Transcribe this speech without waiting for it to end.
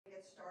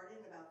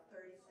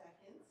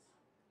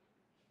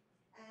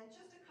And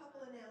just a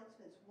couple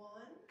announcements.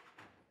 One,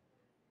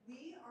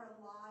 we are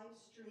live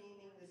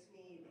streaming this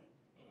meeting.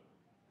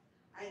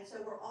 And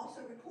so we're also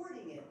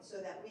recording it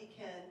so that we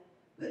can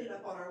put it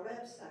up on our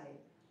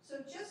website. So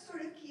just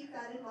sort of keep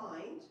that in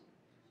mind.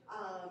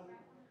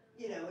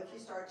 You know, if you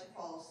start to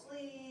fall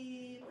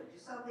asleep or do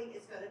something,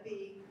 it's going to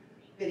be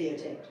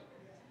videotaped.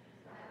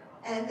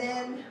 And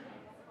then,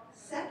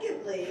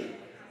 secondly,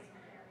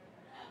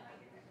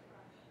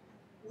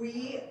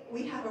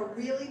 we have a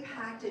really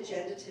packed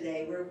agenda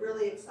today. We're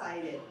really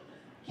excited.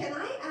 Can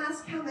I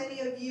ask how many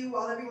of you,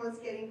 while everyone's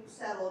getting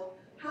settled,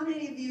 how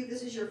many of you,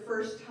 this is your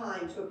first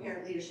time to a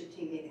parent leadership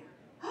team meeting?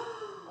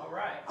 All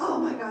right. Oh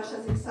my gosh,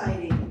 that's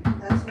exciting.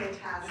 That's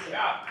fantastic. Good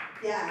job.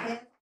 Yeah,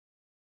 that's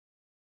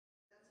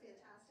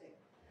fantastic.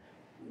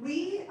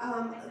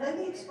 Let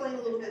me explain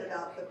a little bit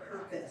about the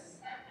purpose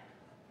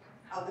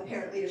of the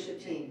parent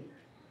leadership team.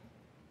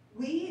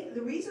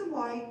 The reason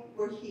why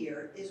we're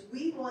here is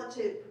we want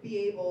to be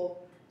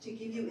able to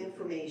give you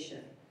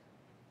information.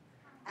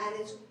 And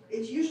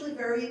it's usually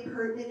very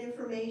pertinent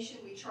information.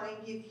 We try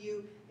and give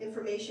you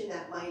information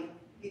that might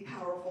be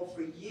powerful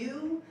for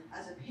you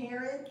as a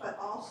parent, but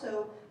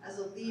also as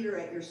a leader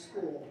at your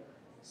school.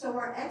 So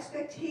our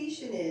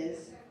expectation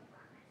is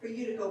for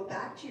you to go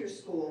back to your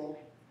school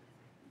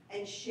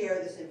and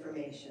share this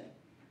information.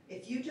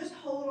 If you just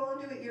hold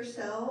on to it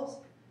yourselves,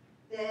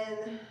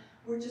 then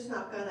we're just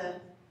not going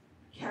to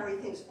carry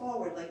things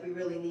forward like we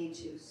really need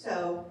to.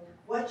 So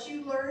what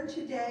you learned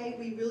today,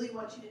 we really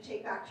want you to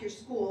take back to your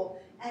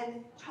school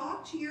and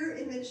talk to your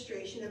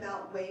administration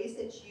about ways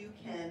that you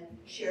can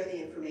share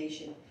the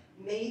information.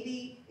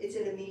 Maybe it's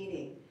in a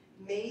meeting.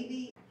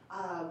 Maybe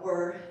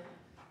where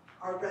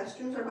our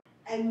restrooms are.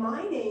 And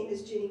my name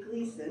is Ginny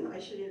Gleason. I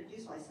should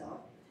introduce myself.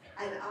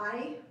 And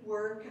I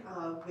work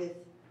with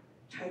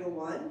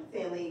Title I,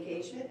 Family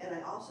Engagement, and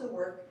I also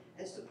work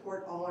and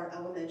support all our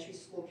elementary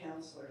school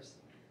counselors.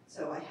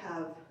 So I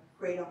have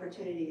great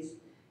opportunities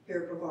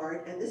here at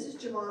Brevard. And this is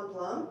Javon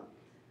Blum,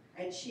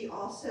 and she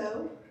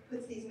also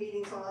puts these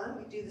meetings on.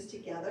 We do this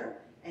together,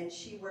 and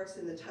she works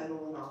in the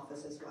Title I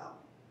office as well.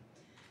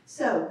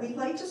 So we'd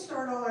like to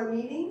start all our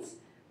meetings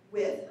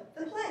with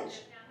the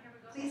pledge.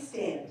 Please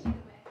stand.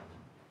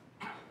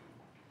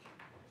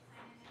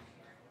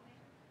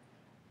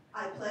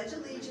 I pledge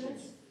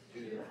allegiance to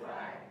the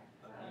flag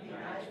of the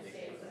United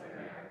States of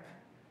America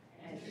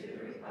and to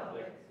the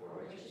republic for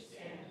which it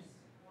stands,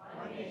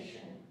 one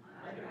nation,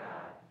 under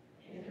God,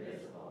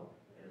 indivisible,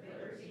 with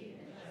liberty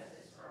and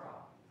justice for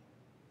all.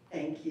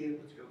 Thank you.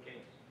 Let's go,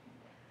 King.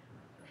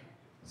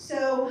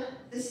 So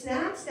the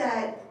snacks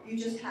that you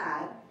just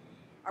had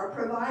are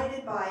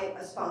provided by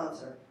a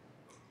sponsor.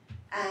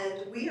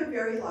 And we are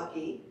very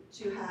lucky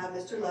to have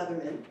Mr.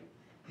 Leatherman,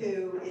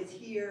 who is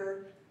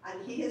here,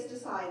 and he has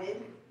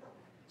decided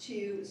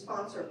to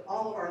sponsor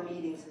all of our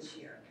meetings this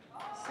year.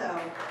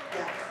 So,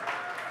 yes.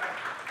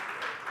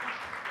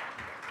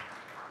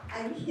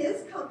 And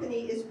his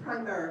company is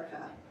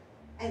Primerica.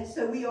 And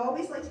so we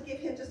always like to give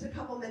him just a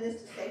couple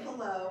minutes to say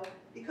hello,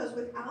 because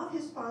without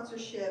his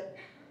sponsorship,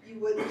 we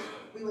wouldn't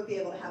be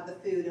able to have the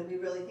food, and we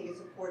really think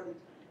it's important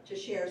to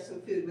share some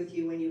food with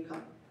you when you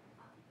come.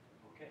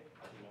 Okay,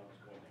 I didn't know I was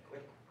going that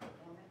quick.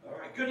 All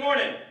right, good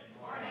morning.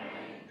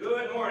 Morning.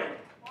 Good morning.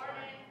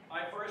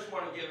 I first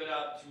want to give it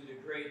up to the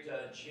great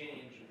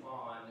Ginny and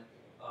Javon.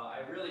 I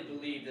really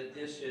believe that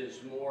this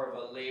is more of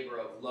a labor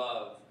of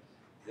love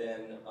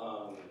than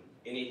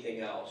anything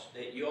else.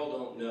 That you all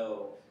don't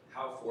know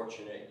how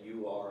fortunate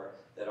you are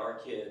that our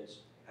kids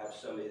have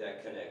somebody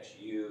that connects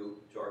you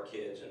to our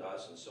kids and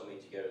us and somebody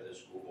together to the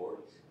school board.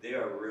 They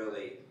are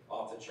really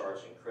off the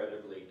charts,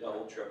 incredibly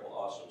double, triple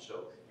awesome.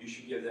 So you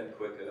should give them a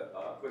quick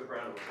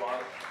round of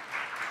applause.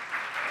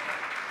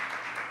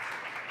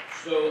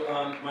 So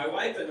my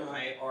wife and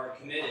I are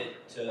committed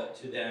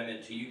to them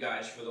and to you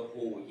guys for the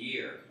whole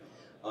year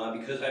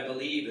because I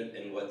believe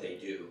in what they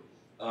do.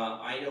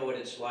 I know what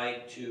it's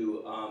like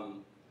to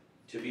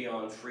be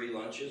on free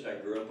lunches. I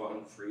grew up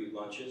on free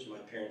lunches. My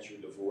parents were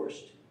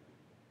divorced,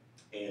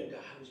 and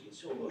I was getting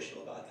so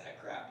emotional about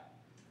that crap.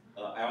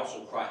 I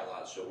also cry a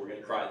lot, so we're going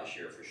to cry this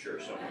year for sure.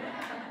 So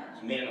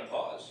it's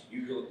menopause.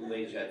 You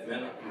ladies had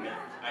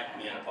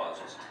menopause.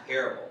 It's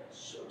terrible. It's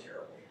so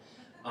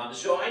terrible.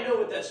 So I know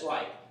what that's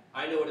like.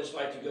 I know what it's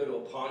like to go to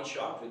a pawn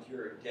shop with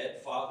your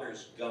dead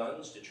father's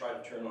guns to try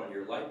to turn on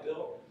your light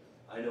bill.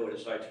 I know what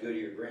it's like to go to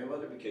your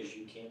grandmother because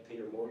you can't pay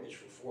your mortgage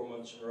for 4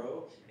 months in a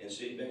row and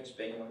Citibank's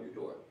banging on your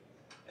door.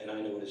 And I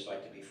know what it's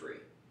like to be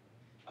free.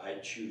 I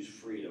choose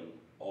freedom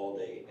all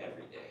day,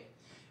 every day.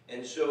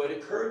 And so it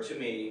occurred to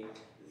me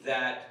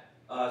that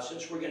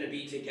since we're going to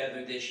be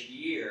together this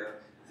year,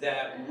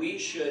 that we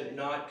should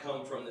not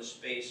come from the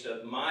space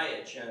of my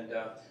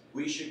agenda,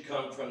 we should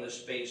come from the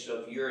space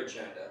of your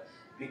agenda.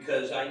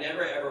 Because I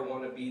never ever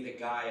want to be the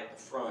guy at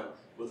the front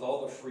with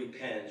all the free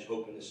pens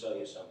hoping to sell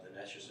you something.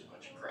 That's just a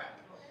bunch of crap.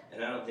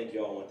 And I don't think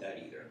you all want that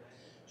either.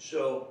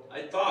 So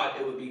I thought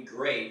it would be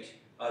great,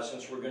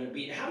 since we're going to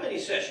be, how many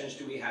sessions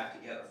do we have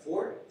together?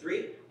 4?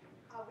 3?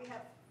 We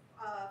have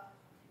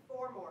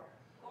 4 more.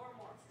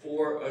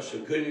 so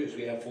good news,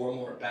 we have 4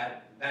 more.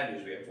 Bad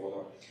news, we have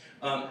 4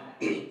 more.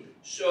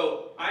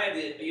 So I have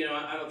the,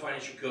 I'm a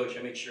financial coach.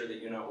 I make sure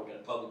that you're not working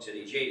at Publix at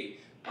age 80.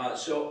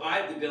 So I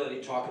have the ability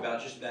to talk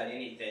about just about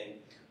anything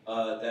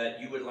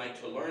that you would like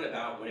to learn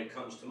about when it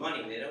comes to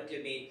money. They don't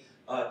give me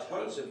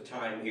tons of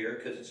time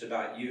here because it's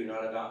about you,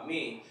 not about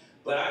me.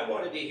 But I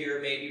wanted to hear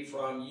maybe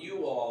from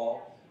you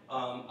all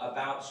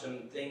about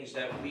some things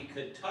that we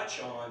could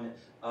touch on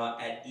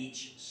at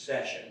each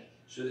session.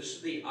 So this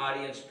is the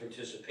audience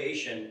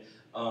participation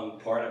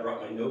part. I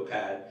brought my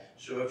notepad.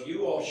 So if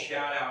you all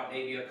shout out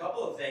maybe a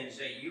couple of things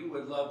that you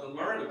would love to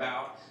learn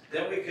about,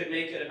 then we could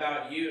make it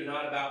about you,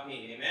 not about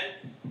me.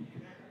 Amen?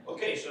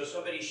 Okay, so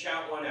somebody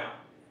shout one out.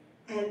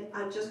 And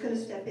I'm just going to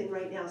step in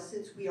right now.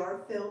 Since we are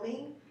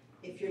filming,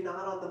 if you're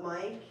not on the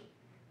mic,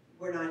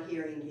 we're not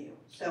hearing you.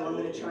 So I'm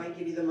going to try and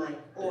give you the mic.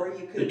 Or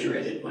you could... The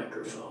dreaded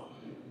microphone.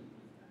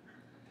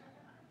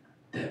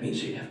 That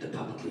means you have to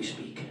publicly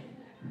speak.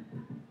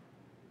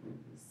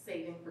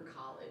 Saving for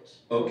college.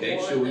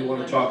 Okay, so we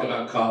want to talk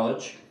about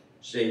college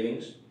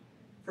savings.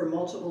 For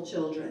multiple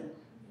children.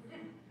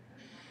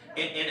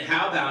 And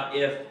how about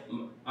if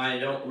I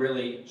don't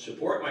really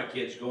support my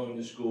kids going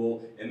to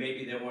school and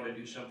maybe they want to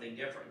do something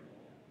different?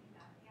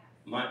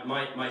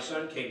 My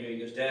son came to me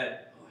and goes,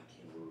 Dad, I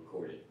can't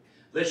record it.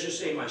 Let's just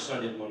say my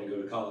son didn't want to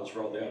go to college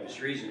for all the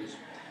obvious reasons,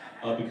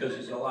 because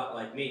he's a lot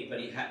like me, but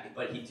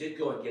he did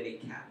go and get a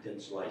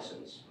captain's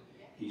license.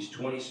 He's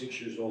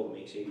 26 years old,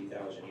 makes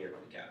 $80,000 a year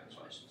with a captain's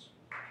license.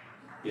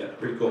 Yeah,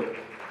 pretty cool.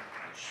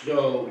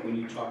 So we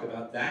need to talk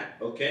about that,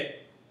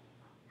 okay?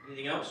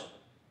 Anything else?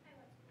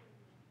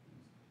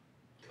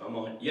 Come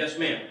on. Yes,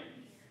 ma'am.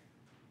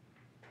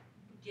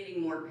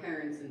 Getting more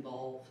parents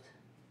involved,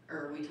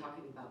 or are we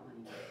talking about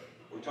money?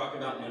 We're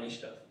talking about money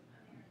stuff.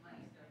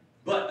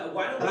 But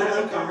why don't we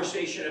have a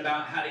conversation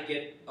about how to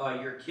get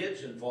your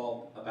kids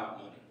involved about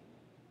money?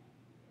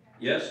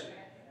 Yes?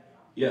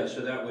 Yeah,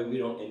 so that way we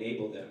don't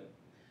enable them.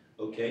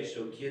 Okay,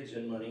 so kids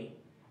and money.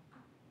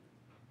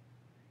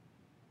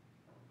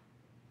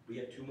 We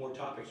have 2 more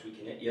topics we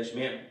can hit. Yes,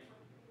 ma'am.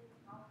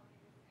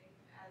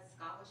 As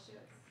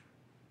scholarships.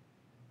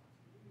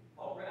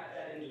 I'll wrap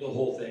that into the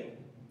whole thing.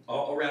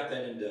 I'll wrap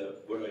that into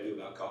what do I do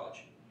about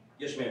college.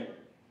 Yes, ma'am.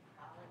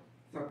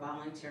 For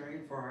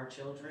volunteering for our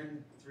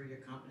children through your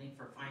company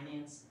for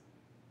finance,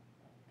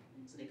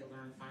 so they could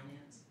learn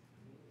finance?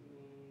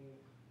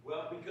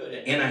 Well, we could.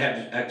 And I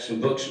have some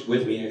books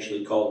with me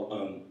actually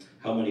called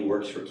How Money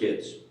Works for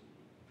Kids.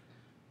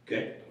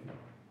 Okay?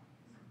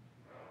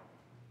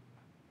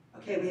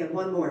 Okay, we have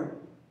one more.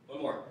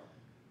 One more.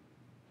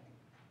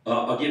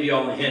 I'll give you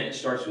all a hint. It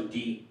starts with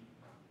D.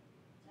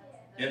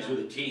 Ends with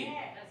a T.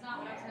 That's not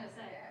what I was going to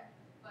say.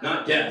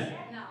 Not death.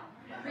 No.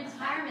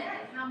 Retirement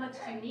and how much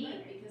you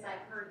need, because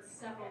I've heard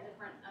several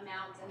different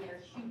amounts and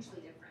they're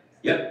hugely different.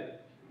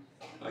 Yep.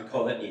 I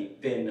call that a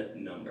thin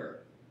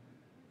number.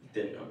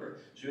 Thin number.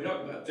 So we're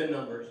talking about thin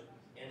numbers,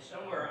 and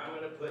somewhere I'm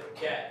going to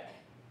put debt.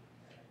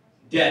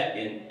 Debt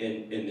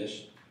in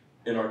this,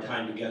 in our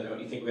time together. Don't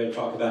you think we're going to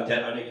talk about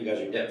debt? I know you guys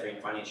are debt-free and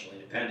financially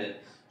independent,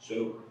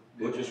 so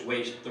we'll just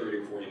waste 30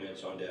 or 40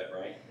 minutes on debt,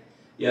 right?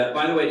 Yeah,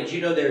 by the way, did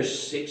you know there's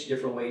 6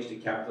 different ways to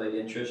calculate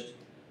interest?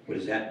 What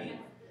does that mean?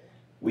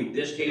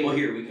 This table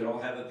here, we could all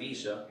have a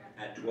Visa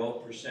at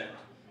 12%,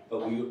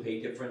 but we would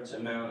pay different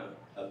amount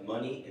of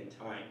money and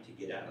time to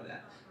get out of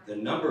that. The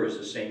number is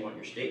the same on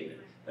your statement,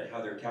 but how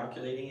they're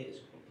calculating it is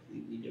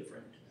completely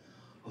different.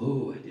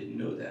 Oh, I didn't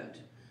know that.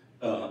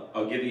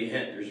 I'll give you a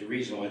hint. There's a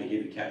reason why they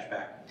give you cash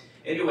back.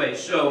 Anyway,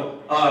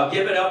 so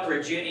give it up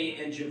for Ginny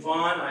and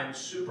Javon. I'm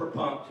super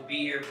pumped to be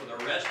here for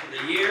the rest of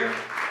the year.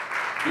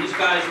 These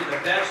guys are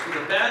the best of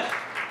the best.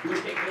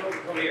 Who's taking over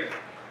from here?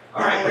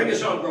 All right, bring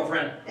us home,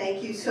 girlfriend.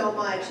 Thank you so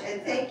much,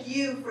 and thank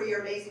you for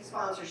your amazing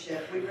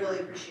sponsorship. We really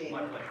appreciate it.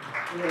 My pleasure.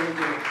 We really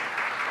do.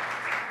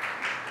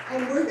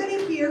 And we're going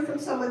to hear from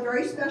someone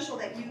very special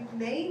that you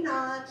may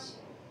not...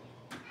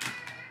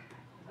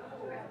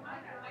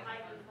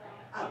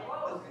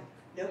 Oh, okay.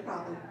 No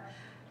problem.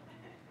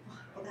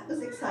 Well, that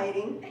was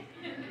exciting.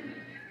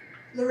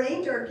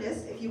 Lorraine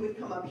Durkis, if you would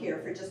come up here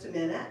for just a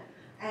minute.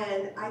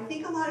 And I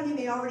think a lot of you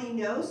may already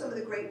know some of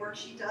the great work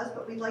she does,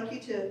 but we'd like you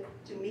to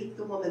meet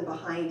the woman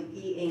behind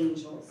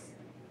E-Angels.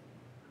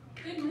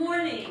 Good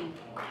morning.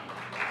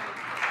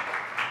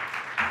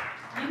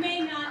 You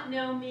may not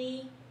know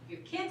me, your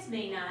kids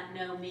may not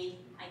know me.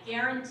 I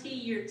guarantee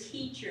your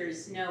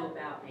teachers know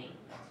about me.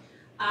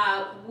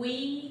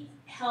 We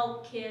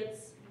help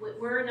kids,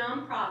 we're a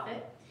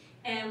nonprofit,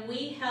 and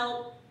we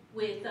help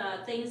with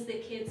things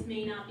that kids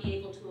may not be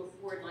able to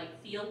afford,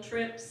 like field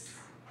trips,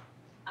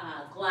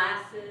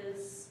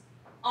 glasses,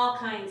 all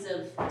kinds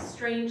of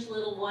strange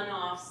little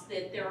one-offs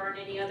that there aren't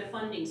any other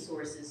funding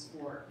sources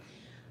for.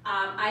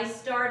 I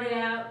started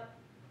out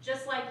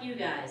just like you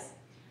guys.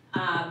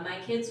 My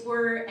kids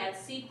were at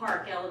Sea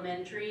Park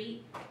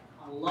Elementary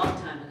a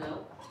long time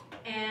ago,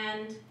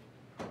 and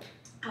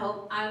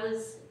I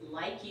was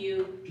like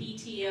you,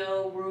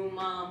 PTO, room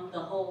mom, the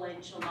whole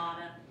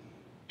enchilada.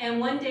 And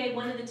one day,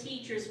 one of the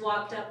teachers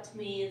walked up to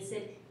me and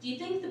said, "Do you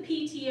think the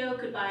PTO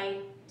could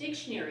buy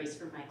dictionaries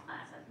for my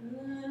class.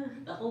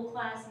 The whole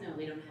class? No,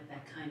 we don't have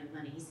that kind of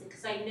money. He said,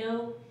 because I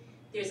know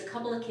there's a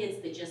couple of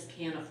kids that just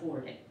can't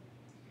afford it.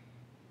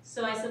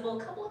 So I said, well,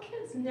 a couple of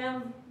kids,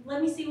 now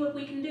let me see what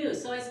we can do.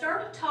 So I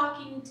started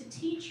talking to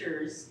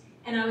teachers,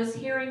 and I was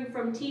hearing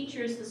from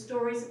teachers the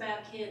stories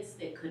about kids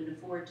that couldn't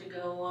afford to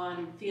go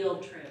on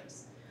field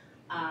trips,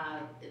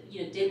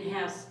 didn't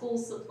have school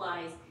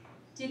supplies,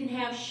 didn't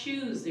have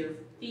shoes, their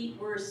feet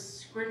were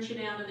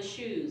scrunching out of the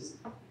shoes.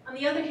 On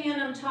the other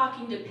hand, I'm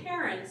talking to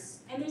parents,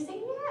 and they're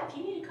saying, yeah, if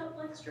you need a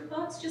couple extra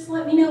bucks, just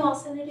let me know, I'll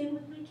send it in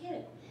with my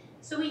kid.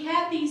 So we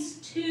had these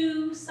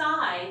two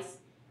sides,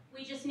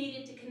 we just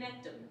needed to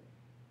connect them.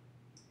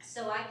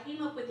 So I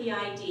came up with the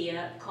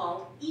idea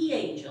called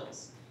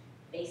e-Angels,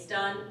 based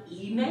on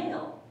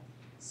email.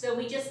 So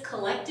we just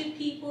collected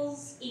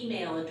people's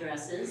email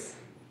addresses,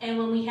 and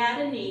when we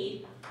had a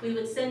need, we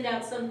would send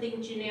out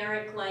something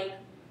generic like,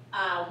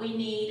 we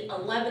need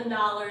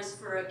 $11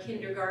 for a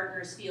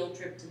kindergartner's field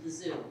trip to the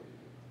zoo.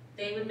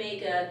 They would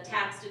make a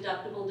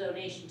tax-deductible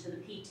donation to the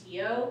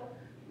PTO.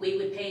 We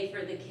would pay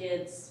for the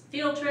kids'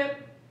 field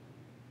trip.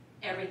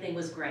 Everything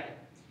was great.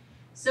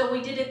 So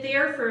we did it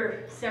there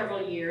for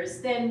several years.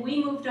 Then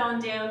we moved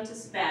on down to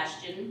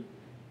Sebastian,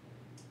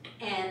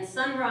 and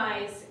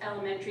Sunrise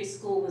Elementary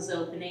School was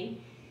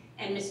opening,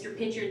 and Mr.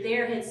 Pitcher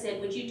there had said,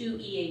 would you do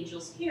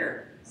e-Angels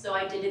here? So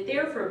I did it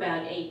there for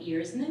about 8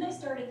 years, and then I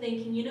started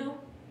thinking,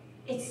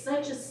 it's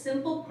such a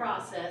simple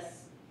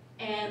process,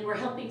 and we're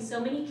helping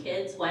so many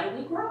kids, why don't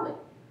we grow it?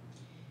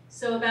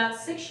 So about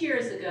 6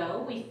 years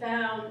ago, we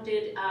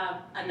founded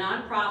a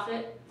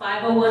nonprofit,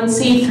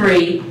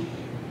 501c3,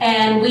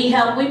 and we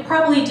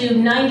probably do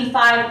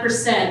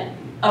 95%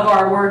 of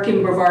our work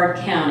in Brevard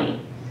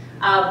County.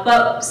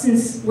 But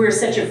since we're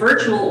such a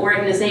virtual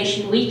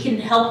organization, we can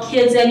help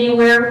kids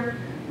anywhere.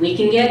 We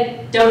can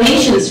get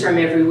donations from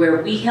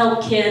everywhere. We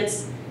help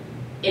kids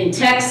in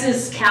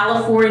Texas,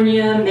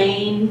 California,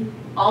 Maine,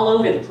 all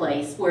over the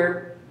place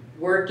where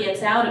word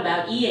gets out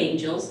about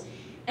e-Angels.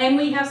 And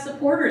we have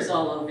supporters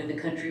all over the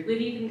country.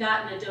 We've even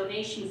gotten a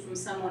donation from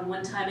someone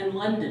one time in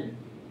London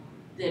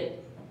that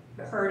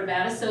heard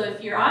about us. So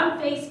if you're on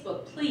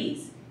Facebook,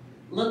 please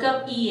look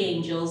up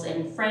e-Angels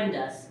and friend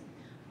us.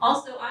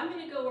 Also, I'm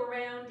going to go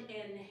around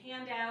and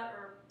hand out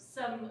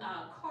some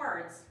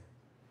cards.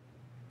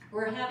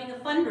 We're having a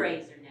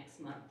fundraiser next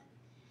month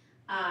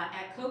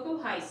at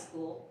Cocoa High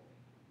School.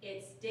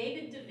 It's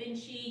David Da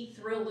Vinci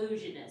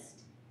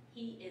Thrillusionist.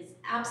 He is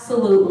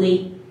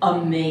absolutely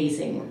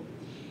amazing.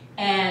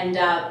 And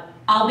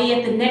I'll be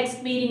at the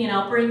next meeting and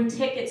I'll bring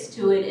tickets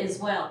to it as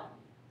well.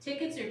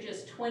 Tickets are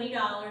just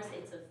 $20.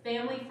 It's a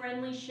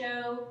family-friendly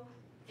show,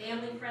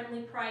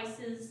 family-friendly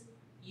prices.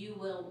 You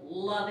will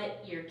love it.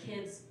 Your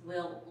kids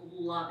will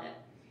love it.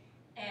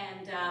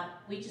 And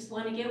we just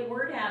want to get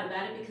word out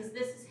about it because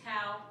this is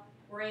how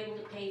we're able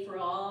to pay for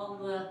all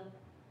the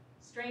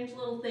strange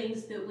little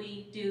things that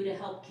we do to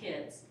help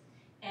kids.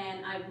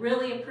 And I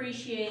really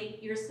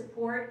appreciate your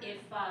support.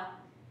 If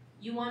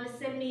you want to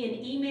send me an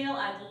email,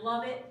 I'd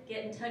love it.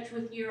 Get in touch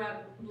with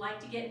I would like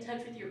to get in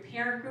touch with your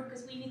parent group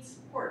because we need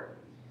support.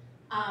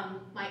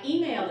 My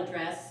email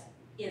address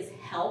is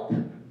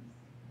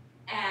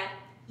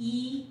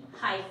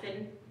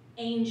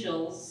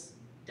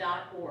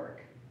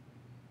help@e-angels.org.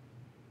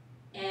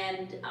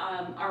 And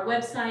our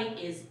website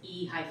is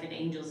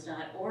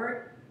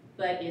e-angels.org,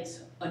 but it's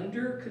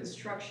under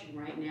construction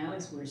right now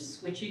as we're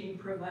switching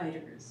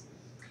providers.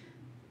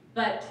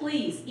 But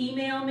please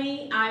email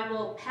me, I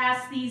will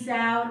pass these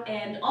out,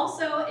 and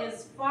also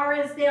as far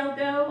as they'll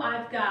go,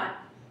 I've got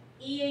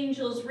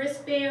e-Angels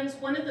wristbands.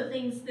 One of the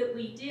things that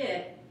we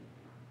did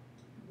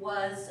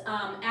was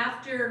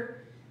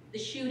after the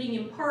shooting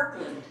in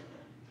Parkland,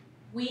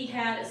 we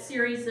had a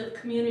series of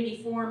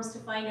community forums to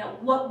find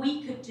out what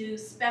we could do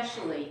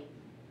specially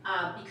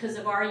because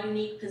of our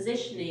unique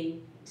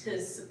positioning to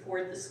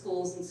support the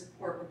schools and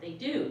support what they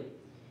do.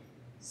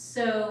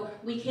 So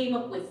we came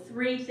up with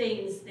 3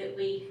 things that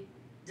we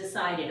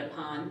decided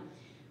upon.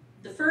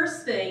 The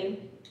first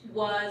thing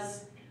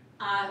was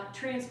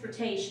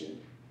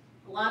transportation.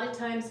 A lot of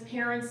times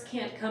parents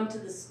can't come to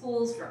the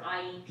schools for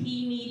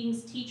IEP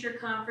meetings, teacher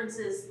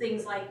conferences,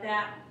 things like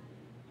that.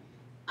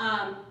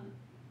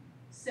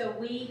 So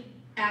we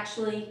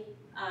actually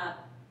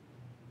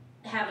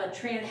have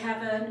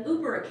an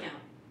Uber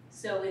account.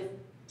 So if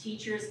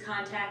teachers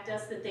contact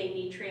us that they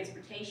need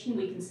transportation,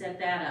 we can set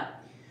that up.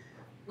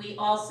 We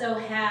also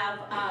have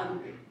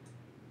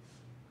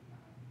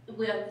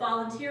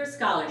volunteer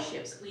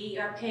scholarships. We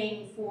are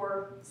paying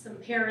for some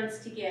parents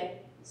to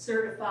get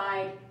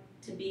certified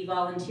to be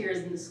volunteers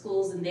in the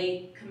schools, and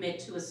they commit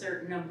to a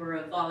certain number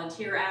of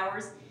volunteer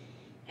hours.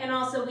 And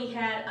also we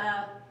had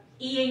a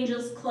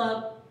e-Angels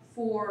Club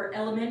for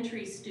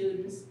elementary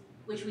students,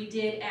 which we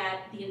did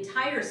at the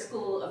entire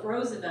school of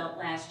Roosevelt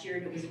last year,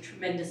 and it was a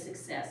tremendous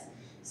success.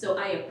 So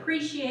I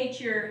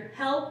appreciate your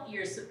help,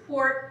 your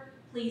support.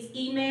 Please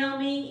email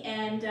me,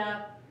 and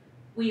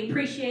we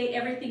appreciate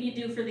everything you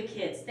do for the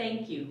kids.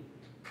 Thank you.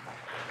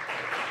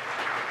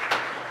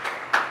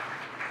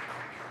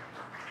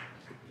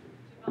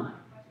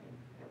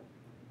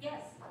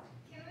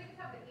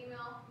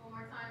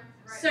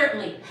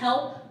 Certainly,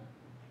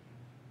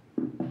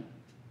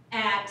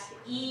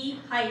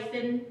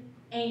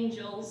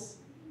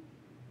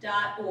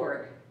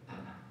 help@e-angels.org.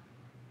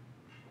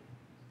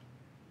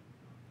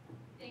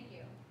 Thank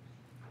you.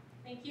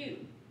 Thank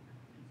you.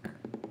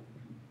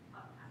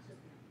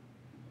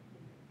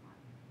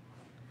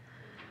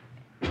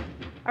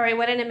 All right,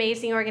 what an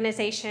amazing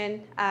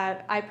organization.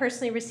 I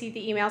personally receive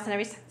the emails, and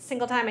every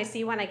single time I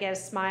see one, I get a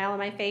smile on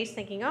my face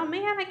thinking, oh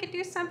man, I could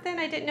do something.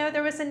 I didn't know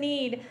there was a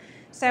need.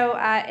 So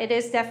it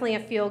is definitely a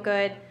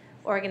feel-good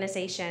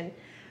organization.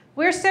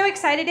 We're so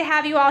excited to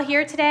have you all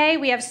here today.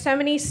 We have so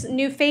many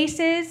new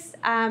faces.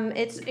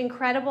 It's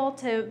incredible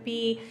to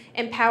be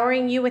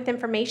empowering you with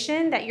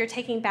information that you're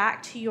taking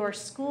back to your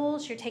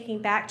schools, you're taking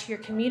back to your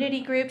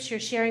community groups, you're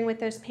sharing with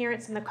those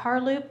parents in the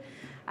car loop.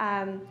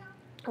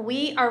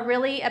 We are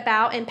really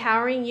about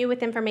empowering you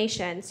with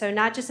information. So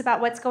not just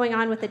about what's going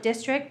on with the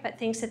district, but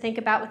things to think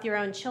about with your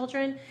own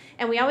children.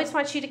 And we always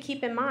want you to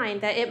keep in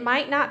mind that it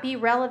might not be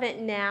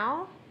relevant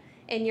now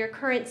in your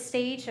current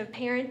stage of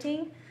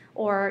parenting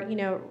or,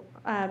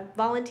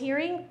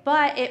 volunteering,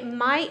 but it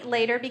might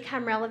later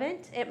become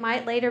relevant. It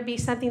might later be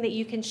something that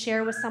you can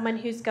share with someone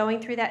who's going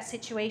through that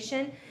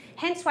situation.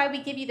 Hence why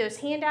we give you those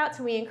handouts,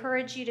 and we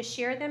encourage you to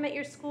share them at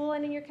your school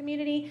and in your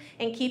community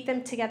and keep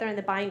them together in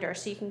the binder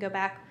so you can go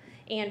back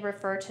and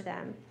refer to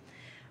them.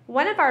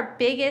 One of our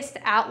biggest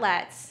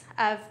outlets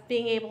of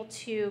being able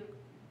to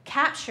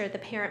capture the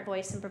parent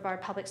voice in Brevard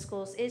Public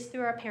Schools is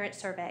through our parent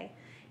survey.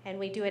 And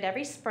we do it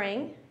every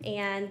spring.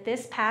 And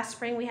this past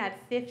spring, we had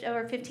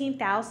over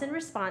 15,000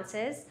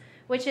 responses,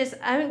 which is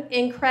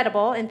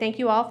incredible. And thank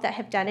you all that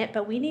have done it,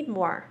 but we need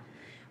more.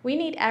 We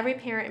need every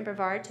parent in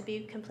Brevard to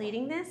be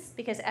completing this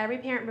because every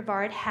parent in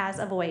Brevard has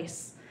a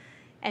voice.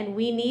 And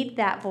we need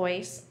that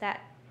voice that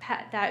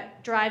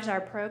drives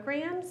our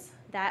programs,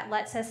 that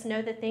lets us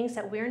know the things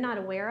that we're not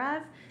aware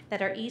of,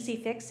 that are easy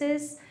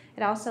fixes.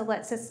 It also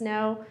lets us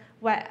know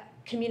what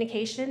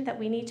communication that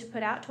we need to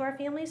put out to our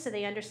families so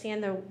they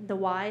understand the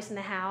whys and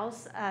the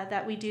hows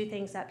that we do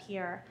things up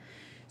here.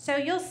 So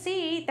you'll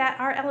see that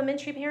our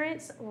elementary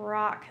parents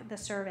rock the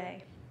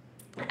survey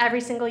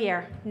every single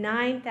year,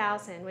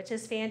 9,000, which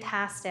is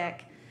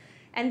fantastic.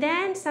 And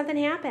then something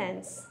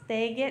happens.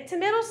 They get to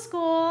middle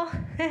school,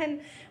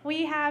 and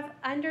we have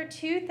under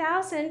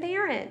 2,000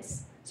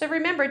 parents. So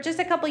remember, just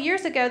a couple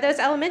years ago, those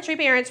elementary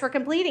parents were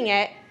completing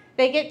it.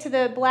 They get to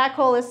the black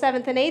hole of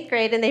 7th and 8th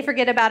grade, and they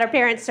forget about our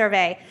parent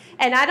survey.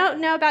 And I don't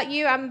know about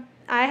you.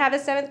 I have a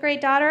 7th grade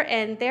daughter,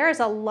 and there is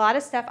a lot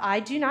of stuff I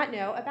do not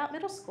know about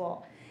middle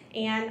school.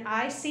 And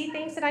I see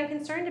things that I'm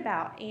concerned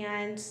about.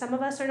 And some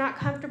of us are not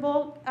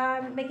comfortable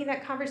making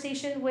that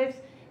conversation with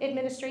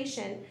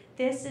administration.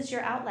 This is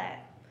your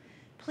outlet.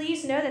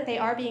 Please know that they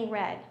are being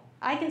read.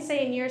 I can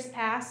say in years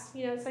past,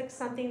 it's like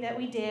something that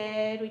we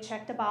did, we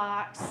checked a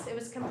box, it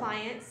was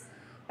compliance,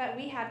 but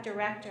we have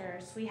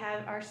directors, we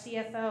have our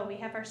CFO, we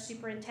have our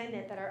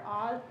superintendent that are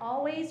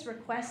always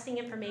requesting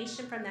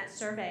information from that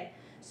survey.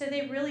 So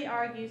they really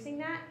are using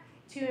that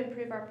to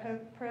improve our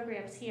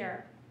programs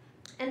here.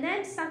 And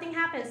then something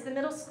happens, the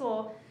middle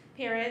school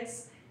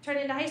parents turn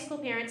into high school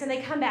parents and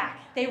they come back,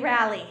 they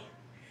rally.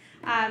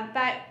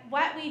 But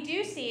what we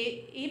do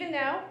see, even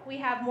though we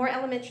have more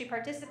elementary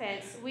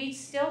participants, we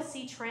still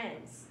see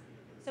trends.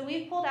 So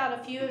we've pulled out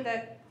a few of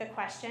the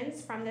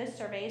questions from those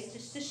surveys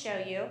just to show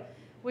you.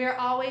 We're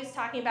always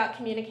talking about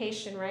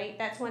communication, right?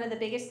 That's one of the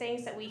biggest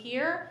things that we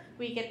hear.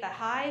 We get the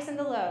highs and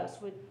the lows.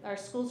 Our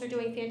schools are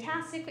doing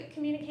fantastic at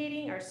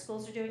communicating, our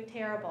schools are doing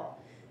terrible.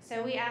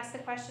 So we ask the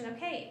question,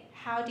 okay,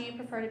 how do you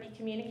prefer to be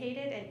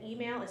communicated? And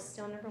email is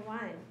still number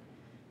one.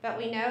 But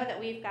we know that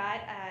we've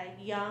got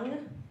a younger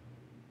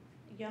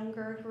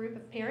group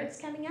of parents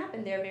coming up,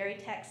 and they're very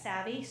tech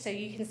savvy, so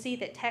you can see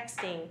that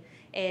texting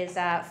is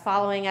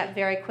following up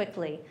very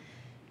quickly.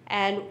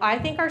 And I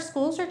think our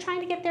schools are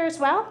trying to get there as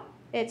well.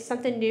 It's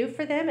something new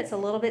for them. It's a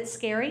little bit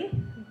scary,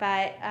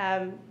 but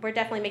we're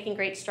definitely making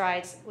great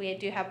strides. We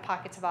do have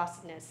pockets of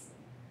awesomeness.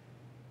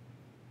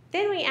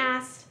 Then we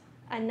asked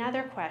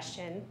another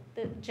question.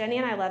 Jenny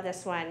and I love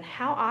this one.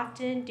 How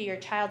often do your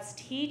child's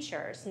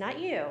teachers, not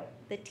you,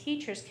 the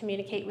teachers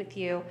communicate with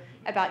you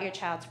about your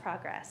child's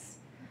progress?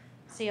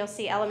 So you'll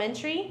see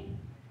elementary,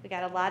 we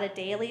got a lot of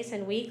dailies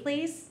and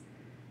weeklies,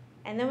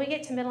 and then we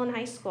get to middle and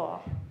high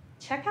school.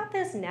 Check out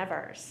those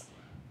nevers.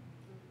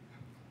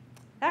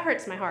 That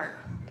hurts my heart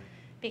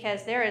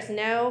because there is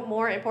no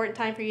more important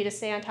time for you to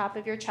stay on top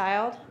of your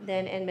child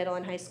than in middle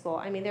and high school.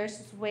 I mean, there's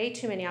just way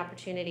too many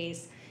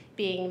opportunities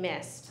being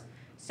missed.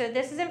 So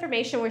this is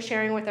information we're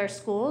sharing with our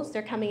schools.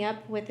 They're coming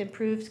up with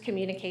improved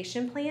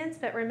communication plans,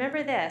 but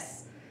remember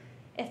this,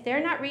 if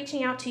they're not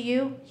reaching out to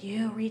you,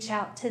 you reach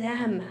out to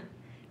them.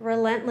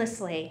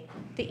 Relentlessly.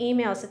 The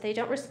emails, if they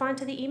don't respond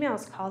to the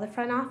emails, call the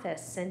front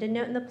office, send a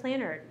note in the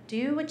planner,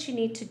 do what you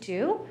need to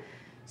do.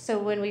 So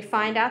when we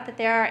find out that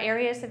there are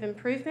areas of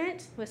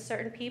improvement with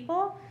certain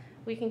people,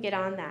 we can get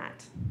on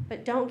that.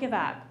 But don't give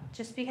up.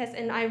 Just because,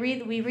 and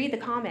we read the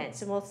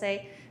comments and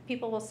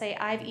people will say,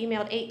 I've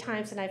emailed 8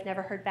 times and I've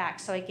never heard back,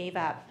 so I gave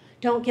up.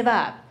 Don't give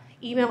up.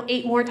 Email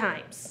 8 more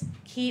times.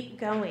 Keep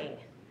going.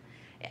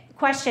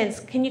 questions,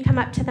 can you come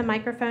up to the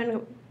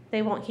microphone?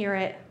 They won't hear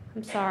it.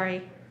 I'm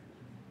sorry.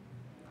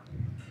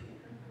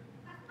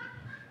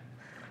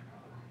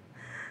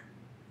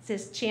 It's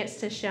his chance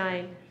to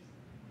shine.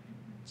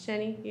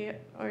 Jenny,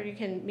 or you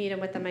can meet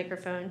him with the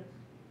microphone.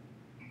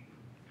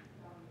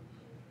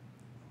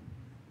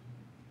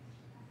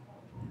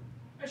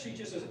 Actually,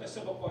 just a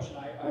simple question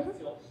I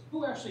feel.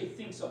 Who actually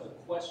thinks of the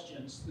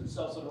questions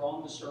themselves that are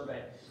on the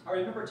survey? I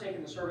remember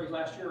taking the survey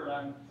last year and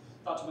I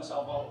thought to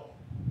myself, well,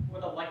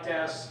 would I like to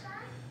ask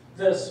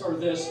this or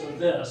this or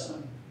this?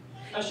 And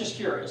I was just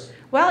curious.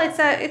 Well,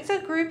 it's a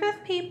group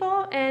of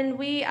people, and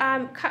we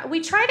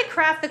try to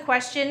craft the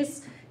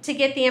questions to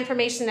get the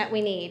information that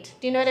we need.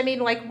 Do you know what I mean?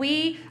 Like,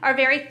 we are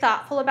very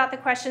thoughtful about the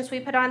questions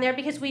we put on there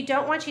because we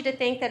don't want you to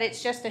think that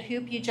it's just a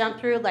hoop you jump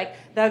through, like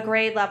the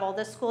grade level,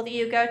 the school that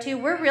you go to.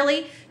 We're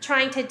really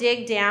trying to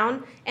dig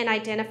down and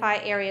identify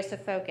areas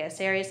of focus,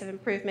 areas of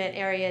improvement,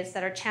 areas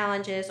that are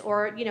challenges,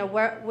 or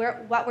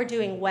what we're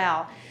doing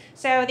well.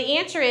 So the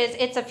answer is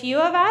it's a few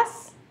of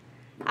us,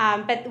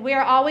 but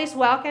we're always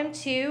welcome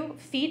to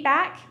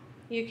feedback.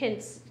 You can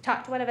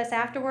talk to one of us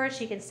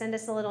afterwards. You can send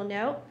us a little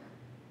note.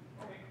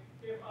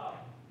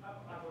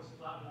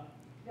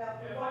 No,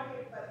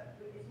 but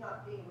it's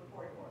not being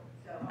recorded,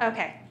 so.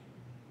 Okay.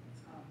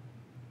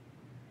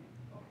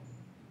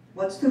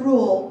 What's the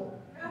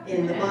rule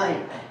in the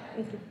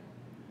mic?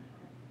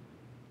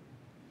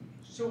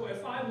 So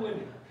if I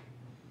would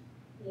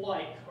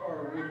like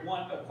or would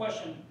want a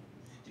question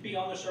to be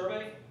on the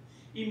survey,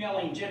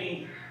 emailing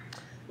Jenny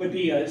would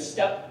be a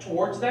step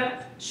towards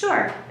that?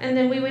 Sure, and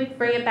then we would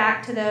bring it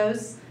back to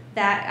those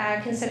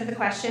that consider the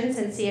questions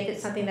and see if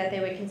it's something that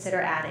they would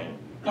consider adding.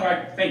 All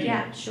right, thank you.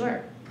 Yeah,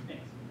 sure.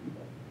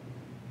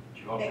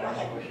 Okay, go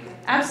ahead.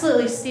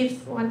 Absolutely,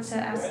 Steve wants to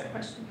ask a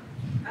question.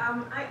 I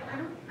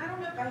don't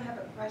know if I have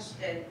a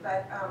question,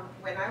 but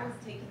when I was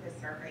taking the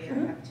survey, I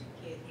have two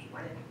kids,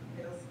 one in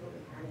middle school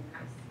and one in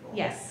high school.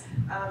 Yes.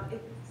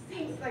 It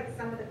seems like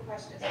some of the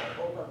questions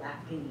are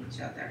overlapping each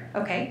other.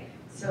 Okay.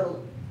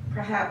 So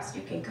perhaps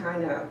you can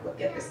kind of look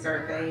at the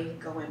survey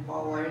going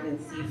forward and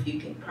see if you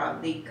can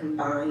probably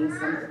combine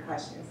some of the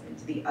questions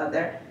into the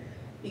other.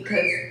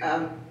 Because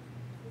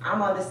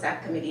I'm on the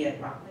SAC committee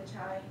at Rockledge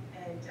High,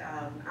 and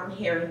I'm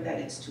hearing that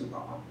it's too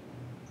long.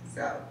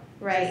 So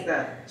Right.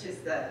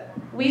 just the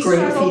We Great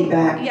struggle,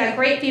 feedback. Yeah,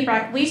 great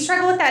feedback. We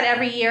struggle with that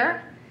every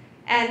year.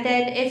 And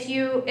then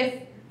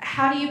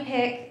how do you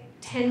pick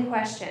 10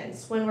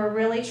 questions when we're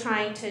really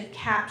trying to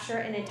capture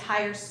an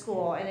entire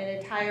school and an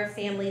entire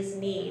family's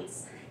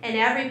needs? And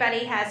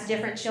everybody has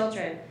different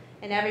children,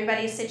 and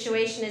everybody's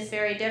situation is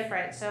very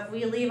different. So if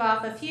we leave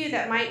off a few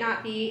that might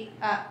not be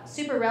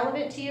super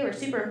relevant to you or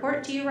super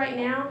important to you right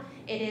now,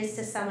 it is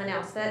to someone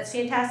else. That's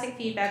fantastic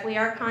feedback. We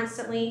are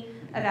constantly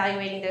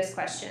evaluating those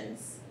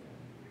questions.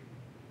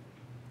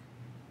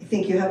 I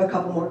think you have a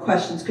couple more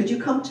questions. Could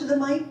you come to the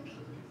mic?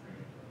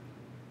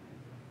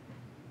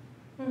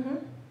 Mm-hmm.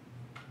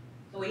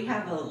 We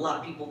have a lot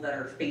of people that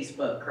are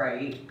Facebook,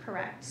 right?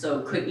 Correct.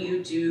 So couldn't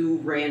you do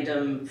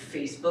random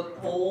Facebook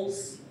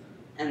polls?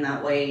 And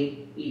that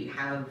way you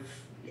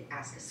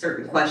ask a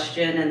certain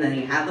question and then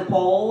you have the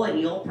poll and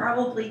you'll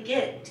probably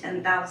get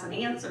 10,000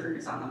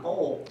 answers on the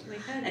poll. We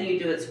could. And you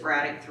do it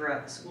sporadic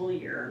throughout the school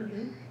year.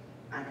 Mm-hmm.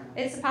 I don't know.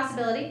 It's a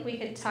possibility. We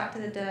could talk to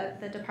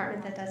the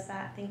department that does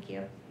that. Thank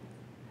you.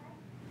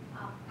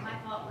 My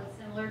thought was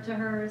similar to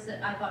hers,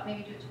 that I thought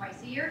maybe do it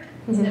twice a year,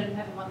 instead of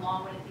having one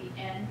long one at the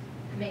end.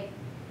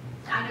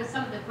 I know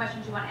some of the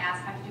questions you want to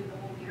ask have to do the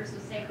whole year, so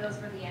save those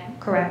for the end.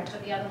 Correct.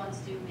 But the other ones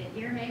do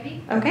mid-year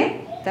maybe.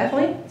 Okay,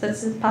 definitely. So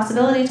it's a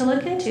possibility to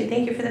look into.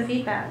 Thank you for the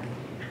feedback.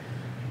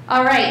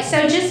 All right,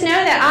 so just know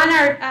that on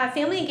our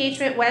family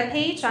engagement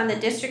webpage from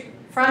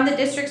the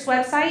district's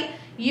website,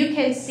 you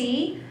can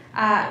see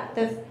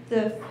the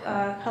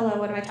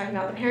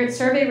parent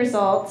survey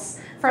results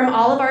from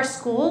all of our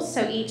schools.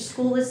 So each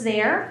school is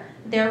there,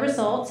 their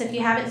results. If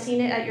you haven't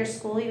seen it at your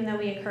school, even though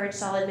we encourage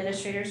all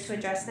administrators to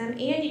address them,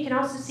 and you can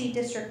also see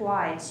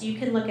district-wide. So you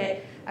can look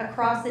at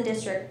across the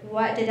district,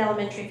 what did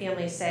elementary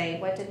families say,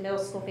 what did middle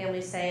school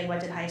families say, and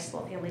what did high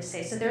school families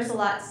say. So there's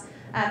lots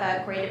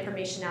of great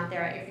information out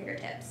there at your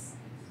fingertips.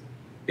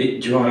 Hey,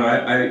 Joanna,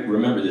 I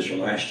remember this from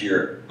last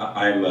year.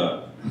 I'm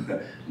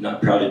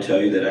not proud to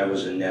tell you that I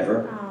was a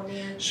never. Oh,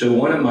 man. So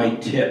one of my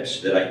tips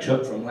that I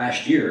took from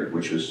last year,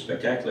 which was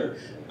spectacular,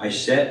 I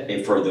set,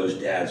 for those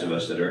dads of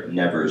us that are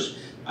nevers,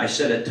 I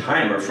set a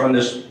timer from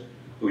this,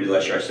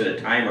 last year I set a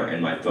timer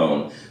in my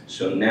phone.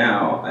 So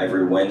now,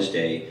 every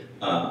Wednesday,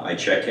 I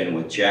check in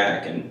with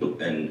Jack and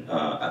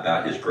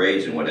about his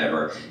grades and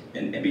whatever,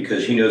 and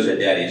because he knows that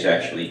Daddy's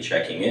actually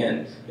checking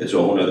in, it's a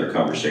whole other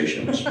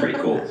conversation. It's pretty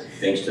cool,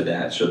 thanks to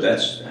that. So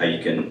that's how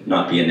you can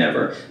not be a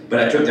never. But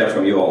I took that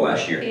from you all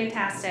last year.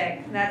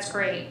 Fantastic. That's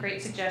great.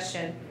 Great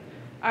suggestion.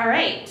 All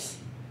right.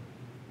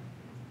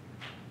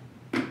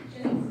 Yes.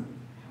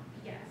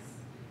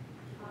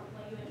 I'll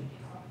let you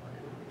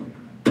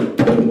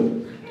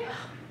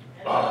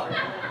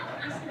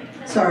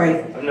introduce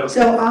Sorry.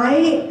 So I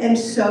am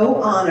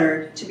so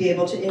honored to be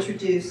able to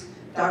introduce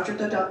Dr.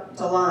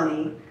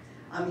 Delani.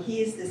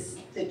 He is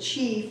the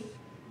chief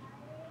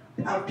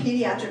of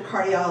pediatric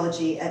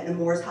cardiology at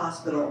Nemours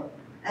Hospital.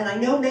 And I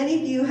know many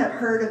of you have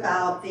heard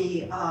about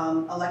the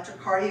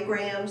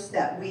electrocardiograms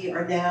that we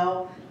are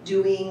now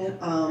doing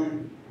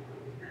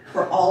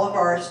for all of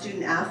our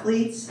student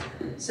athletes.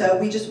 So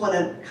we just want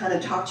to kind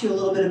of talk to you a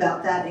little bit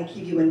about that and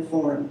keep you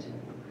informed.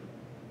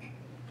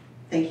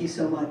 Thank you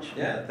so much.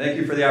 Yeah, thank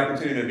you for the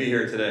opportunity to be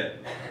here today.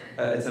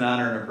 It's an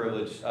honor and a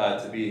privilege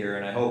to be here,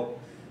 and I hope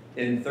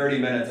in 30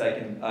 minutes I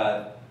can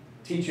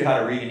teach you how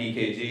to read an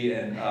EKG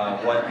and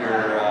what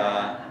your,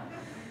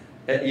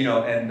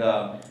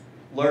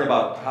 learn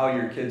about how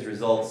your kids'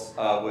 results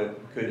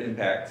could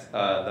impact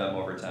them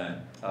over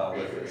time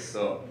with this.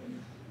 So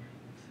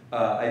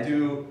I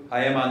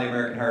am on the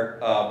American Heart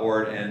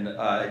Board, and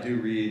I do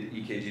read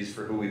EKGs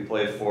for who we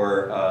play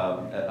for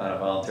on a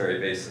voluntary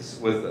basis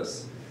with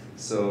this.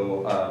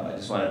 So I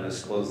just wanted to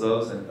disclose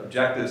those. And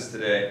objectives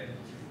today,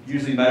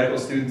 usually medical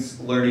students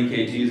learn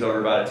EKGs over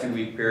about a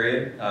 2-week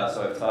period.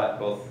 So I've taught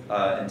both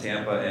in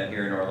Tampa and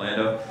here in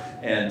Orlando.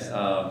 And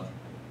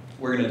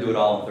we're going to do it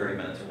all in 30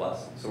 minutes or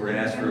less. So we're going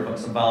to ask for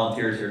some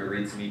volunteers here to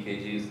read some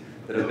EKGs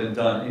that have been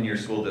done in your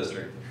school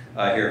district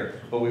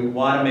here. But we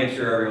want to make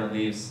sure everyone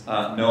leaves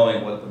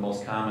knowing what the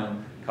most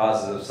common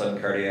causes of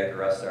sudden cardiac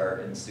arrest are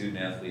in student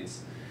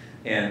athletes.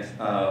 And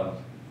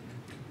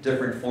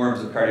different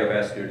forms of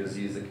cardiovascular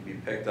disease that can be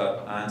picked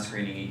up on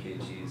screening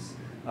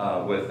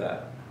EKGs with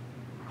that.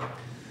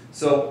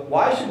 So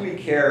why should we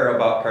care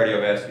about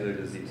cardiovascular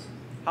disease?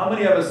 How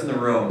many of us in the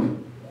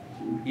room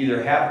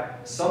either have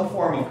some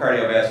form of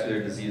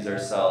cardiovascular disease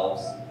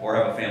ourselves or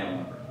have a family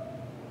member?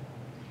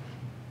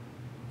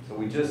 So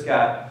we just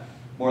got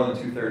more than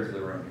 2/3 of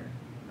the room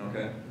here,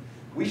 okay?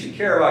 We should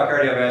care about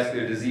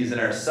cardiovascular disease in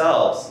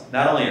ourselves,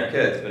 not only our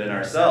kids, but in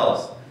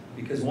ourselves,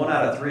 because 1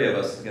 out of 3 of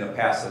us is going to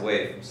pass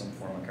away from some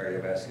form of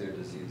cardiovascular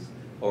disease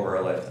over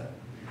our lifetime.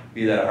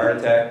 Be that a heart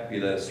attack, be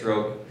that a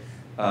stroke,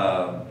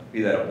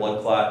 be that a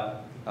blood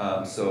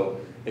clot. So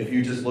if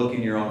you just look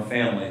in your own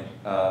family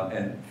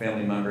and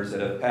family members that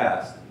have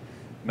passed,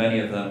 many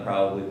of them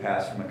probably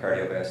passed from a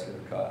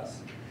cardiovascular cause.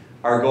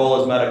 Our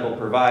goal as medical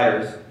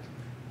providers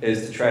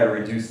is to try to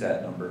reduce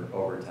that number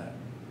over time.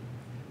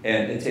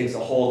 And it takes a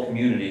whole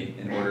community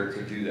in order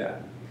to do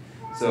that.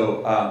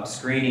 So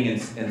screening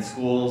in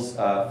schools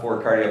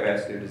for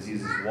cardiovascular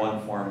disease is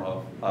one form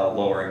of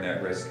lowering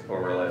that risk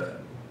over a lifetime.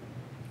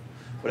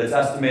 But it's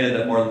estimated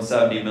that more than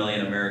 70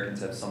 million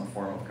Americans have some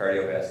form of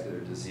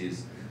cardiovascular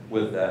disease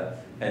with that.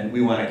 And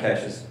we want to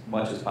catch as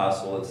much as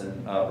possible that's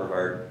in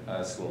Brevard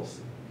schools.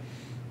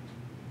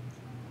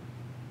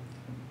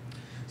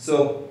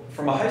 So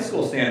from a high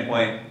school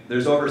standpoint,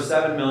 there's over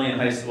 7 million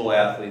high school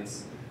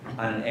athletes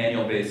on an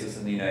annual basis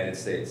in the United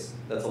States.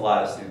 That's a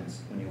lot of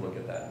students when you look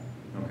at that,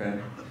 okay?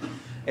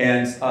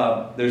 And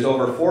there's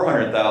over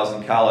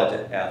 400,000 college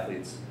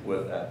athletes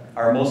with that.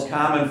 Our most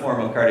common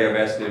form of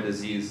cardiovascular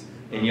disease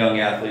in young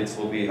athletes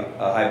will be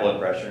high blood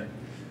pressure.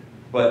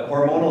 But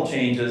hormonal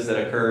changes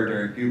that occur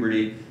during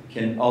puberty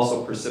can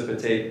also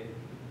precipitate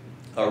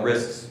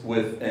risks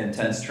with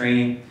intense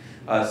training,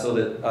 so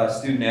that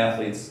student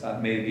athletes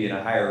may be in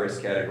a higher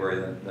risk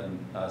category than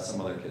some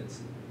other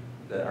kids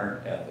that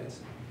aren't athletes.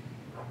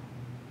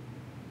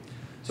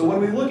 So when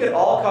we look at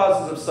all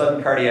causes of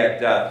sudden cardiac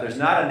death, there's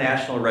not a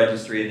national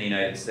registry in the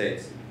United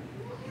States.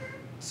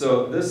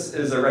 So this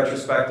is a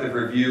retrospective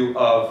review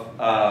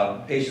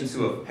of patients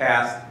who have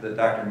passed that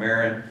Dr.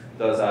 Marin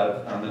does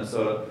out of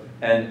Minnesota.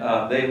 And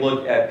they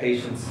look at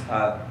patients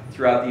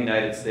throughout the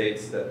United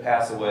States that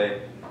pass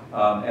away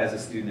as a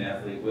student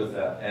athlete with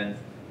that. And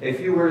if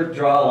you were to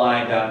draw a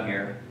line down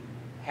here,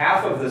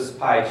 half of this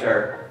pie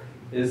chart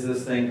is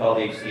this thing called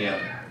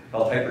HCM,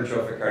 called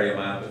hypertrophic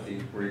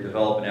cardiomyopathy, where you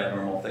develop an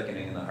abnormal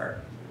thickening in the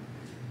heart.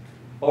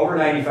 Over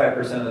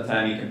 95% of the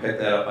time you can pick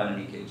that up on an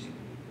EKG.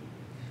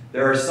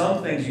 There are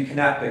some things you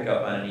cannot pick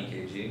up on an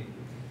EKG.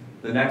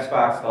 The next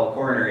box called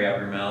coronary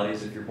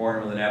abnormalities, if you're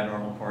born with an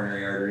abnormal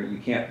coronary artery, you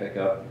can't pick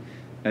up.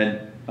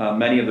 And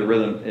many of the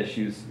rhythm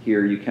issues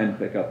here you can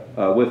pick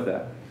up with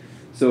that.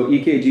 So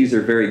EKGs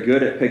are very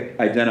good at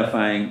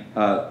identifying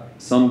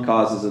some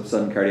causes of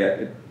sudden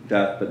cardiac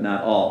death, but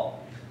not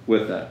all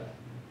with that.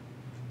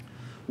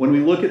 When we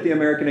look at the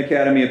American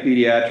Academy of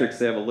Pediatrics,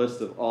 they have a list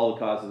of all the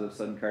causes of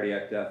sudden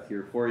cardiac death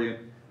here for you.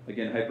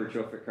 Again,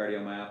 hypertrophic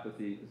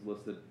cardiomyopathy is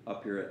listed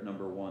up here at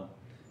number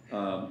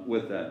 1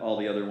 with that. All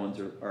the other ones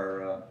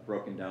are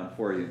broken down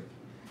for you.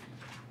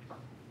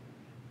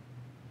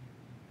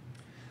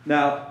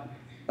 Now,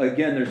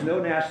 again, there's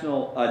no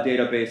national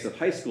database of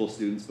high school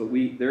students, but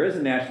there is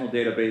a national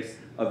database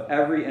of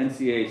every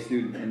NCAA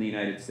student in the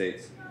United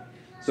States.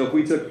 So if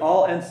we took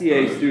all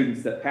NCAA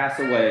students that pass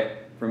away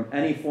from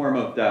any form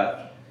of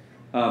death,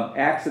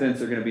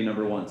 accidents are going to be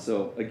number 1.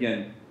 So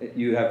again,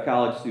 you have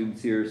college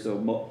students here, so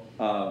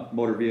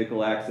motor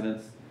vehicle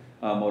accidents,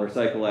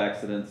 motorcycle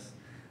accidents,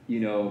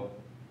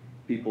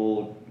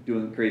 people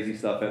doing crazy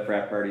stuff at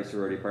frat parties,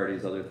 sorority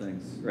parties, other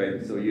things,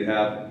 right? So you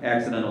have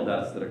accidental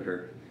deaths that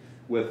occur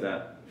with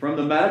that. From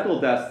the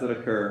medical deaths that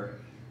occur,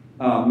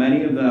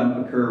 many of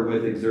them occur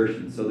with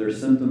exertion. So their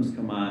symptoms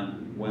come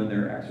on when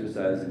they're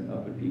exercising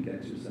up at peak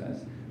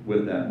exercise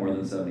with that more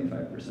than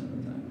 75% of the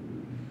time.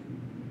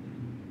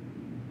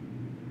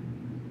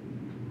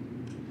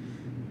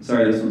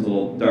 Sorry, this one's a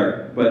little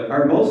dark, but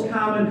our most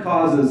common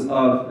causes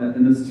of,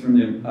 and this is from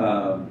the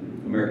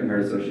American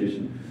Heart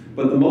Association,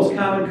 but the most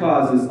common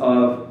causes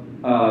of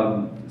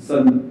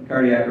sudden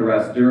cardiac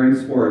arrest during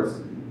sports,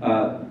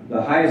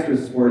 the highest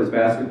risk sport is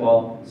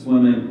basketball,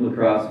 swimming,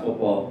 lacrosse,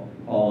 football,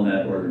 all in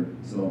that order.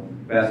 So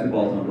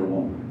basketball is number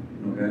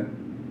 1, okay?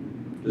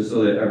 Just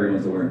so that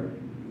everyone's aware.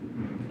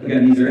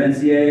 Again, these are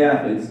NCAA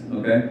athletes,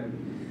 okay?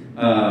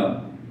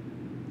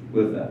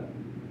 With that.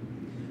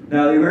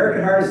 Now, the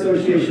American Heart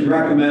Association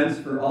recommends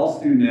for all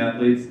student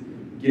athletes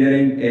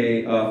getting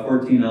a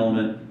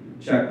 14-element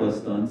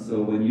checklist done.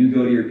 So when you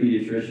go to your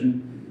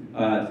pediatrician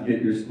to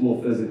get your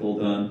school physical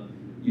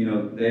done, you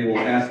know, they will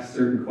ask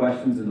certain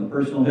questions in the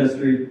personal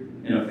history,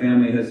 in a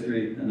family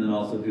history, and then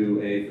also do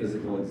a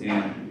physical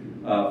exam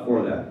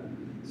for that.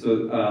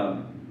 So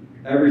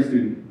every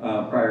student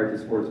prior to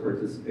sports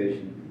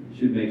participation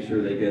should make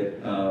sure they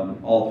get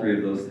all 3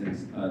 of those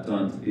things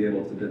done to be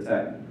able to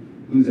detect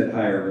who's at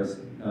higher risk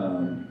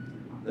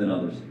than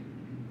others.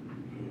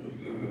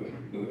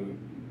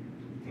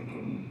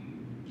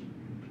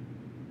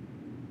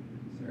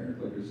 Sorry, our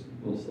clicker's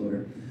a little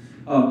slower.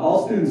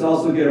 All students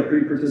also get a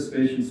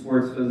pre-participation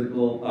sports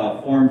physical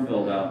form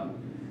filled out.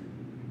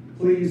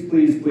 Please,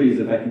 please, please,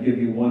 if I can give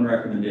you one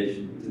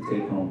recommendation to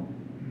take home.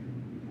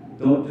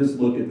 Don't just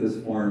look at this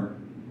form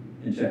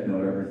and check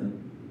note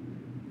everything.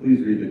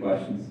 Please read the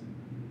questions,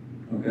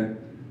 okay?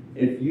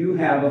 If you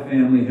have a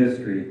family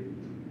history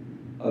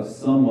of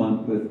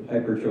someone with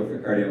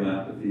hypertrophic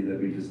cardiomyopathy that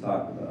we just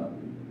talked about,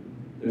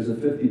 there's a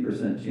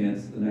 50%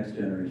 chance the next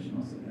generation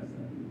also has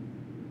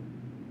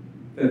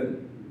that. 50,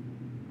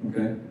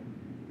 okay?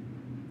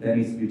 That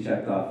needs to be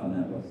checked off on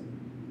that list.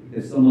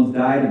 If someone's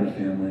died in the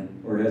family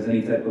or has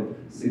any type of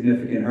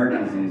significant heart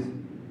disease,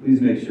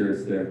 please make sure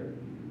it's there.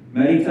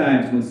 Many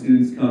times when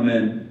students come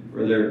in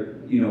for their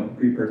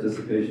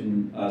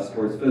pre-participation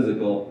sports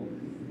physical,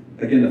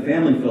 again, the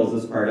family fills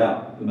this part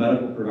out. The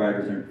medical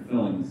providers aren't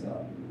filling this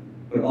out.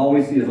 But all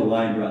we see is a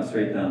line drawn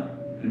straight down.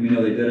 And we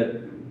know they did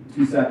it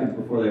 2 seconds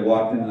before they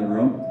walked into the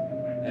room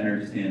and are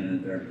just handing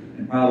it there.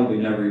 And probably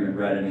never even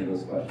read any of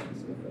those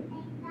questions with it.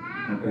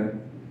 Okay?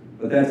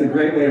 But that's a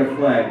great way to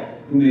flag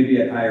who may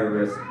be at higher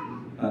risk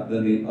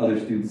than the other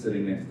students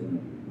sitting next to them.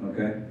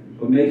 Okay?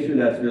 But make sure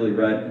that's really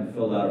read and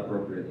filled out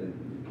appropriately.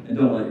 And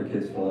don't let your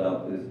kids fill it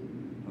out, please.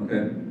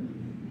 Okay?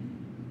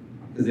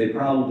 Because they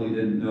probably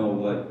didn't know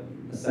what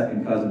a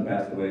second cousin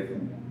passed away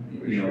from,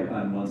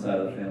 on one side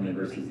of the family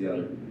versus the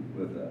other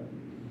with that.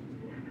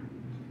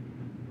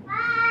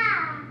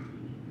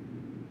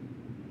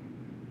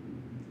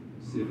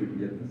 See if we can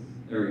get this.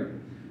 There we go.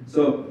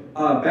 So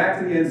back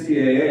to the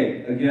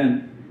NCAA.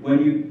 Again,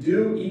 when you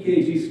do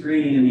EKG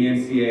screening in the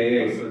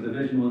NCAA, so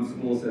Division I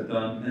schools have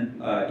done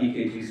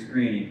EKG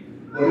screening,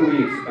 what do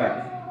we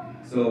expect?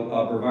 So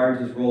Brevard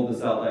just rolled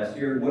this out last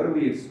year. What do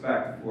we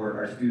expect for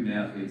our student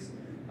athletes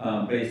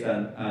based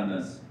on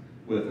this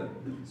with it?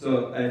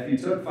 So if you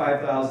took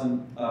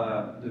 5,000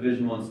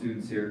 Division I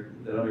students here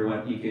that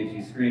underwent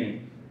EKG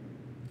screening,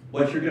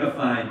 what you're going to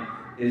find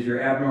is your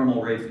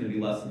abnormal rate's going to be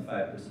less than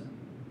 5%,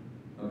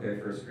 okay,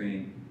 for a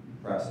screening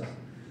process.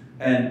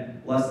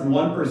 And less than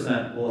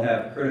 1% will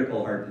have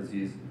critical heart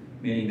disease,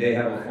 meaning they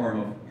have a form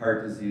of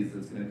heart disease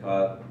that's going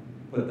to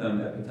put them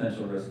at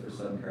potential risk for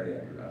sudden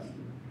cardiac arrest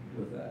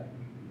with that.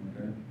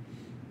 Okay.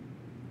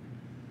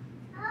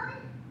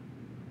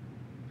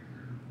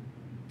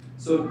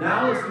 So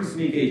now let's do some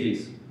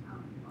EKGs.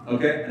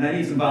 Okay, and I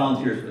need some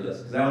volunteers for this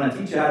because I want to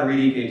teach you how to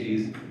read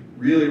EKGs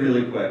really,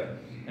 really quick.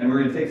 And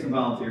we're going to take some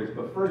volunteers,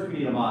 but first we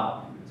need a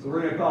model. So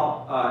we're going to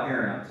call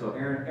Aaron out. So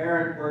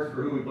Aaron works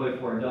for Who We Play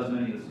For and does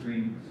many of the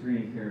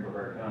screenings here in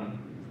Brevard County.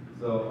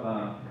 So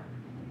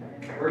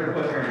we're going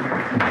to put Aaron here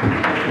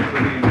for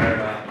being our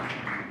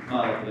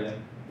model today.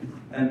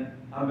 And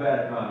I'm bad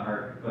at drawing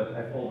heart, but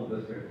I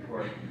folded this right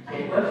before. So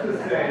let's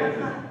just say this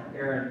is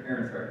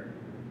Aaron's heart.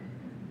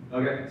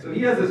 Okay, so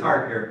he has his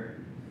heart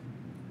here.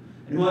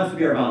 And who wants to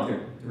be our volunteer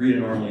to read a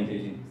normal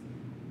EKG?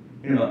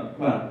 Come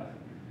on.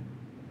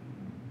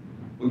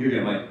 We'll give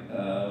you a mic.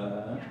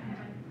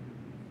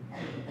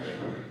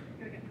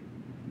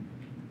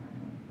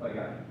 I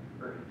got it.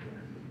 Perfect.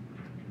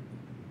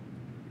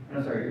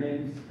 I'm sorry, your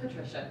name's?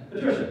 Patricia.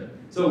 Patricia.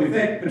 So we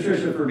thank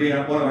Patricia for being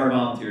one of our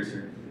volunteers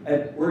here.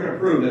 And we're going to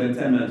prove that in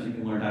 10 minutes you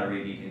can learn how to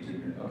read EKG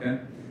here, okay?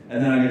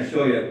 And then I'm going to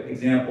show you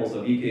examples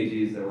of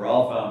EKGs that were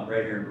all found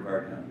right here in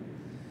Brevard County.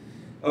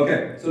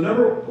 Okay, so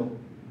Oh,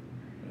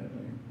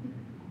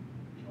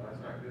 that's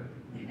not good.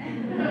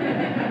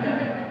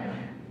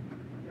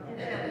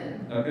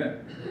 Okay,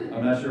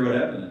 I'm not sure what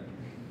happened then.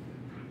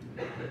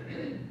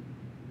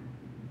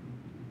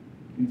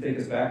 Can you take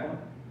us back one?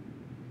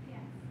 Yeah.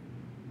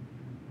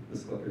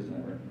 This clicker's not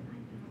working.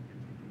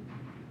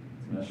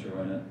 I'm not sure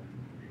why not.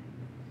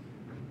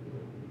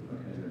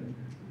 Okay, good.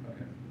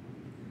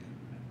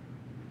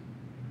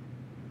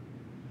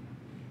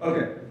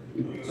 Okay.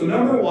 So So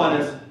number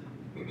one is,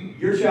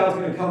 your child's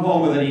gonna come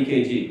home with an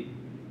EKG,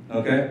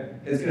 okay?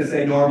 It's gonna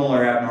say normal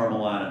or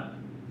abnormal on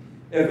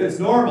it. If it's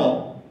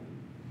normal,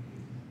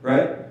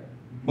 right,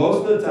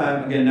 most of the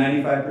time, again,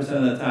 95%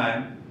 of the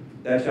time,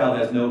 that child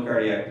has no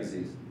cardiac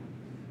disease.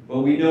 But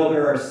we know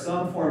there are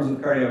some forms of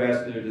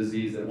cardiovascular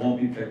disease that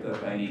won't be picked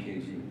up by an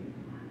EKG.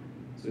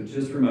 So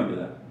just remember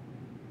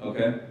that,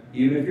 okay?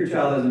 Even if your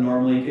child has a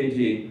normal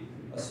EKG,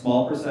 a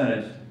small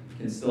percentage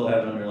can still have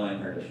an underlying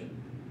heart issue,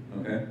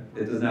 okay?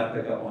 It does not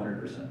pick up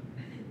 100%.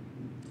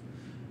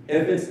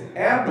 If it's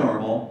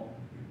abnormal,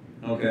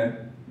 okay,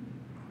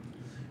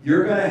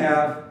 you're gonna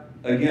have,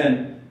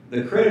 again,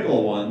 the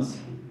critical ones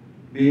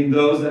being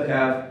those that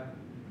have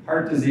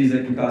heart disease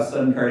that can cause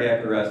sudden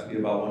cardiac arrest, be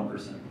about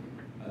 1%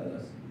 of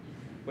this.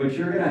 But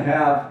you're gonna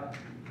have,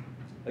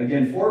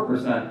 again,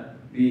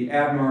 4% be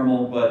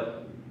abnormal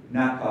but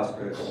not cause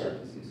critical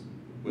heart disease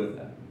with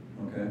that,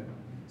 okay?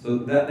 So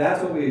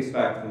that's what we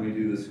expect when we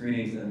do the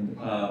screenings, and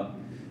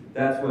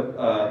that's what,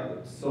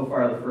 so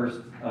far, the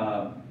first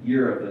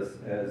year of this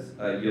has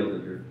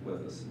yielded here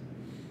with us.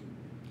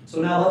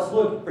 So now let's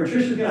look,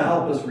 Patricia's gonna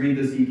help us read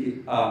this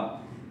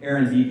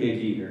Aaron's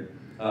EKG here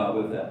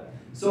with that.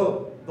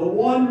 So the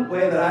one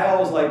way that I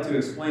always like to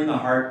explain the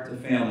heart to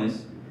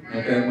families,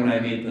 okay, when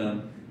I meet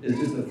them, is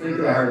just to think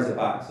of the heart as a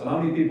box. So how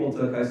many people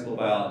took high school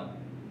biology?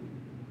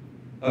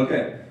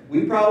 Okay,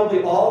 we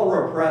probably all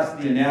repressed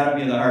the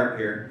anatomy of the heart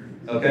here,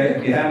 okay,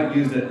 if you haven't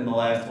used it in the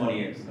last 20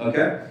 years,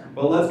 okay?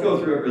 But let's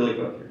go through it really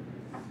quick here.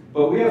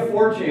 But we have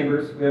 4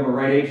 chambers. We have a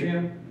right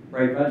atrium,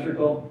 right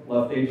ventricle,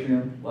 left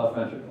atrium, left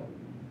ventricle.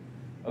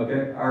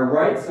 Okay, our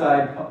right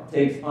side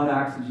takes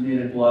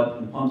unoxygenated blood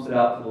and pumps it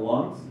out to the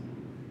lungs.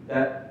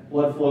 That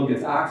blood flow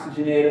gets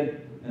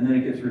oxygenated, and then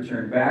it gets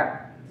returned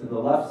back to the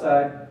left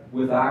side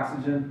with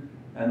oxygen,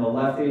 and the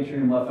left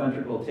atrium, left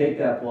ventricle take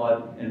that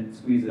blood and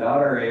squeeze it out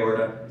our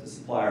aorta to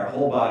supply our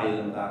whole body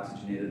then with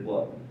oxygenated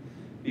blood.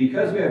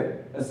 Because we have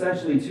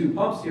essentially 2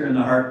 pumps here in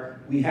the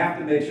heart, we have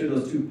to make sure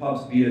those 2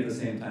 pumps beat at the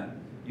same time.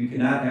 You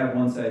cannot have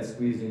one side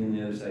squeezing and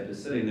the other side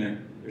just sitting there.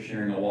 They're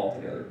sharing a wall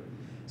together.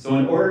 So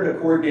in order to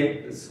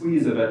coordinate the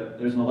squeeze of it,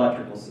 there's an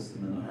electrical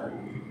system in the heart.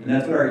 And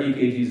that's what our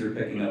EKGs are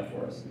picking up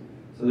for us.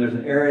 So there's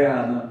an area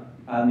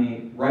on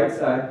the right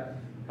side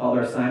called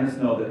our sinus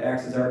node that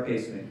acts as our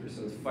pacemaker.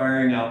 So it's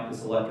firing out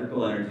this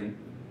electrical energy.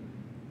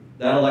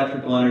 That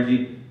electrical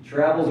energy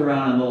travels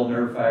around on little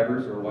nerve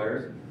fibers or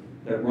wires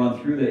that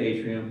run through the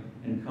atrium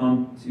and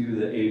come to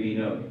the AV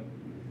node,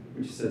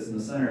 which sits in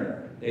the center of the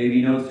heart. The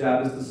AV node's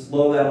job is to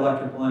slow that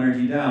electrical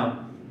energy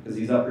down because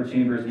these upper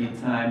chambers need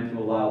time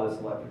to allow this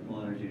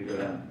electrical energy to go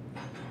down.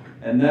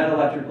 And that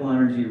electrical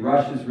energy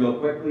rushes real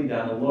quickly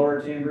down the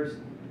lower chambers,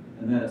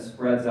 and then it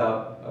spreads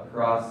out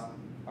across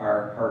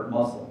our heart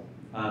muscle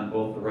on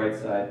both the right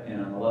side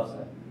and on the left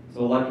side.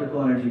 So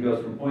electrical energy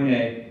goes from point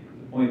A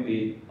to point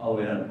B all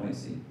the way down to point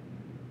C.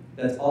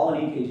 That's all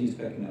an EKG is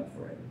picking up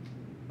for it.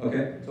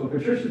 Okay, so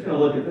Patricia's going to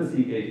look at this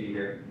EKG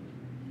here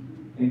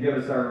and give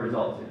us our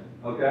results here.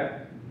 Okay,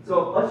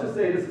 so let's just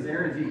say this is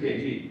Aaron's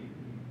EKG.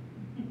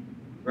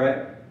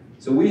 Right?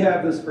 So we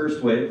have this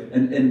first wave,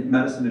 and in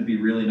medicine it'd be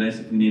really nice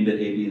if we named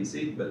it A, B, and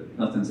C, but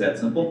nothing's that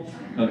simple,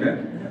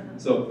 okay?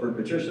 So for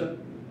Patricia,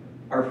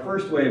 our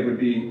first wave would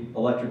be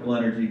electrical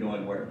energy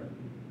going where?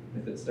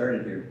 If it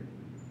started here.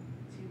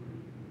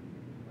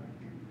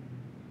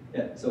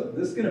 Yeah, so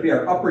this is gonna be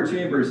our upper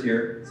chambers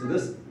here. So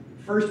this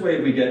first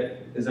wave we get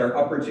is our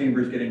upper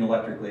chambers getting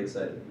electrically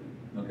excited,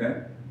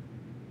 okay?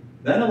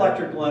 Then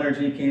electrical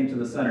energy came to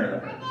the center of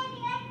the heart.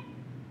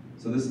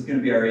 So this is gonna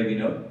be our AV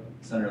node.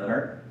 Center of the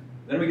heart.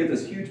 Then we get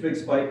this huge big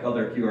spike called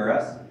our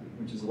QRS,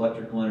 which is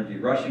electrical energy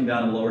rushing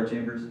down the lower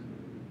chambers.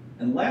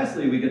 And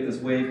lastly, we get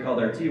this wave called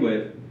our T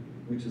wave,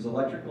 which is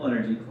electrical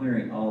energy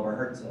clearing all of our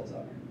heart cells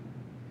out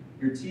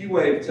here. Your T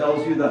wave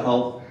tells you the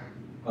health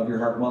of your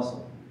heart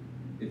muscle.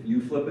 If you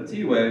flip a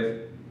T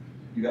wave,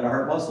 you got a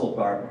heart muscle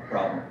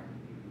problem.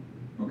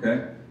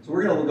 Okay? So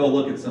we're going to go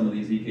look at some of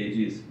these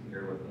EKGs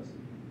here with us.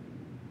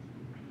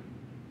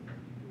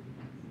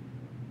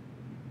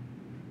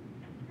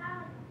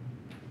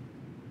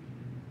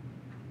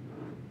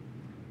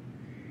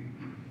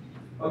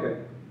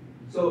 Okay,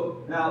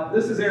 so now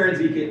this is Aaron's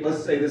EKG.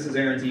 Let's say this is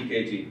Aaron's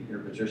EKG here,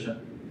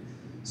 Patricia.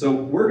 So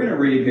we're going to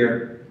read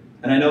here,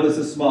 and I know this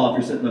is small if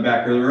you're sitting in the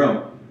back of the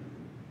room,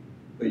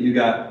 but you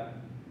got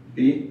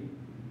P,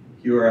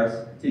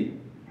 QRS, T,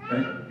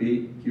 right?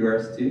 P,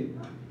 QRS, T,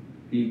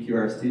 P,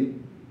 QRS, T,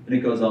 and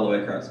it goes all the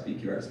way across, P,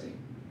 QRS, T.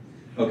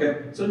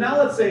 Okay, so now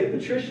let's say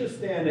Patricia's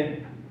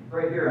standing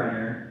right here on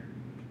Aaron,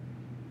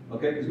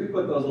 okay, because we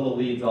put those little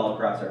leads all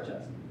across our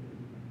chest.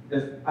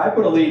 If I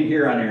put a lead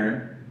here on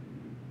Aaron,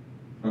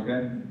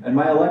 okay, and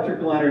my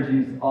electrical energy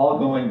is all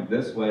going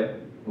this way,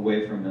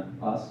 away from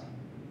us.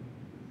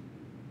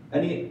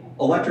 Any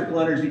electrical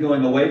energy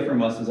going away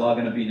from us is all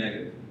going to be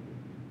negative.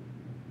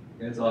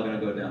 Okay, it's all going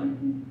to go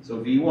down. So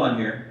V1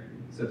 here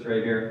sits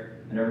right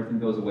here, and everything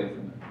goes away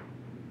from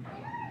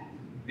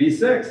it.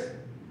 V6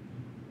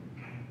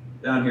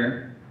 down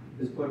here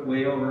is put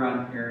way over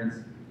on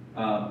Aaron's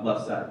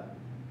left side.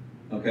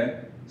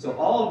 Okay, So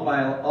all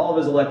of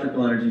his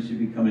electrical energy should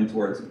be coming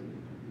towards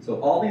him. So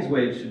all these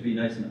waves should be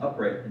nice and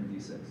upright in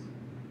V6.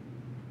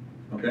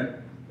 Okay?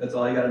 That's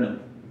all you gotta know.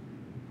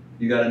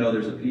 You gotta know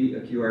there's a P,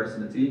 a Q, R, S,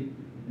 and a T,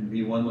 and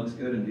V1 looks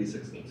good and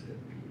V6 looks good.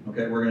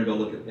 Okay, we're gonna go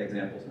look at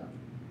examples now.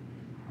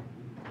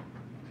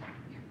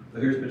 So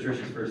here's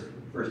Patricia's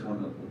first one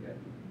to look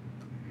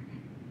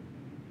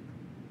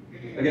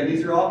at. Again,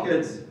 these are all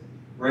kids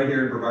right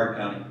here in Brevard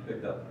County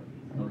picked up.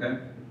 Okay?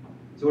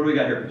 So what do we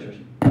got here,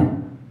 Patricia?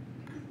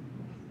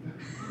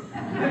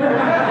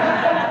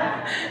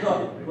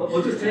 So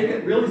we'll just take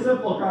it really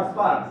simple across the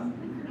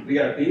bottom. We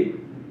got a P,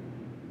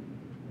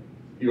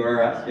 Q,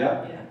 R, S,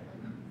 yeah? And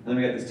then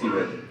we got this T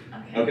wave.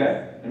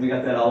 Okay? And we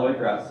got that all the way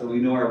across. So we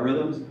know our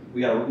rhythms.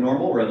 We got a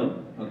normal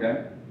rhythm.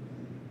 Okay?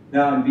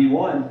 Now in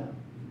V1,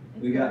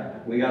 we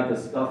got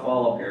this stuff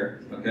all up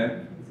here.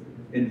 Okay?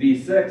 In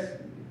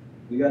V6,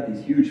 we got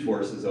these huge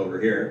forces over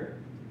here.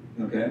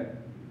 Okay?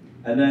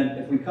 And then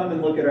if we come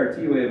and look at our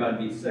T wave on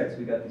V6,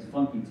 we got these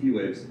funky T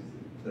waves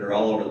that are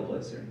all over the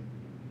place here.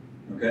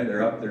 Okay?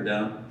 They're up, they're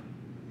down.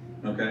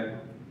 Okay?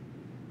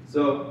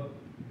 So,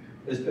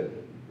 is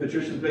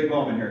Patricia's big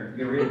moment here.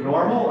 You read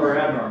normal or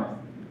abnormal?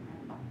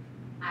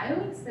 I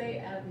would say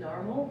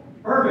abnormal.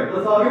 Perfect.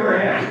 Let's all give her a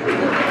hand.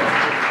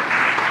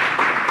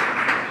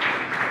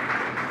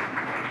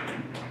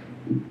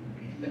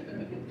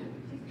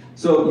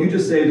 So you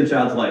just saved a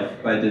child's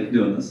life by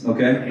doing this,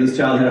 okay? This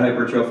child had a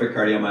hypertrophic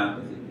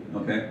cardiomyopathy,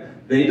 okay?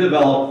 They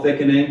develop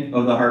thickening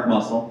of the heart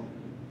muscle,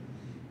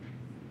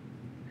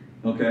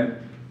 okay?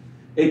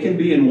 It can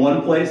be in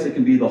one place, it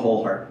can be the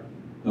whole heart,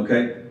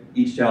 okay?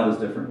 Each child is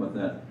different with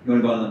that. You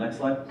want to go on to the next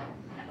slide?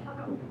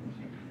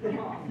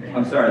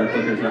 I'm sorry, the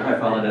clicker's not, I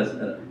apologize.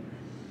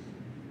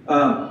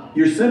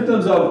 Your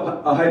symptoms of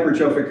a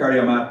hypertrophic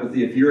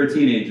cardiomyopathy, if you're a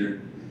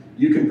teenager,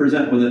 you can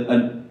present with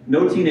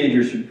no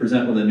teenager should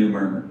present with a new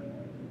murmur.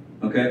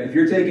 Okay, if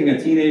you're taking a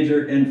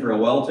teenager in for a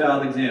well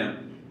child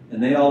exam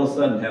and they all of a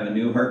sudden have a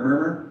new heart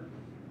murmur,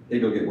 they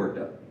go get worked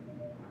up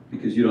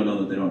because you don't know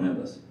that they don't have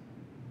this.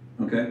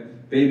 Okay,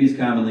 babies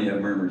commonly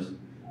have murmurs.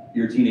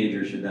 Your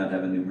teenager should not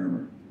have a new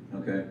murmur.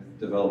 Okay,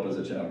 develop as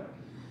a child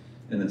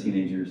in the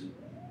teenage years.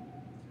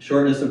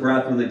 Shortness of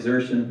breath with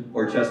exertion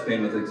or chest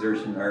pain with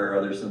exertion are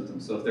other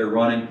symptoms. So if they're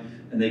running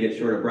and they get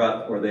short of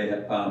breath or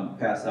they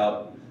pass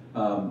out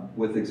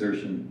with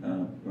exertion,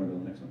 go to the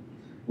next one,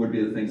 would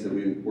be the things that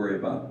we worry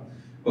about.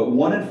 But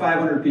 1 in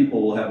 500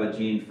 people will have a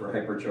gene for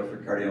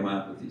hypertrophic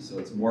cardiomyopathy, so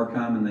it's more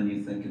common than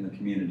you think in the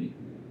community,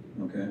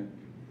 okay,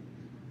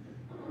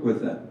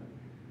 with that.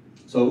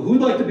 So who'd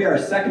like to be our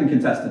second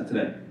contestant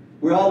today?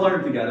 We all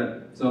learned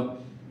together, so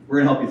we're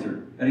gonna help you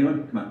through.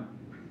 Anyone? Come on.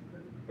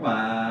 Come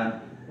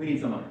on. We need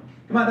someone.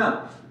 Come on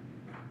now.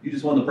 You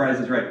just won the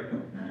prizes, right?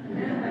 Come on.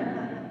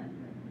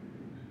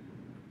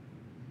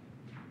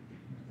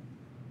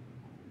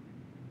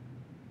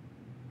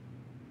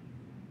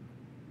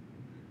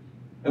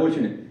 And what's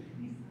your name?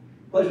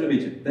 Pleasure to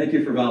meet you. Thank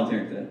you for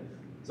volunteering today.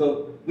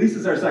 So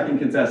Lisa's our second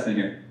contestant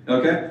here.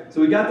 Okay?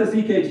 So we got this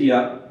EKG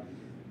up.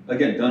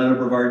 Again, done at a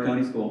Brevard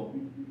County school.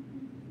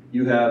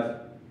 You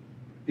have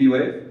P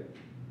wave,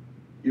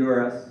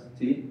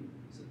 QRST,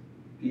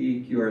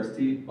 P,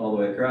 QRST, all the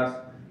way across.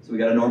 So we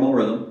got a normal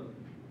rhythm.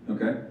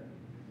 Okay?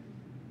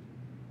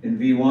 In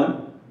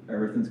V1,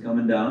 everything's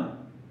coming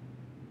down.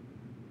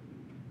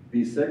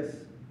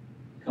 V6,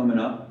 coming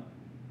up.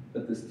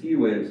 But this T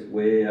wave's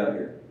way out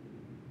here.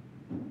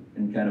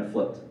 And kind of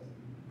flipped.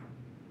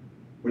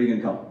 What are you going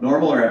to call it?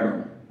 Normal or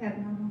abnormal?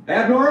 Abnormal.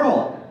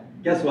 Abnormal!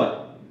 Guess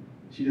what?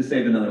 She just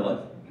saved another life.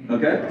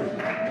 Okay?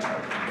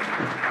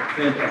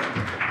 Fantastic.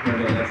 You want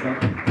to go to the next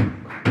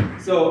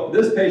slide? So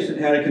this patient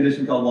had a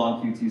condition called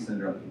long QT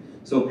syndrome.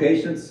 So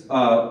patients,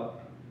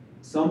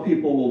 some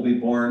people will be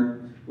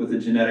born with a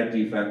genetic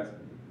defect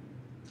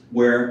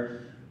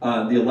where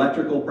the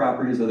electrical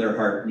properties of their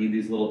heart need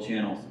these little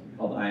channels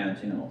called ion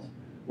channels,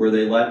 where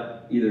they let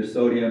either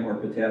sodium or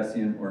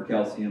potassium or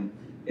calcium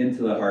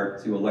into the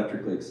heart to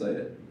electrically excite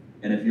it.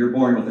 And if you're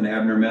born with an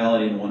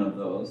abnormality in one of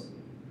those,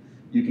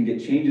 you can get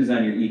changes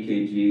on your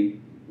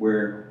EKG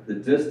where the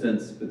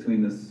distance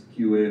between this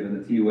Q wave and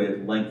the T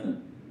wave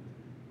lengthen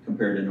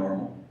compared to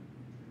normal.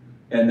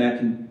 And that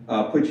can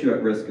put you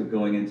at risk of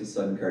going into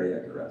sudden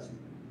cardiac arrest.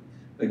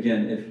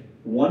 Again, if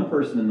one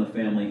person in the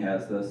family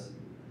has this,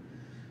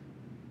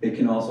 it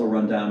can also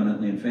run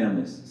dominantly in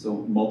families.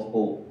 So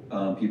multiple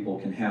people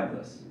can have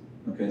this.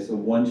 Okay, so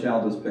one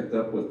child was picked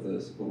up with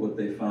this, but what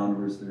they found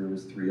was there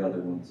was 3 other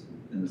ones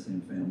in the same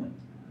family.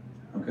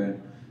 Okay,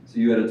 so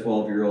you had a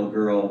 12-year-old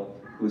girl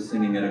who was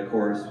singing at a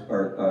chorus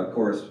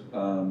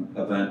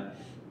event,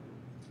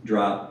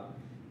 drop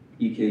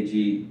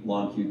EKG,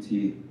 long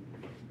QT,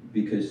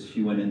 because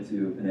she went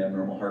into an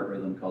abnormal heart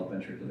rhythm called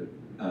ventricular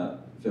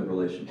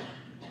fibrillation.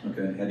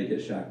 Okay, had to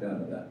get shocked out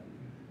of that.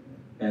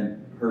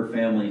 And her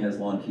family has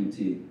long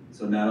QT.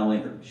 So not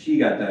only she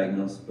got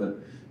diagnosed, but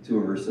 2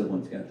 of her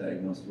siblings got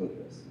diagnosed with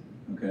this.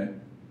 Okay?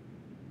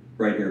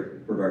 Right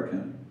here, Brevard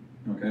County.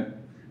 Okay?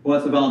 Who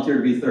wants to volunteer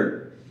to be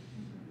third?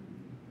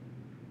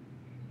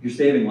 You're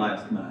saving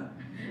lives, come on.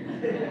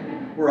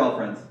 We're all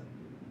friends.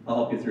 I'll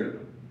help you through it.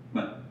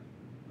 Come on.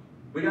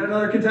 We got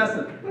another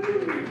contestant.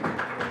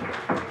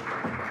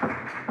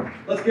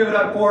 Let's give it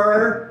up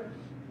for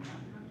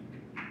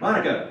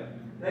Monica.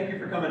 Thank you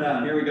for coming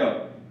down. Here we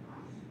go.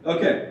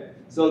 Okay,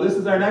 so this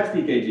is our next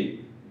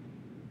EKG.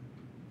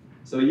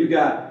 So you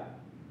got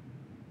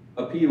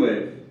a P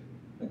wave,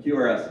 a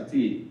QRS, a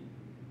T,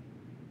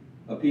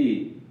 a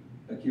P,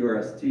 a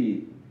QRS,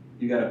 T.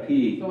 You got a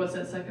P. So what's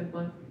that second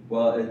one?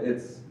 Well,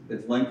 it's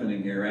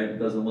lengthening here, right? It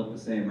doesn't look the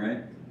same,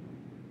 right?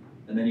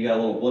 And then you got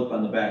a little blip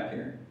on the back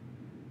here.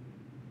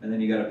 And then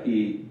you got a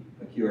P,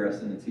 a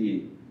QRS, and a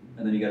T.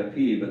 And then you got a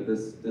P, but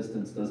this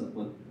distance doesn't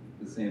look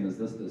the same as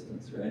this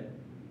distance, right?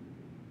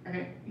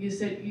 Okay, you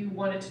said you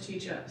wanted to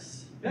teach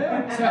us.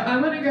 Yeah. So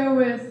I'm gonna go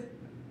with,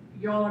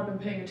 y'all have been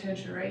paying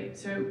attention, right?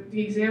 So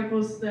the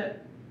examples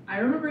that I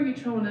remember you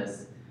telling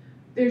us,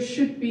 there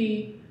should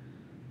be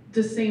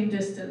the same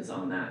distance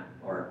on that,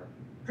 or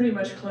pretty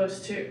much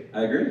close to.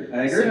 I agree.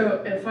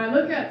 So if I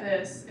look at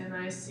this and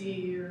I see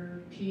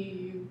your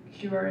P,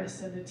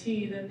 QRS, and the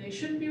T, then they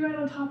shouldn't be right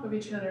on top of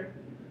each other.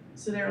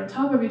 So they're on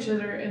top of each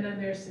other, and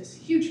then there's this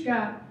huge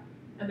gap,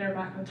 and they're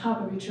back on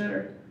top of each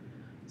other.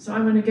 So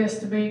I'm gonna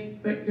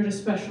guesstimate, but you're the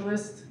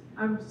specialist.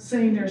 I'm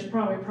saying there's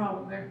probably a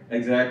problem there.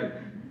 Exactly.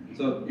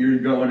 So you're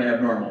going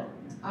abnormal.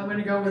 I'm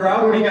gonna go with.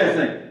 Crowd, what do you guys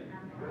think?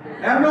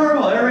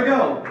 Abnormal, there we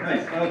go.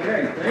 Nice,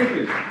 okay, thank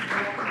you.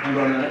 I'm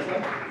going to the next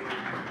slide.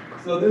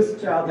 So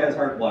this child has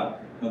heart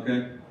block,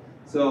 okay?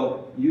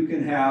 So you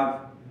can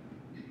have,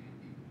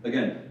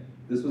 again,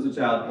 this was a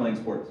child playing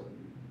sports.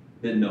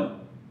 Didn't know,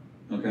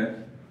 okay?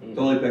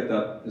 Totally picked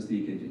up, just the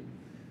EKG.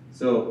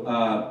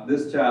 So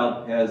this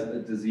child has a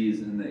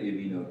disease in the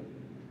AV node.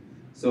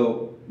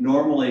 So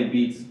normally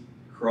beats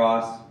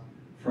cross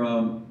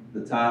from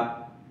the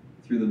top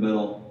through the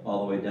middle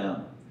all the way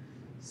down.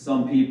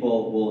 Some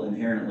people will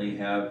inherently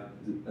have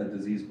a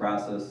disease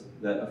process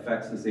that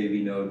affects this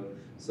AV node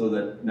so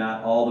that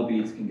not all the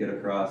beats can get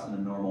across in a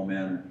normal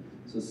manner.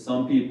 So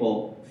some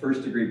people,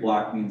 first degree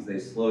block means they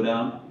slow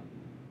down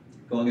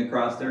going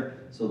across there,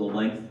 so the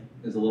length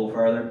is a little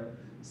farther.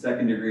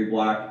 Second degree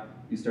block,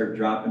 you start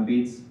dropping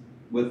beats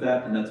with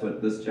that, and that's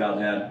what this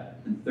child had.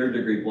 And third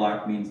degree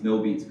block means no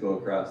beats go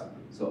across.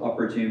 So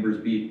upper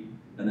chambers beat,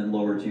 and then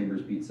lower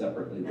chambers beat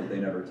separately, but they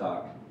never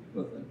talk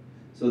with them.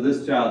 So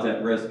this child's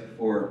at risk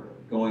for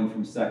going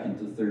from second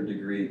to third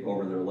degree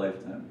over their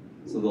lifetime.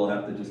 So they'll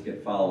have to just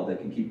get followed. They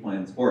can keep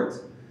playing sports,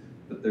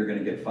 but they're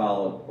gonna get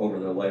followed over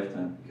their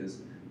lifetime because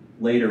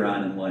later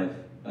on in life,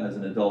 as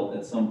an adult,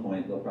 at some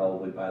point, they'll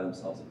probably buy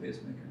themselves a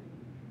pacemaker.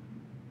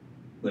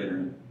 Later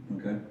in,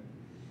 okay?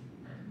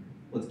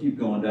 Let's keep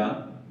going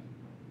down.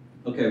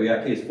 Okay, we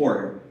got case 4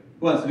 here.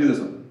 Who wants to do this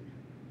one?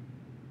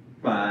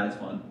 Fine, it's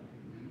fun.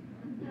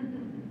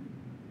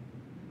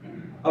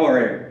 Oh,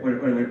 right here.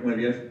 One of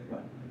you guys?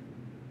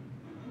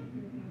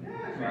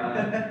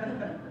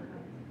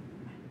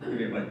 Give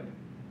me a mic.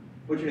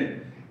 What's your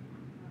name?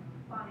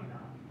 Bonnie.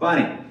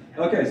 Bonnie.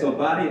 Okay, so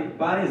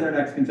Bonnie's our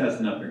next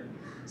contestant up here.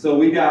 So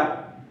we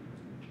got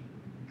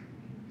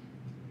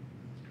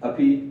a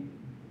P,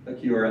 a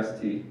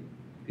QRST,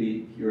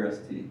 P,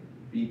 QRST,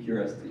 B,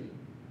 QRST,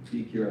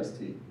 P,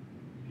 QRST,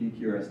 P,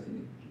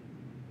 QRST.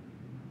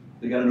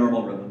 They got a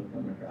normal rhythm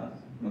coming across,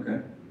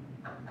 okay?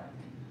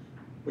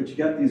 But you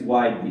got these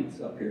wide beats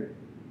up here,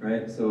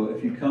 right? So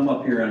if you come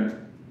up here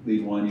on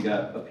lead 1, you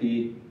got a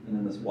P, and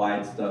then this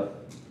wide stuff.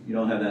 You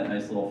don't have that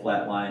nice little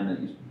flat line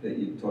that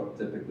you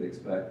typically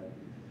expect.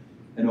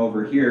 And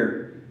over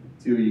here,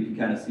 too, you can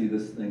kind of see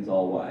this thing's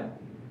all wide.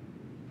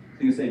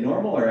 So you say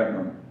normal or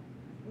abnormal?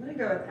 I'm gonna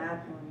go with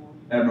abnormal.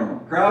 Abnormal.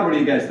 Crowd, what do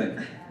you guys think?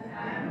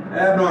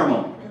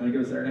 Abnormal. Want to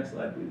give us our next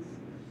slide, please?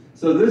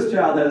 So this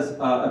child has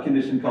a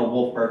condition called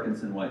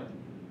Wolff-Parkinson-White.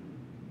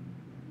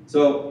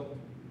 So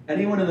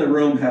anyone in the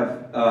room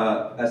have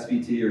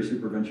SVT or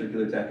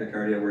supraventricular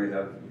tachycardia where you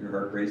have your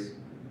heart race?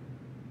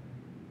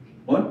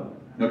 One?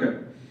 Okay.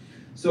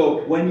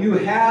 So when you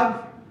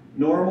have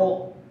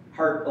normal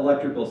heart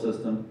electrical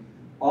system,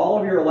 all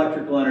of your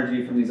electrical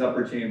energy from these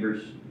upper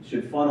chambers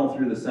should funnel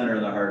through the center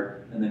of the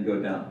heart and then go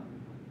down.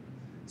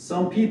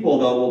 Some people,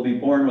 though, will be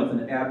born with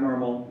an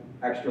abnormal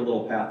extra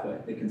little pathway.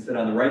 It can sit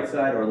on the right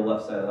side or the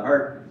left side of the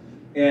heart.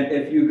 And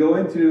if you go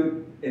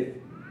into,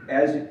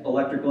 as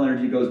electrical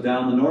energy goes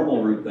down the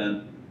normal route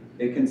then,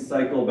 it can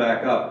cycle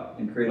back up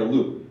and create a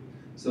loop.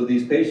 So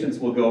these patients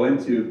will go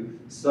into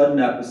sudden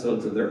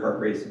episodes of their heart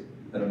racing.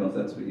 I don't know if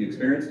that's what you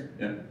experienced,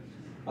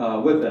 yeah,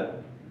 with that.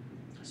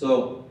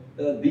 So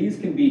these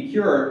can be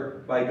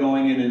cured by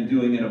going in and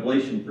doing an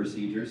ablation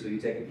procedure. So you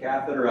take a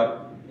catheter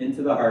up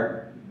into the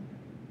heart,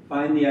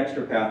 find the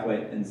extra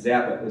pathway, and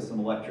zap it with some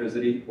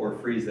electricity or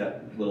freeze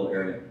that little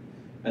area.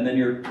 And then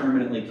you're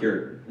permanently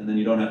cured. And then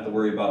you don't have to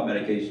worry about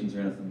medications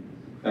or anything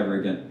ever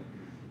again.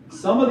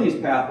 Some of these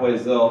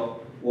pathways, though,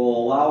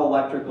 will allow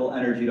electrical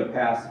energy to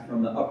pass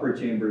from the upper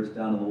chambers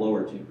down to the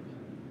lower chambers.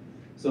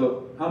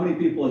 So how many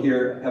people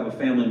here have a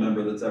family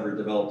member that's ever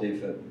developed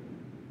AFib?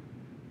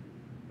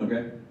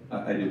 Okay,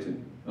 I do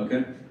too,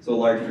 okay? So a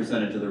large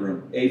percentage of the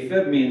room.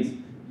 AFib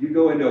means you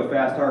go into a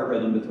fast heart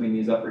rhythm between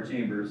these upper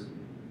chambers,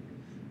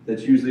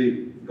 that's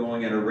usually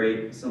going at a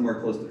rate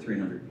somewhere close to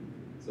 300.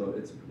 So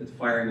it's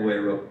firing away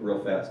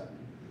real fast.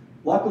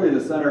 Luckily, the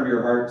center of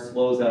your heart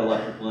slows that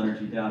electrical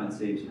energy down and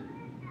saves you.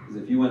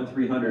 Because if you went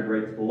 300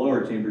 right to the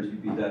lower chambers,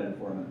 you'd be dead in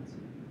 4 minutes.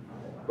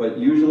 But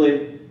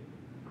usually,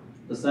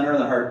 the center of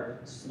the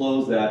heart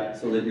slows that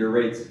so that your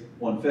rate's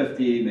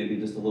 150, maybe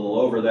just a little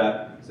over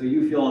that. So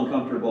you feel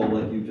uncomfortable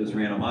like you just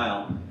ran a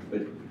mile,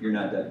 but you're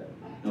not dead,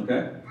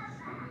 okay?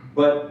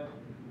 But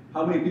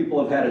how many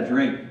people have had a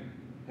drink,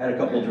 had a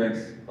couple drinks,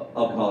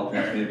 alcoholic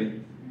drinks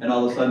maybe, and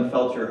all of a sudden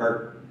felt your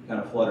heart kind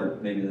of flutter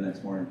maybe the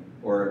next morning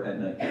or at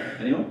night?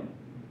 Anyone?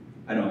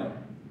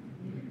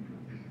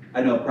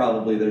 I know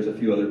probably there's a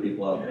few other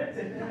people out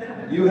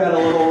there. You had a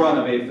little run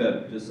of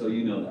AFib, just so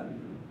you know that.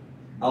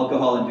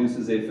 Alcohol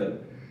induces AFib,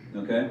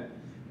 okay?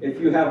 If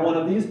you have one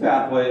of these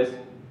pathways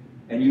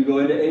and you go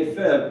into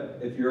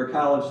AFib, if you're a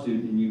college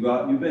student and you go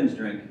out and you binge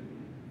drink,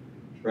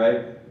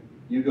 right?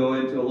 You go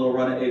into a little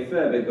run of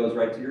AFib, it goes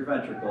right to your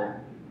ventricle,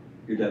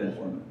 you're dead in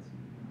 4 minutes.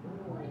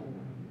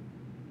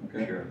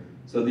 Okay? Sure.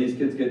 So these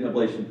kids get an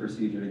ablation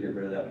procedure to get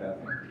rid of that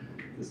pathway,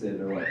 to save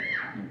their life,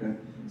 okay?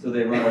 So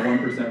they run a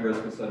 1%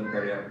 risk of sudden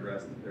cardiac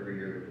arrest every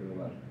year to their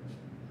life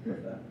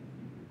with that.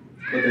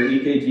 But their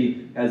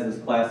EKG has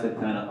this classic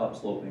kind of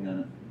upsloping on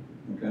it,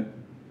 okay?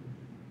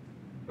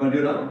 Want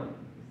to do another one?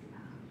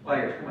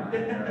 Fire, come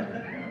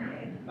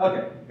on.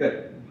 Okay,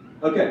 good.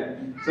 Okay,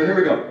 so here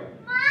we go.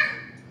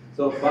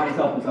 So Bonnie's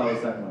helping us out with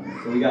the second one here.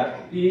 So we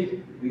got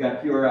P, we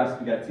got QRS,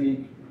 we got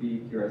T,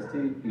 P, QRS,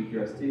 T, P,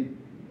 QRS, T.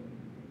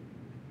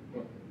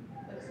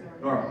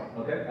 Normal,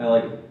 okay, I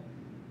like it.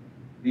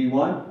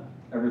 V1,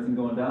 everything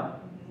going down.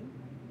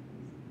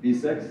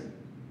 V6,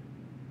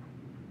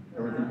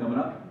 everything coming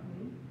up.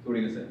 So what are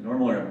you going to say,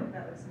 normal or abnormal?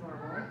 That looks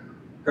normal.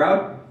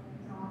 Crowd?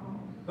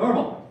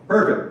 Normal,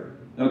 perfect.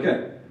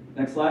 Okay,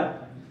 next slide.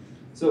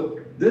 So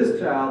this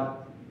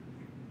child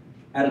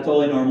had a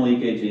totally normal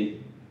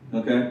EKG,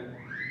 okay,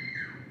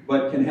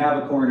 but can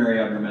have a coronary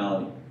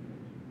abnormality,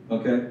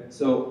 okay?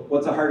 So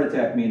what's a heart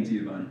attack mean to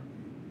you, Bonnie?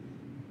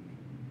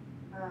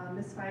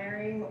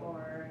 Misfiring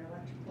or an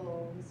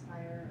electrical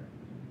misfire,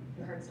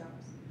 the heart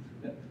stops.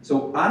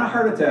 So on a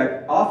heart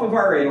attack, off of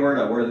our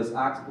aorta,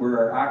 where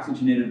our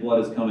oxygenated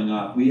blood is coming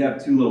off, we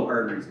have two little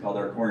arteries called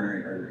our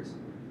coronary arteries.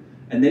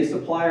 And they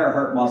supply our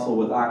heart muscle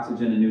with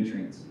oxygen and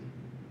nutrients.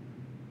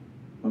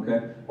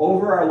 Okay?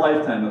 Over our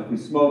lifetime, if we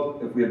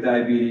smoke, if we have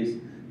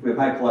diabetes, if we have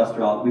high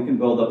cholesterol, we can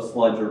build up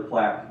sludge or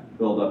plaque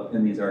buildup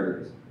in these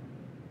arteries.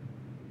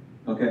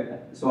 Okay?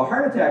 So a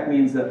heart attack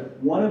means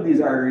that one of these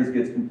arteries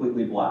gets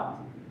completely blocked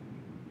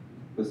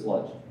with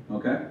sludge.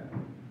 Okay?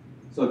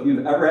 So if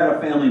you've ever had a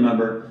family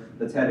member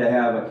that's had to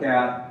have a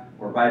cath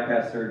or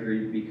bypass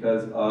surgery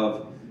because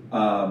of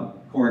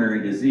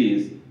coronary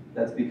disease,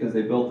 that's because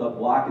they built up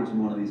blockage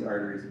in one of these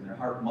arteries and their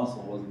heart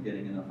muscle wasn't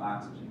getting enough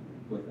oxygen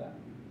with that.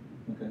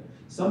 Okay.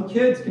 Some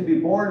kids can be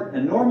born,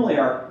 and normally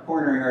our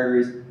coronary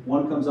arteries,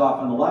 one comes off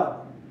on the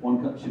left,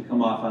 one should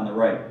come off on the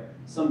right.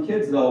 Some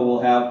kids, though,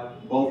 will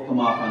have both come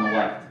off on the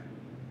left.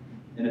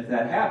 And if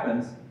that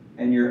happens,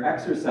 and you're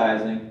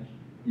exercising,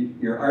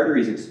 your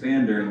arteries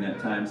expand during that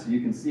time, so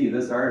you can see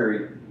this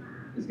artery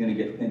is going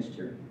to get pinched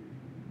here.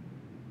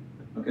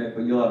 Okay,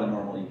 but you'll have a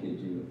normal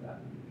EKG with that.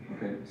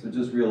 Okay, so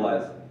just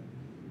realize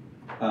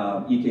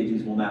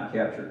EKGs will not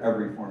capture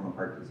every form of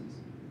heart disease.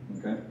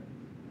 Okay,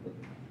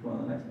 go on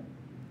to the next one.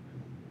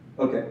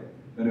 Okay,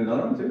 want to do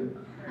another one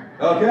too?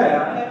 Okay,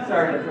 I'm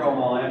sorry to throw them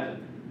all at you.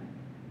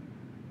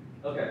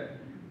 Okay,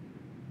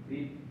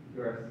 B,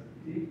 QRS,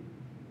 T,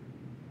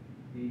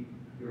 B,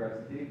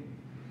 QRS, T.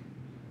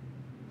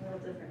 Little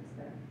difference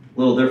there.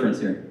 Little difference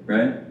here,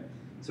 right?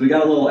 So we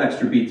got a little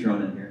extra beat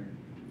thrown in here.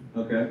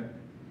 Okay,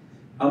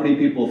 how many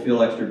people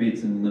feel extra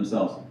beats in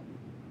themselves?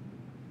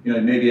 You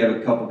know, maybe you have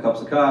a couple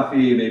cups of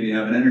coffee, maybe you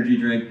have an energy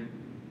drink,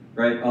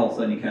 right? All of a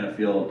sudden you kind of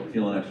feel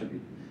an extra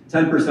beat.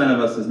 10% of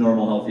us as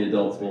normal, healthy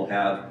adults will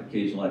have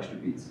occasional extra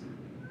beats,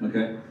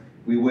 okay?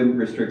 We wouldn't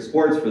restrict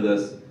sports for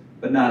this,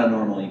 but not a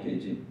normal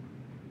EKG,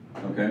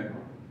 okay?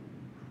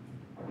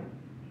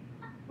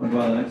 Want to go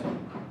on to the next one?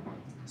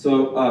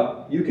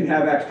 So you can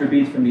have extra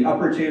beats from the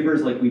upper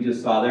chambers like we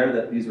just saw there,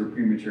 that these were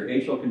premature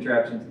atrial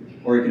contractions,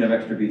 or you can have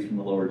extra beats from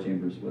the lower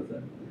chambers with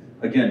it.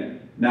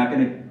 Again,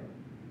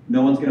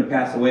 no one's going to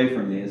pass away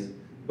from these,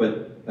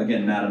 but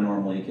again, not a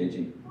normal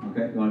EKG.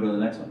 Okay, you want to go to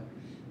the next one?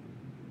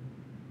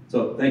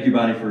 So thank you,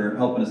 Bonnie, for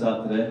helping us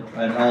out today,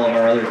 and all of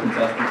our other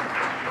contestants.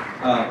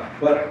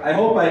 But I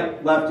hope I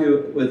left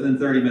you within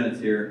 30 minutes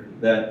here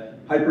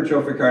that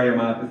hypertrophic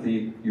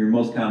cardiomyopathy, your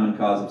most common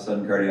cause of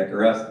sudden cardiac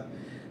arrest,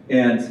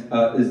 and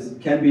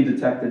can be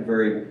detected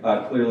very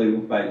clearly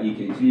by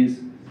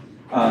EKGs.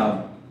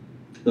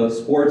 The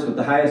sports with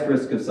the highest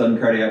risk of sudden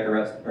cardiac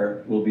arrest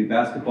will be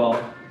basketball.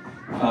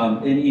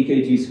 In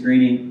EKG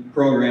screening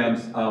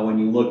programs, when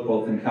you look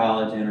both in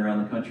college and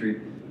around the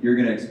country, you're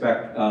going to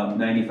expect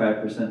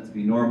 95% to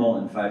be normal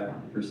and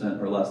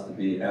 5% or less to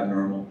be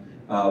abnormal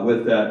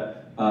with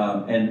that.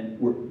 And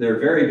they're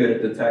very good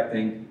at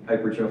detecting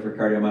hypertrophic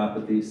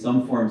cardiomyopathy,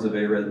 some forms of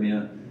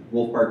arrhythmia,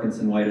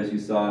 Wolff-Parkinson-White as you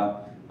saw,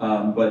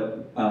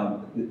 but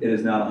it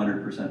is not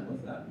 100%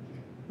 with that.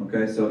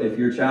 Okay, so if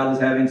your child is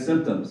having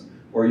symptoms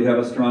or you have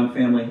a strong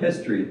family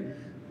history,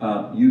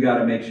 you got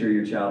to make sure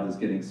your child is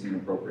getting seen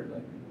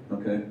appropriately.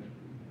 Okay,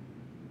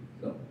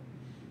 so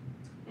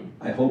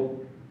I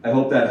hope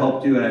that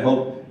helped you, and I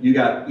hope you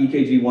got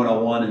EKG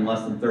 101 in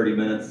less than 30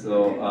 minutes.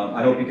 So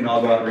I hope you can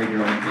all go out and read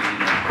your own EKG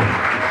now.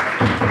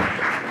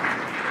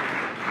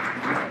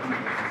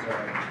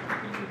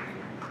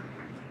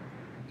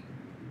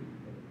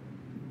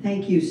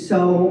 Thank you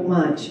so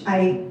much.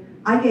 I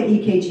get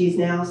EKGs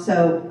now,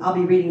 so I'll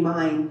be reading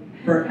mine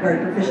very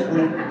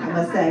proficiently, I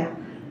must say.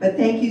 But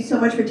thank you so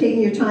much for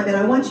taking your time. And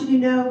I want you to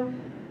know,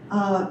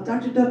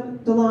 Dr.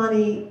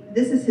 Delani,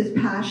 this is his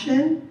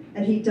passion,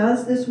 and he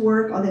does this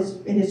work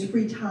in his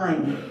free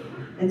time.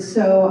 And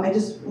so I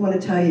just want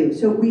to tell you.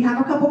 So we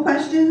have a couple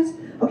questions.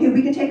 Okay,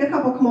 we can take a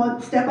couple. Come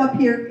on, step up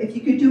here. If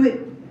you could do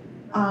it,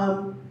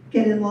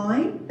 get in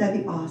line,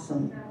 that'd be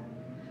awesome.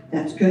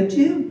 That's good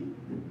too.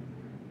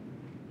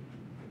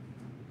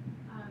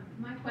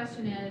 My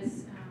question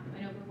is,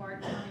 I know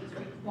Brevard County is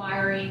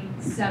requiring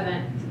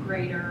 7th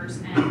graders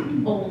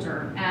and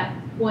older. At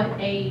what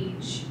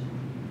age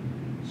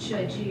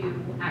should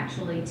you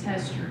actually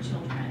test your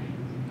children?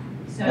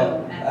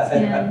 So at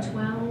 10,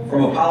 12?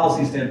 From a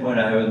policy standpoint,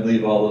 I would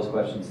leave all those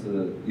questions to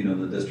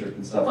the district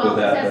and stuff Well,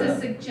 with that. as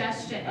a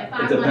suggestion, if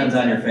I It depends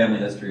on wanted your family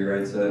history,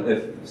 right? So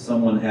if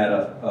someone had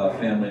a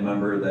family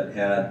member that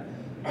had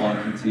long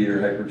QT or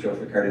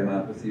hypertrophic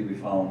cardiomyopathy, we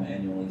follow them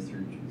annually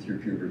through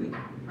puberty.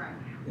 Right.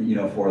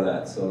 For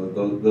that. So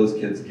those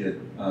kids get,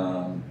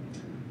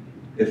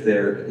 if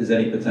there is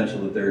any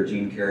potential that they're a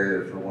gene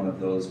carrier for one of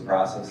those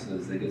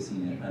processes, they get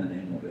seen on an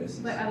annual basis.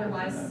 But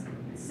otherwise,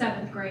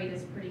 7th grade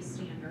is pretty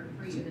standard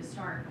for you to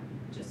start,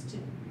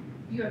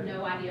 you have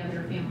no idea of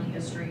their family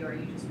history, or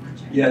you just want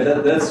to check? Yeah,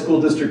 that's school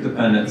district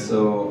dependent.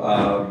 So,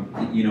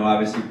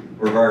 obviously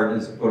Brevard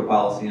has put a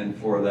policy in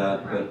for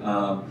that, but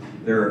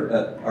there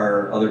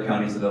are other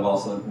counties that have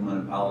also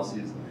implemented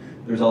policies.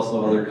 There's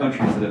also other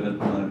countries that have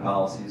implemented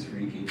policies for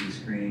EKG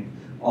screening,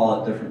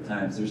 all at different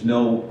times. There's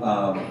no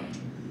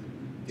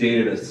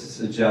data to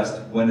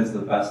suggest when is the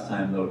best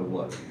time though to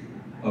look.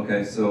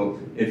 Okay, so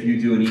if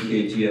you do an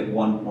EKG at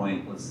one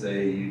point, let's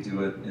say you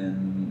do it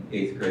in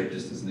 8th grade,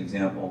 just as an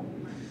example,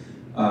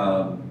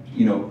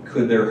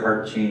 could their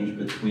heart change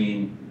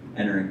between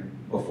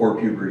before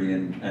puberty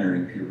and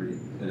entering puberty?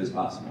 It is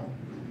possible.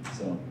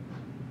 So.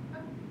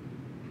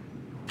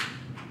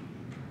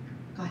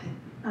 Go ahead.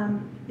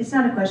 It's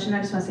not a question,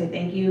 I just want to say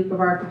thank you,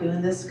 Brevard, for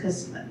doing this,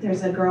 because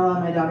there's a girl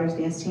on my daughter's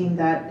dance team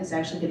that is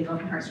actually getting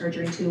open heart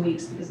surgery in 2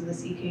 weeks because of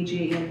this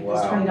EKG, and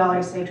this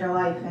 $20 saved her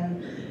life,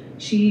 and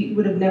she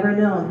would have never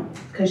known,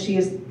 because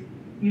you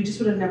just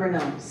would have never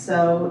known.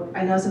 So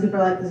I know some people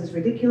are like, this is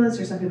ridiculous,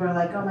 or some people are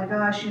like, oh my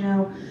gosh,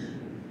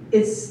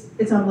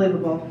 it's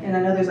unbelievable. And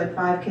I know there's like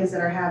 5 kids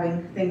that are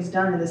having things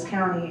done in this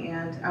county,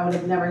 and I would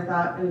have never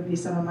thought it would be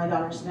some of my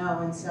daughters know,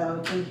 and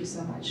so thank you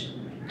so much.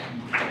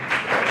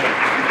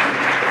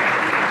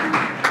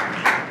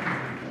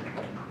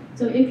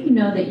 So if you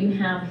know that you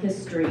have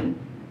history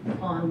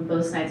on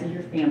both sides of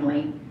your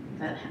family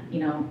that,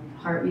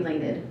 heart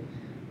related,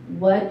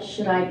 what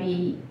should I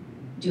be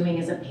doing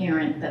as a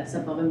parent that's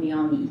above and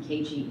beyond the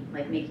EKG,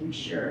 like making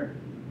sure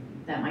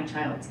that my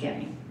child's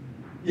getting?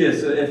 Yeah,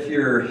 so if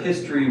your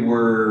history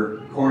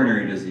were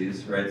coronary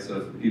disease, right, so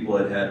if people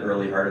had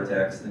early heart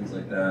attacks, things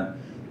like that,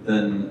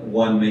 then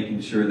one, making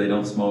sure they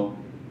don't smoke,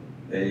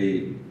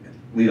 they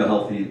lead a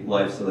healthy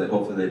life so that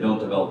hopefully they don't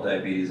develop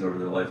diabetes over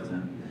their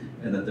lifetime,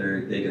 and that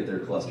they get their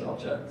cholesterol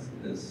checked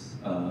is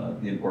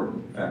the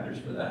important factors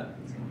for that.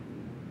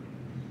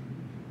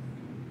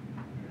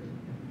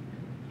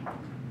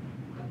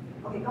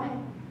 Okay, go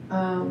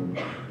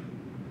ahead.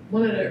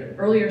 One of the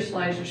earlier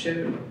slides you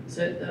showed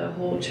said the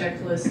whole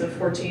checklist of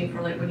 14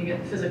 for like when you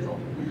get the physical.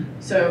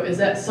 So is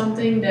that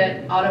something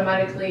that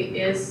automatically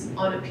is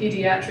on a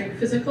pediatric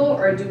physical,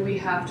 or do we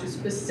have to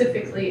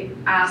specifically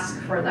ask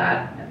for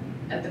that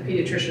at the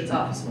pediatrician's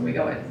office when we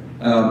go in?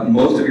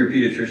 Most of your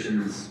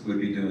pediatricians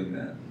would be doing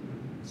that.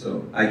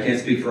 So I can't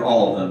speak for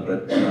all of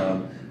them,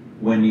 but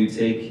when you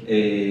take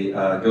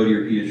go to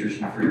your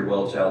pediatrician for your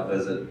well-child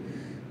visit,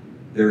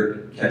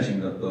 they're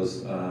catching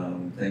those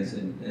things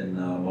in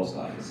most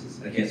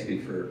offices. I can't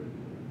speak for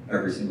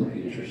every single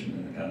pediatrician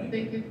in the county.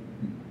 Thank you.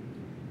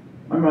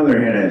 My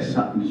mother had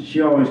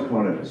she always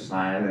called it a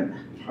silent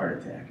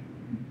heart attack.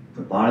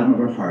 The bottom of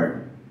her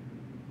heart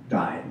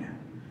died.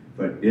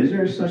 But is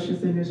there such a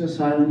thing as a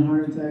silent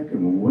heart attack?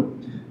 And what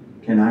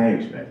can I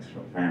expect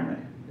from family?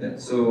 Yeah,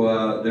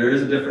 so there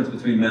is a difference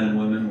between men and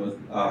women with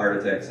heart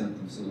attack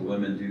symptoms. So the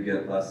women do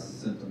get less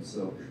symptoms.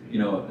 So,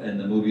 in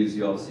the movies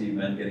you all see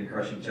men getting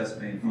crushing chest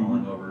pain,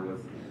 falling over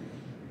with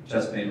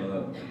chest pain with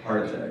a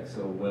heart attack.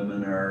 So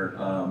women are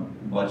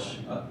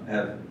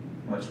have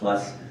much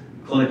less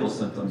clinical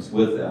symptoms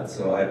with that.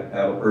 So I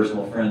have a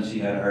personal friend, she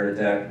had a heart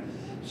attack.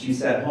 She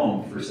sat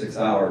home for 6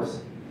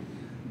 hours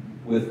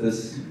with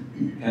this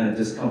kind of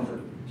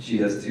discomfort. She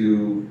has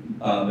 2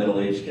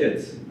 middle-aged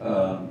kids.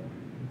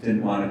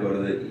 Didn't want to go to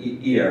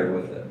the ER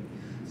with it.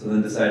 So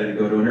then decided to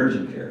go to an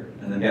urgent care.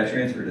 and then got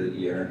transferred to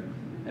the ER,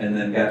 and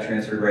then got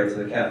transferred right to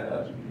the cath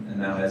lab, and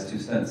now has 2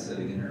 stents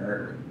sitting in her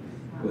artery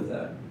with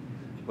that.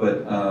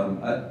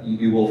 But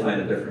you will find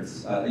a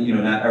difference.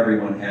 Not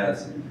everyone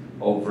has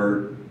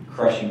overt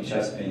crushing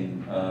chest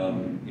pain,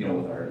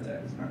 with heart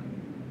attacks.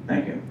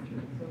 Thank you.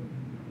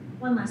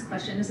 One last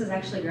question. This is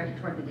actually directed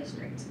toward the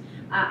district.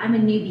 I'm a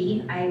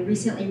newbie. I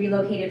recently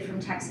relocated from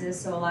Texas,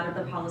 so a lot of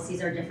the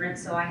policies are different.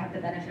 So I have the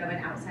benefit of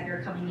an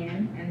outsider coming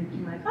in and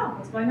being like, oh,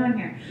 what's going on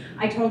here?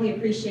 I totally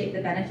appreciate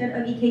the benefit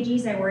of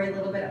EKGs. I worry a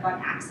little bit about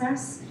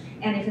access.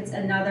 And if it's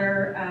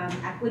another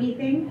equity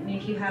thing, I mean,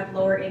 if you have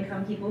lower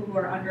income people who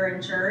are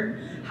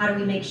underinsured, how do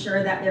we make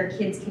sure that their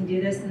kids can do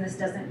this and this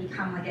doesn't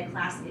become like a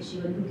class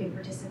issue and who can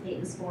participate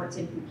in sports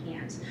and who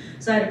can't?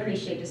 So I'd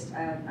appreciate just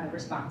a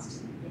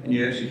response. And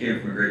you actually came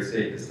from a great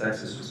state, because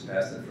Texas just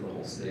passed it for the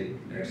whole state,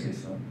 actually,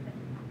 so.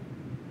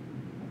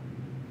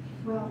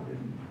 Well,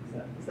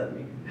 Is that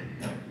me?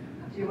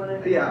 do you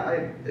want to?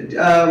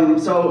 Yeah,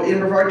 so in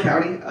Brevard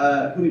County,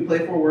 who we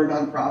play for, we're a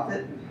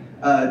nonprofit.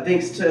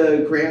 Thanks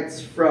to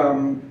grants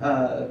from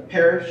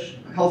Parish,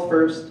 Health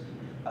First,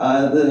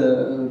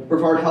 the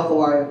Brevard Health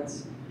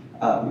Alliance,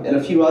 and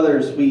a few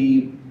others,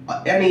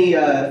 any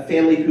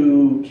family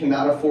who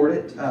cannot afford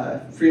it,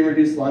 free and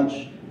reduced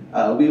lunch,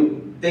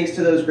 thanks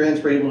to those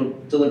grants, we're able to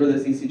deliver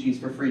those ECGs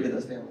for free to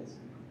those families.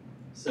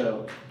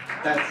 So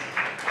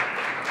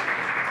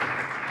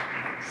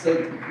so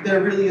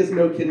there really is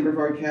no kid in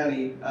Brevard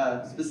County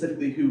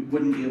specifically who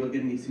wouldn't be able to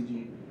get an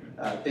ECG,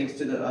 thanks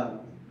to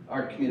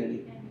our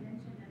community.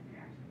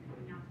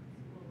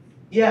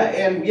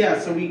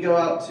 So we go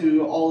out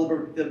to all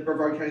of the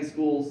Brevard County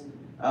schools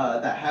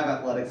that have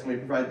athletics, and we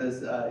provide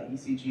those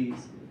ECGs.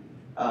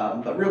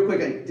 But real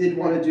quick, I did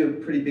want to do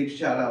a pretty big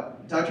shout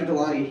out. Dr.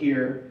 Delani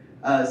here,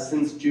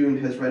 since June,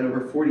 has read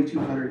over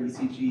 4,200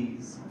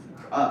 ECGs,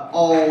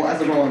 all as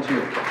a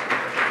volunteer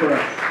for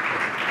us.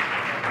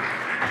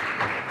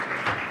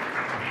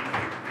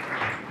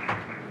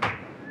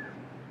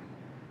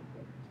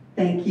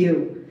 Thank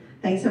you.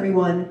 Thanks,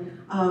 everyone.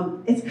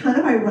 It's kind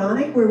of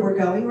ironic where we're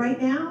going right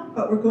now,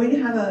 but we're going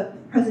to have a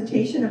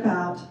presentation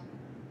about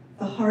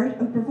the heart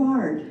of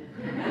Brevard.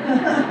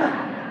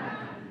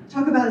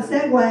 Talk about a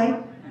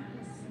segue.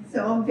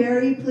 So I'm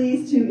very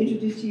pleased to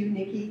introduce to you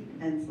Nikki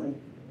Ensley.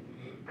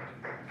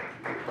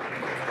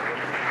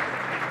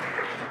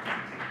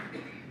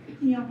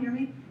 Can y'all hear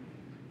me?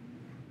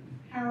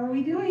 How are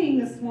we doing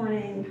this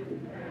morning?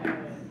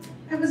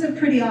 That was a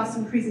pretty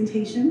awesome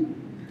presentation.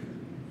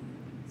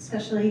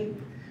 Especially,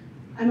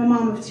 I'm a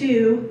mom of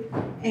 2,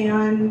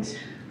 and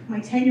my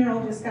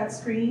 10-year-old just got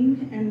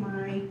screened, and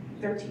my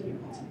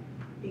 13-year-old,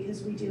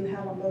 because we do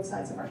hell on both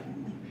sides of our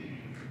family.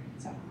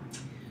 So,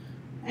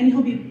 and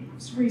he'll be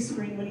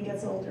re-screened when he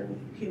gets older,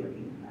 puberty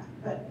and that.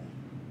 But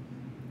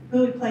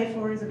who we play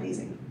for is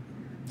amazing.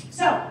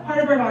 So, Heart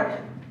of Brevard.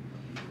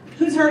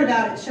 Who's heard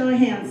about it? Show of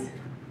hands.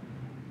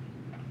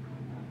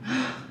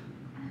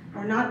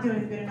 We're not doing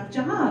a good enough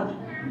job.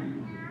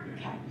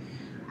 Okay.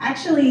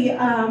 Actually,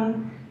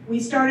 we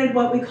started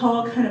what we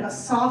call kind of a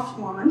soft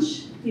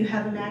launch. You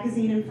have a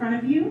magazine in front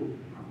of you.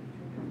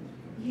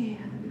 Yeah.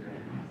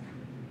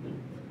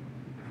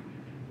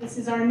 This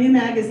is our new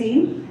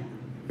magazine.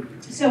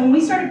 So when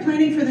we started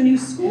planning for the new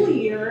school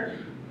year,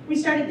 we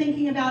started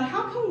thinking about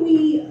how can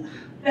we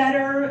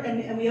better,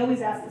 and we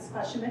always ask this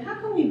question, but how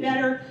can we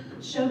better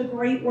show the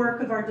great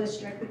work of our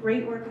district, the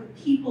great work of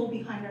the people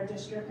behind our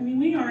district? I mean,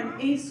 we are an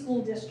A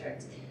school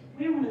district.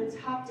 We are one of the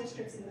top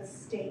districts in the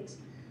state.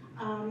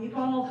 You've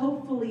all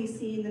hopefully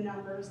seen the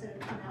numbers that have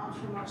come out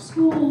from our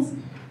schools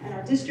and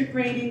our district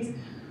ratings.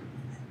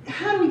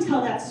 How do we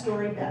tell that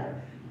story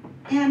better?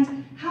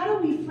 And how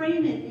do we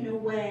frame it in a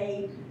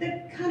way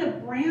that kind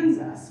of brands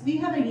us? We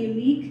have a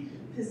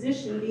unique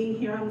position being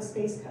here on the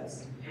Space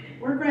Coast.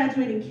 We're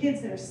graduating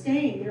kids that are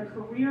staying, they're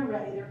career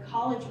ready, they're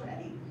college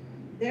ready.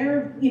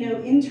 They're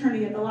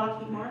interning at the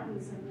Lockheed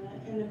Martins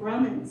and the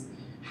Grummons.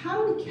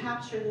 How do we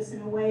capture this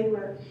in a way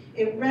where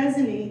it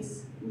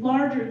resonates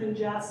larger than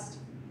just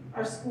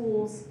our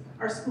schools,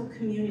 our school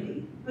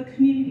community, but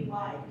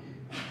community-wide?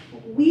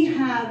 We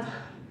have,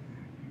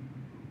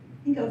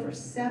 I think, over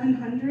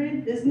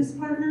 700 business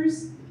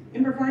partners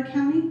in Brevard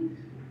County,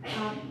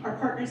 our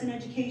partners in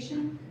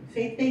education,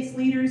 faith-based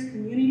leaders,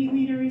 community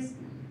leaders.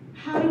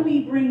 How do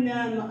we bring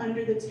them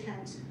under the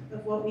tent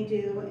of what we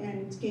do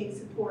and gain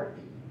support?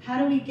 How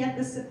do we get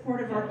the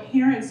support of our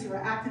parents who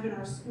are active in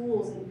our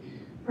schools and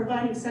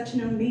providing such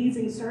an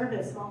amazing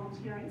service,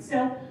 volunteering?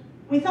 So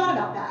we thought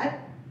about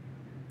that.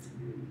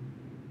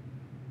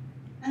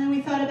 And then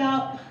we thought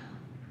about,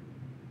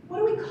 what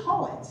do we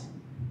call it?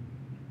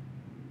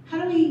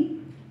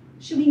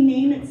 Should we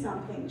name it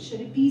something?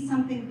 Should it be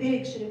something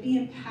big? Should it be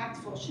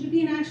impactful? Should it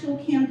be an actual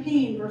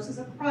campaign versus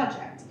a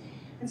project?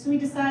 And so we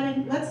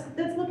decided, let's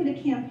look at a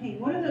campaign.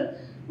 What are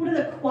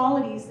the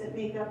qualities that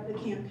make up the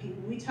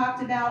campaign? We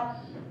talked about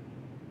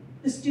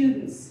the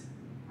students,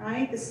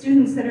 right? The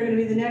students that are going to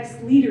be the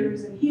next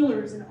leaders and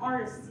healers and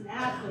artists and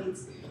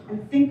athletes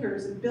and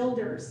thinkers and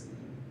builders.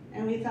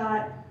 And we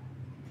thought,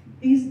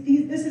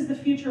 this is the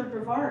future of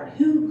Brevard.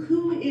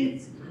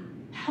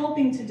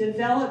 helping to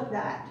develop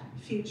that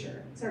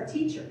future? It's our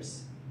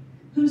teachers.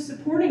 Who's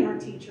supporting our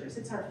teachers?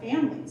 It's our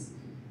families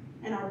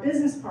and our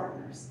business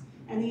partners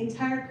and the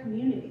entire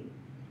community.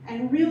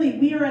 And really,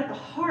 we are at the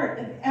heart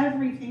of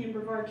everything in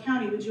Brevard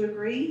County. Would you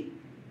agree?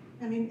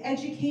 I mean,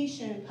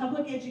 education,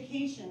 public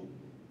education,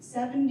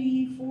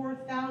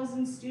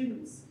 74,000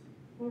 students.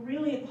 We're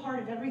really at the heart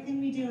of everything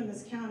we do in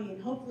this county,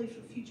 and hopefully for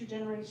future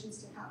generations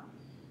to come.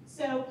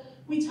 So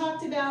we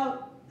talked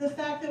about the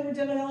fact that we're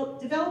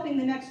developing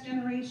the next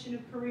generation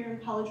of career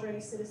and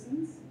college-ready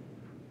citizens,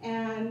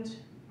 and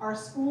our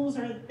schools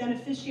are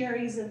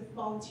beneficiaries of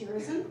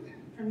volunteerism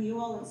from you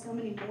all and so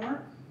many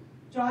more,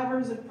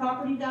 drivers of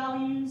property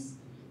values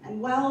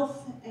and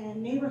wealth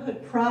and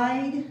neighborhood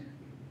pride.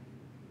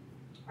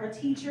 Our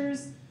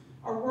teachers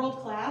are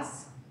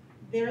world-class.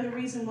 They're the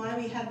reason why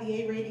we have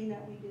the A rating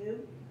that we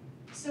do.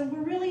 So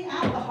we're really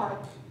at the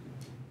heart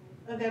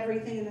of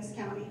everything in this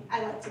county.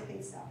 I like to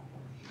think so.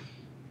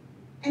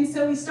 And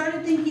so we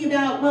started thinking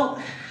about, well,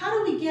 how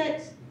do we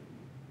get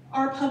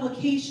our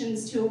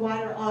publications to a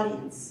wider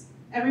audience?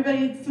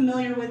 Everybody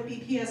familiar with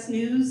BPS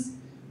News,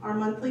 our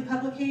monthly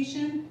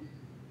publication?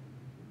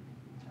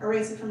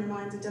 Erase it from your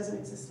minds, it doesn't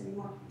exist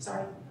anymore,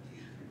 sorry.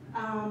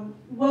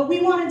 What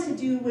we wanted to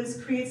do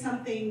was create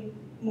something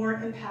more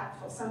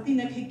impactful, something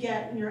that could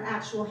get in your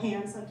actual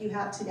hands like you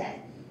have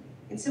today.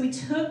 And so we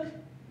took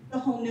the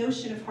whole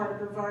notion of Heart of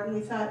Brevard and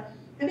we thought,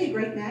 that'd be a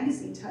great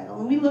magazine title.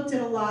 And we looked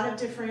at a lot of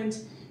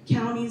different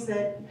counties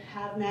that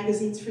have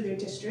magazines for their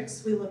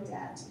districts. We looked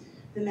at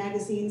the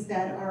magazines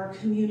that our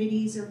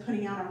communities are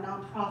putting out, our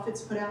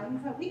nonprofits put out, and we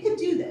thought we could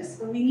do this,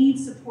 but we need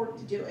support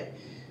to do it.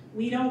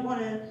 We don't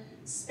want to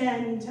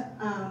spend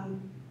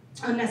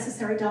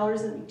unnecessary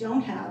dollars that we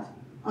don't have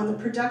on the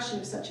production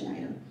of such an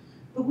item.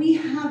 But we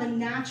have a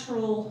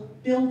natural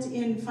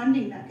built-in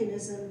funding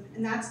mechanism,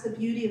 and that's the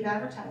beauty of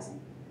advertising.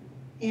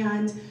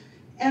 And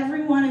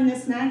everyone in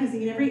this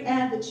magazine, every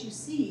ad that you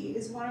see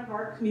is one of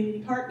our community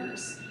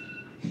partners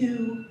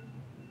who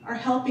are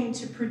helping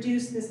to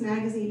produce this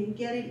magazine and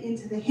get it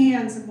into the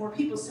hands of more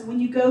people. So when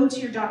you go to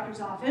your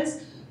doctor's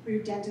office, or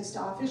your dentist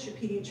office, your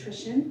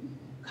pediatrician,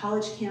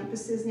 college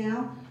campuses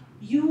now,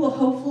 you will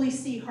hopefully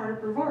see Heart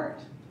of Brevard.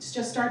 It's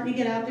just starting to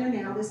get out there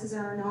now. This is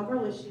our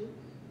inaugural issue.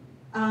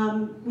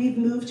 We've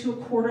moved to a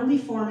quarterly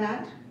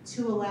format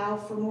to allow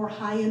for more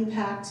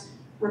high-impact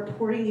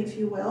reporting, if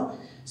you will.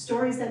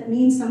 Stories that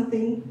mean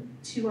something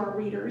to our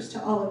readers,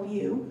 to all of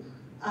you.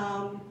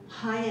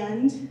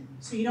 High-end,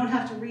 so you don't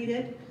have to read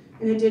it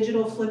in a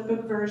digital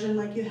flipbook version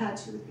like you had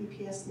to with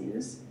BPS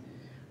News.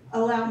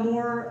 Allow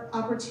more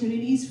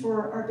opportunities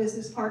for our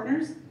business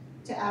partners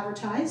to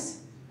advertise.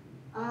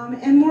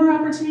 And more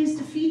opportunities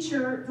to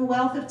feature the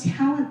wealth of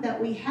talent that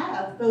we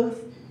have,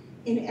 both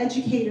in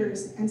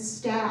educators and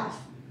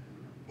staff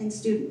and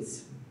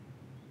students.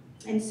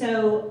 And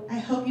so I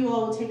hope you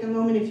all will take a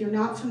moment, if you're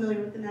not familiar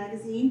with the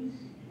magazine,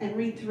 and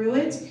read through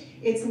it.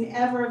 It's an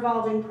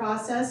ever-evolving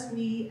process.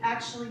 We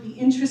actually, the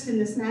interest in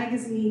this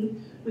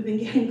magazine, we've been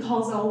getting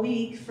calls all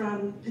week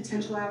from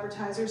potential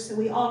advertisers, so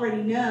we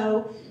already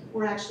know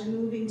we're actually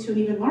moving to an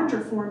even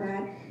larger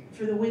format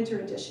for the winter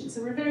edition.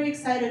 So we're very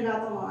excited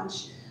about the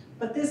launch.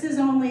 But this is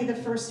only the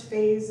first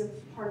phase of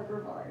Heart of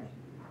Brevard.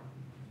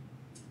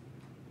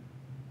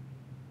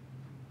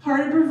 Heart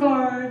of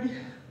Brevard,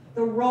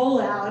 the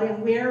rollout,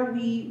 and where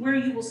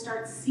you will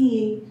start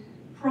seeing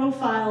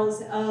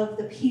profiles of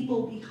the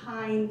people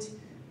behind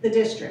the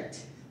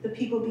district, the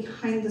people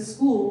behind the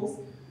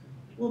schools,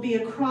 will be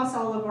across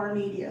all of our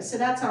media. So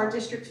that's our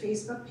district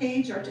Facebook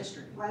page. Our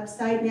district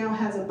website now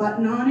has a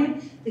button on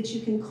it that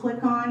you can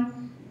click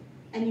on,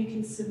 and you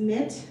can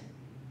submit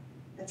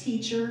a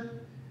teacher,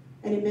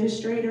 an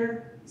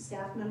administrator,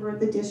 staff member of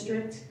the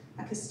district,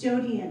 a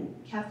custodian,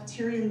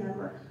 cafeteria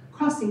member,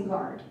 crossing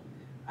guard.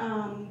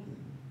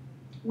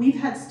 We've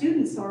had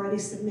students already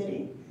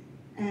submitting,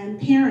 and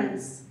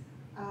parents.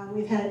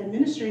 We've had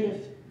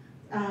administrative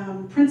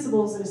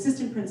principals and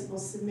assistant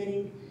principals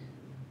submitting,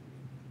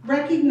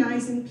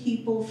 recognizing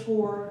people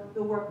for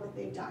the work that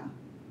they've done,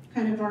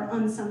 kind of our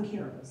unsung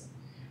heroes.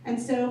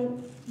 And so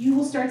you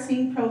will start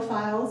seeing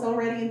profiles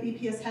already in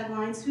BPS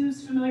Headlines.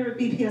 Who's familiar with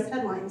BPS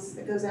Headlines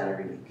that goes out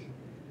every week?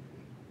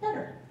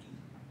 Better.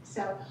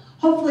 So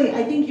hopefully,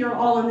 I think you're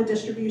all on the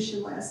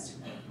distribution list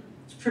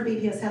for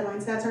BPS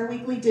Headlines. That's our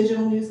weekly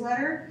digital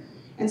newsletter.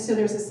 And so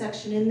there's a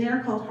section in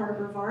there called Heart of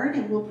Brevard,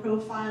 and we'll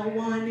profile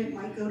one. It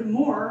might go to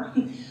more.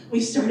 We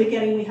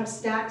have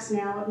stacks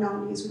now of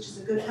nominees, which is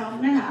a good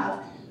problem to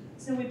have.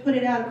 So we put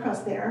it out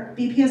across there.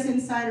 BPS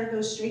Insider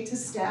goes straight to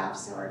staff,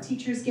 so our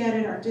teachers get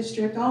it, our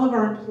district, all of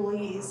our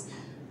employees,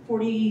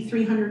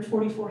 4,300,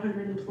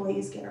 4,400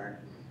 employees get our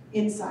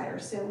Insider.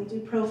 So we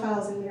do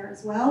profiles in there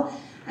as well.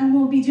 And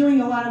we'll be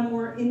doing a lot of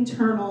more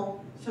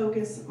internal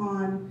focus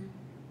on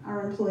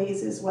our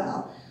employees as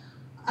well.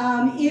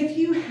 If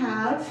you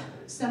have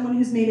someone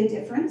who's made a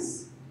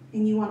difference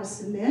and you want to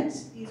submit,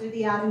 these are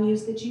the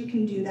avenues that you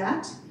can do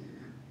that.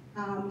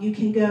 You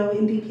can go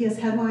in BPS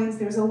Headlines,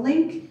 there's a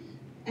link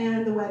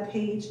and the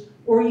webpage,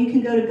 or you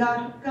can go to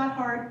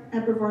Gotthard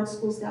at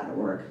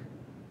brevardschools.org.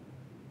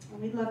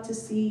 And we'd love to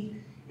see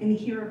and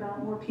hear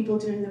about more people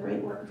doing the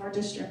great work of our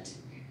district.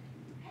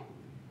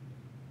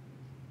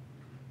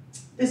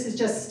 This is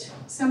just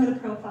some of the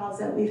profiles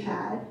that we've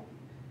had.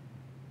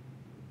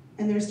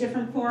 And there's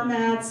different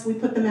formats. We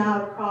put them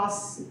out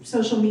across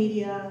social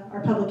media,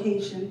 our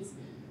publications.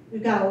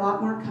 We've got a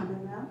lot more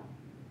coming though.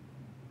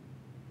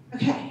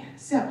 Okay,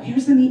 so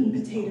here's the meat and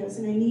potatoes,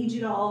 and I need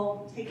you to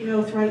all take an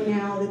oath right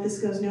now that this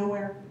goes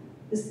nowhere.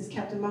 This is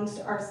kept amongst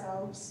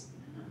ourselves.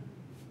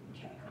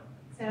 Okay,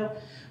 so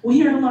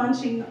we are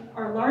launching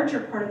our larger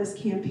part of this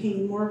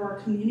campaign, more of our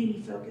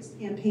community-focused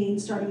campaign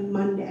starting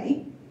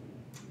Monday.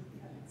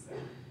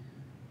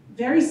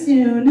 Very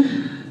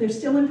soon, they're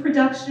still in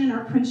production,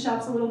 our print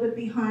shop's a little bit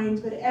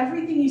behind, but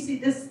everything you see,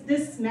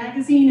 this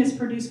magazine is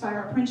produced by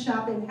our print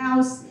shop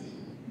in-house.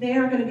 They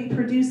are going to be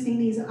producing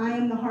these I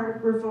Am the Heart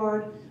of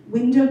Brevard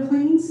window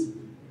clings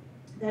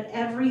that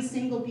every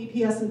single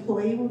BPS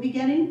employee will be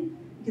getting,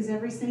 because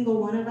every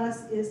single one of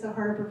us is the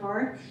Heart of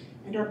Brevard,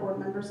 and our board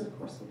members, of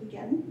course, will be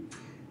getting.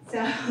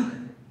 So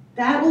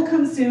that will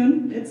come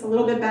soon. It's a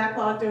little bit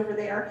backlogged over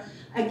there.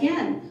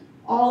 Again,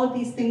 all of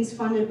these things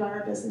funded by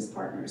our business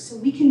partners. So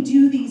we can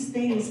do these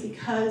things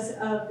because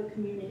of the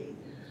community.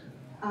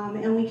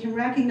 And we can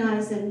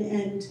recognize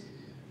and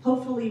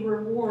hopefully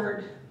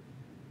reward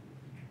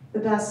the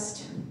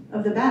best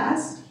of the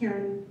best here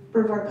in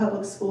Brevard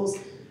Public Schools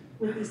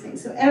with these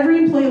things. So every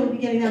employee will be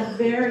getting that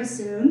very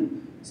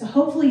soon. So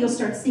hopefully you'll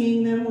start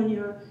seeing them when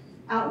you're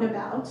out and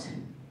about.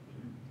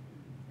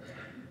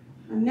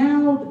 And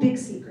now the big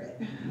secret.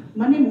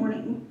 Monday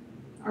morning,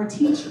 our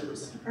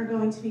teachers are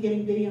going to be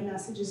getting video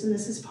messages, and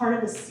this is part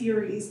of a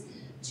series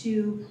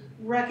to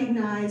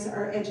recognize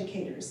our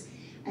educators.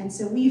 And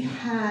so we've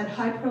had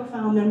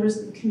high-profile members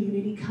of the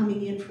community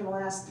coming in for the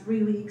last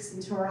 3 weeks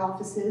into our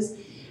offices,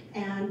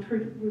 and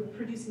we're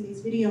producing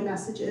these video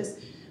messages.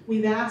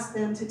 We've asked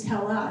them to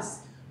tell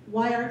us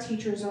why our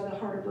teachers are the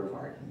heart of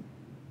Brevard.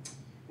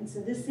 And so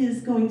this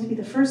is going to be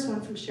the first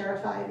one from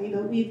Sheriff Ivey,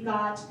 but we've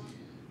got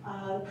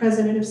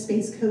President of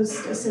Space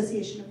Coast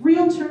Association of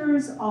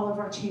Realtors, all of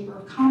our Chamber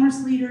of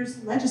Commerce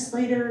leaders,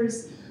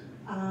 legislators,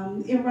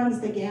 it runs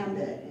the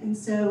gambit. And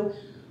so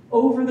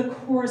over the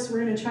course,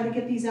 we're going to try to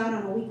get these out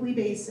on a weekly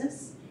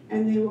basis,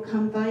 and they will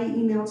come via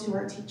email to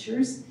our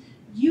teachers.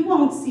 You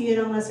won't see it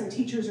unless our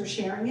teachers are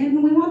sharing it,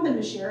 and we want them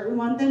to share it. We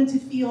want them to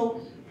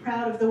feel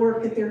proud of the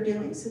work that they're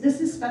doing. So this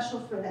is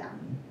special for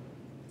them.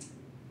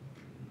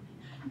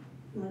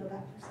 You want to go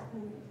back for a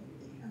second?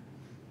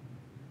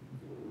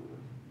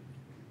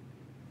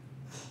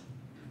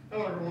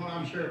 Hello everyone,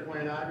 I'm Sheriff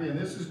Wayne Ivey, and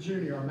this is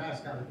Junie, our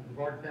mascot at the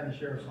Brevard County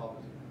Sheriff's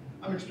Office.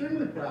 I'm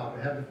extremely proud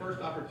to have the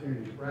first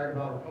opportunity to brag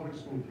about our public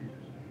school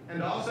teachers, and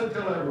to also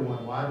tell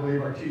everyone why I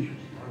believe our teachers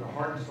are the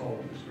heart and soul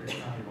of this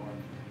great county.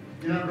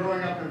 You know,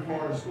 growing up in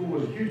Florida, school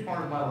was a huge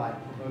part of my life,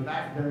 for both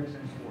academics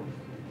and sports.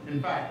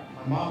 In fact,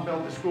 my mom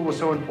felt that school was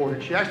so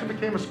important, she actually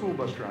became a school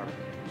bus driver,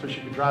 so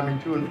she could drive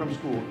me to and from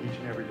school each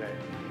and every day.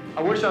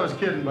 I wish I was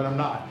kidding, but I'm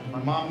not.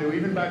 My mom knew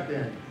even back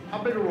then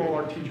how big a role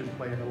our teachers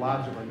play in the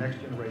lives of our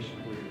next generation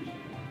of leaders.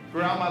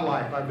 Throughout my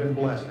life, I've been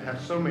blessed to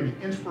have so many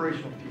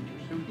inspirational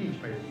teachers who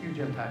each made a huge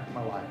impact in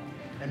my life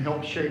and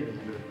helped shape me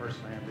into the person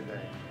I am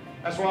today.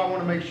 That's why I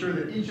want to make sure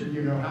that each of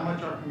you know how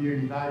much our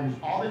community values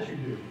all that you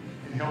do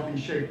in helping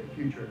shape the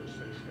future of the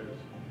Space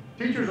Coast.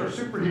 Teachers are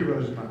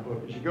superheroes in my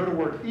book as you go to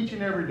work each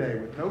and every day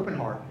with an open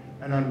heart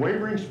and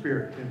unwavering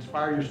spirit to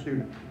inspire your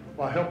students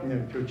while helping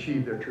them to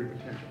achieve their true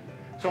potential.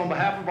 So on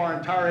behalf of our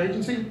entire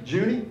agency,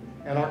 Junie,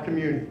 and our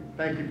community,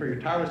 thank you for your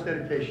tireless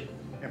dedication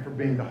and for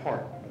being the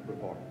heart of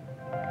Brevard.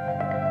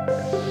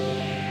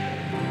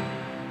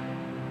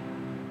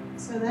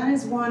 So that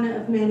is one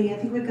of many. I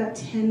think we've got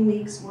 10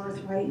 weeks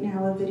worth right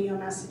now of video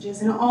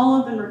messages, and all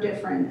of them are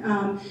different.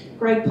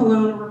 Greg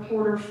Pallone, a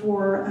reporter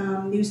for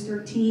News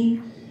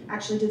 13,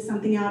 actually did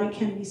something out at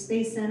Kennedy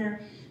Space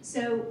Center.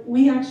 So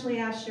we actually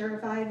asked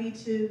Sheriff Ivey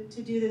to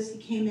do this. He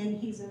came in,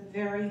 he's a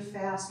very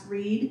fast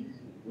read.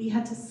 We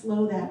had to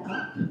slow that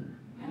up.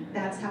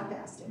 That's how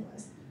fast it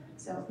was.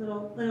 So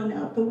little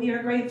note, but we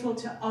are grateful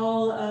to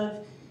all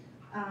of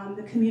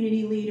the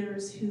community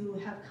leaders who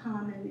have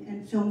come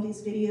and filmed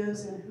these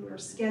videos and who are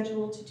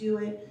scheduled to do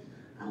it.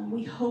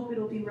 We hope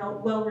it'll be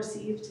well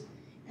received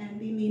and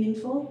be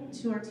meaningful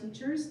to our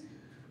teachers.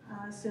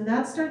 So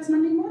that starts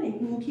Monday morning,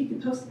 and we'll keep you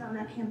posted on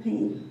that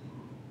campaign.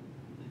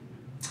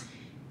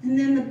 And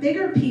then the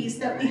bigger piece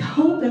that we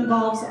hope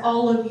involves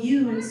all of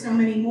you and so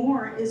many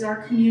more is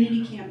our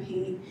community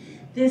campaign.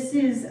 This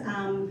is,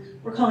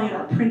 we're calling it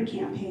our print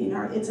campaign.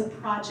 It's a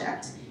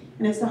project.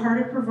 And it's the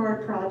Heart of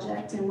Brevard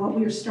project, and what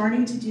we are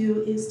starting to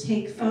do is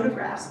take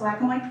photographs, black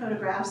and white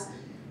photographs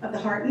of the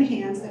heart and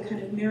hands that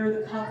kind of mirror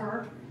the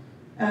cover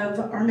of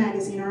our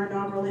magazine, our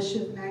inaugural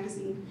issue of the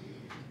magazine.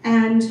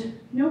 And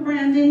no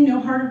branding,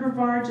 no Heart of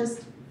Brevard,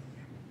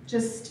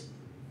 just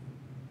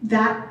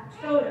that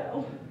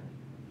photo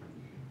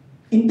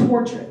in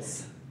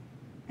portraits.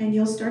 And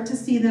you'll start to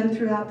see them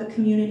throughout the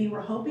community.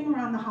 We're hoping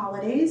around the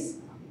holidays.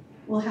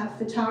 We'll have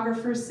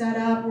photographers set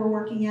up. We're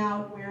working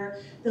out where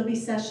there'll be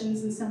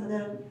sessions in some of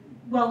the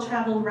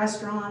well-traveled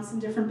restaurants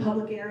and different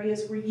public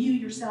areas where you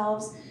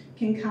yourselves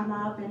can come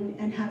up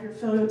and have your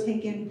photo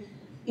taken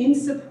in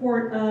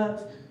support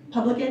of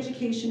public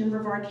education in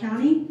Brevard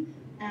County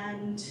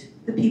and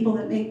the people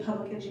that make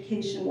public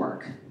education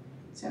work.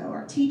 So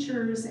our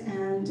teachers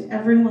and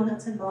everyone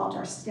that's involved,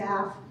 our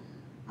staff,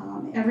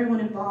 everyone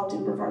involved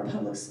in Brevard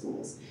Public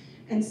Schools.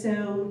 And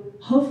so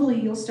hopefully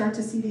you'll start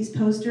to see these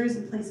posters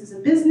in places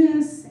of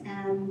business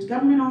and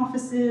government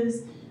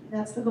offices.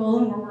 That's the goal,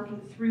 and we're working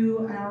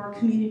through our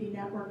community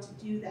network to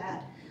do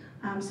that.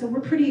 So we're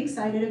pretty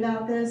excited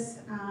about this.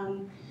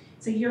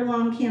 It's a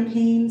year-long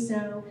campaign,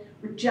 so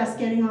we're just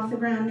getting off the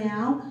ground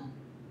now.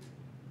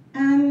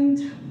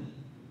 And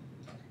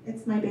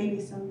it's my baby,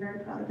 so I'm very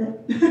proud of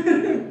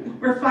it.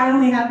 We're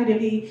finally happy to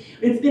be,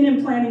 it's been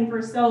in planning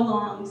for so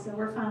long, so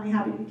we're finally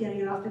happy to be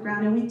getting it off the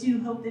ground. And we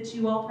do hope that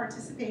you all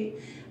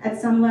participate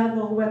at some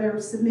level, whether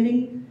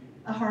submitting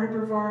a Heart of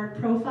Brevard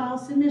profile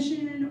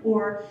submission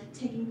or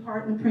taking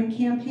part in the print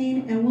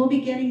campaign. And we'll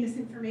be getting this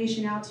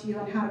information out to you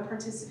on how to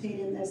participate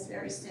in this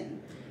very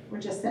soon. We're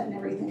just setting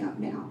everything up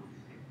now.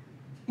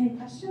 Any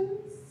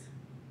questions?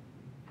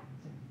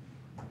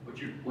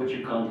 What's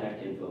your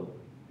contact info?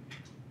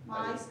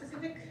 My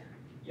specific?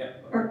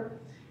 Yep. Or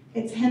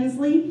it's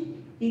Hensley,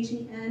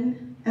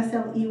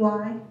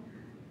 HENSLEY,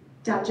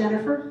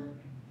 .Jennifer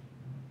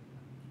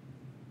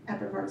at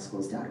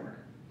brevardschools.org.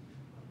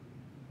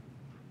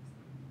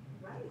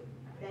 Right.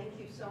 Thank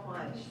you so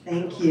much.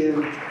 Thank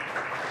you.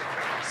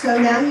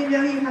 So now you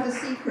know you have a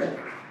secret.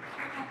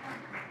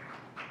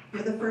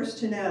 You're the first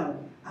to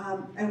know.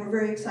 And we're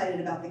very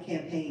excited about the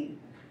campaign.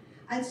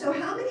 And so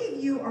how many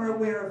of you are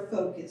aware of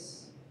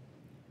Focus?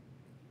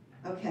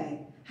 Okay.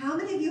 How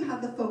many of you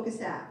have the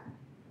Focus app?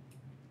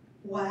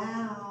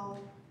 Wow.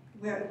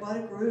 What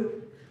a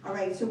group. All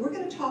right, so we're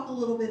going to talk a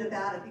little bit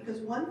about it because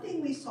one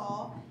thing we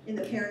saw in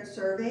the parent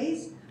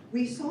surveys,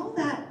 we saw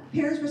that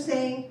parents were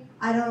saying,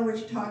 I don't know what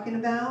you're talking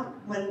about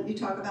when you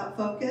talk about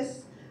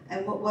Focus,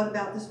 and what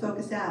about this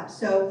Focus app?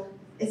 So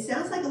it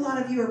sounds like a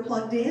lot of you are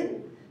plugged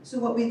in. So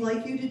what we'd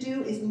like you to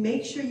do is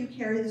make sure you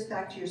carry this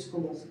back to your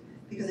schools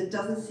because it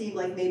doesn't seem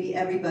like maybe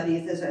everybody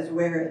is as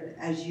aware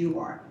as you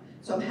are.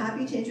 So I'm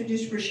happy to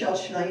introduce Rochelle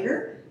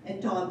Schneider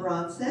and Dawn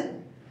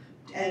Bronson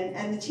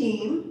and the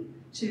team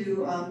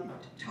to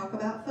talk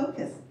about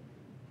Focus.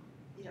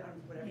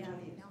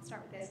 I'll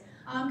start with this.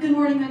 Good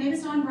morning, my name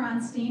is Dawn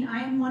Bronstein.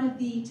 I am one of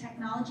the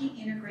technology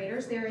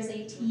integrators. There is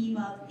a team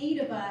of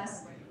 8 of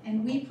us,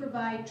 and we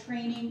provide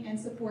training and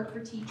support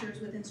for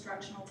teachers with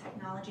instructional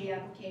technology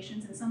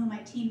applications. And some of my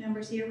team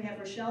members here, we have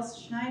Rochelle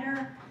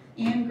Schneider,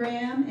 Ann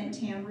Graham, and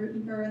Tam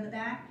Rutenberg in the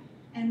back.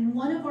 And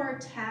one of our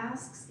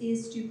tasks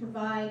is to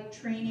provide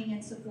training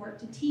and support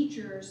to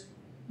teachers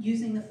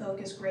using the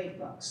Focus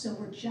gradebook. So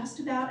we're just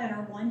about at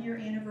our 1-year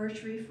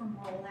anniversary from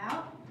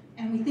rollout,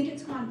 and we think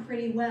it's gone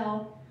pretty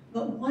well.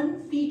 But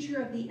one feature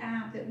of the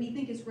app that we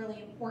think is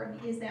really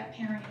important is that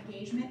parent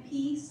engagement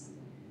piece.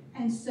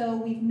 And so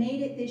we've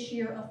made it this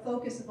year a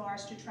focus of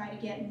ours to try to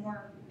get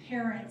more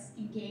parents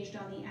engaged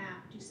on the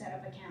app to set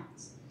up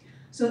accounts.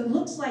 So it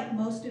looks like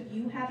most of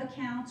you have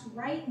accounts.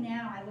 Right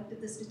now, I looked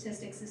at the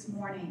statistics this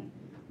morning,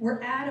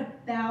 we're at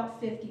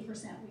about 50%.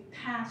 We've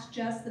passed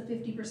just the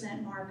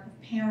 50% mark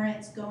of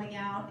parents going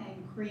out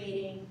and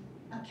creating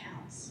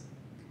accounts.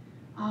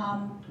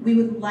 We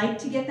would like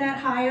to get that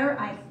higher.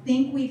 I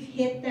think we've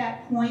hit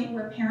that point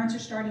where parents are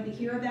starting to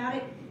hear about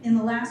it. In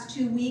the last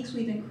 2 weeks,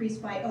 we've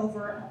increased by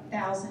over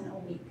 1,000 a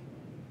week.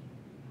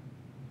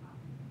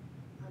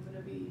 I'm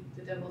gonna be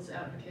the devil's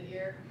advocate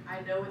here.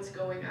 I know it's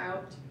going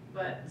out,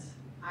 but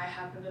I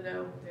happen to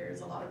know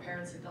there's a lot of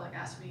parents that like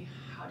ask me,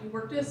 how do you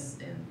work this?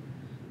 And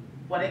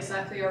what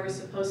exactly are we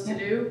supposed to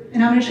do?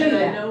 And I'm gonna show you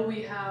that. I know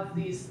we have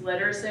these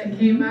letters that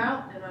came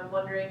out, and I'm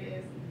wondering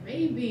if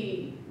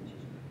maybe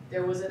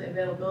there was an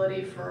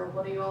availability for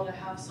one of y'all to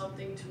have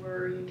something to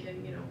where you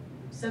can,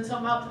 send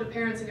something out to the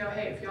parents and go,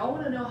 hey, if y'all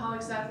wanna know how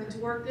exactly to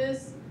work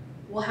this,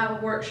 we'll have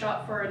a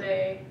workshop for a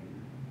day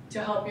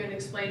to help you and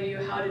explain to you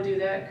how to do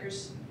that,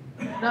 because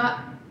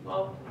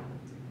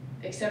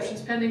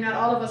exceptions pending, not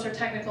all of us are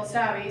technical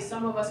savvy.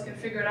 Some of us can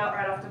figure it out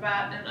right off the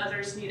bat, and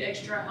others need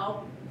extra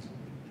help.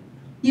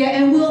 Yeah,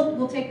 and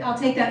I'll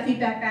take that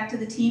feedback back to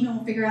the team, and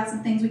we'll figure out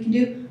some things we can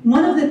do.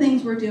 One of the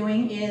things we're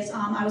doing is,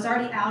 I was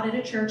already out at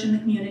a church in the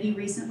community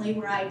recently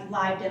where I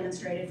live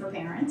demonstrated for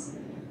parents.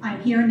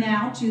 I'm here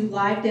now to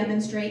live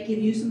demonstrate, give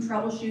you some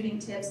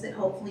troubleshooting tips that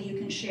hopefully you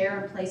can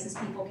share and places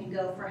people can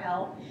go for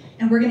help.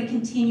 And we're going to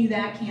continue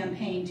that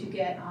campaign to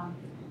get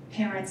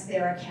parents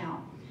their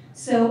account.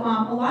 So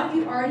a lot of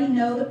you already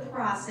know the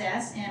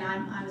process, and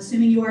I'm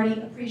assuming you already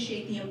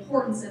appreciate the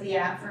importance of the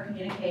app for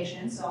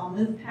communication, so I'll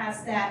move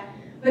past that.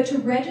 But to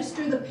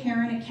register the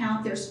parent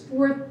account, there's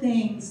 4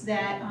 things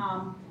that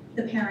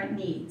the parent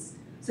needs.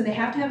 So they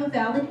have to have a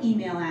valid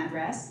email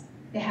address,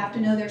 they have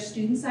to know their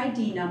student's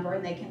ID number,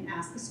 and they can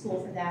ask the school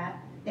for that.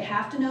 They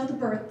have to know the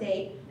birth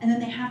date, and then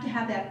they have to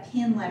have that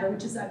PIN letter,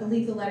 which is, I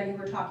believe, the letter you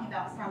were talking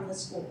about from the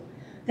school.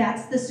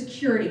 That's the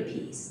security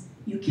piece.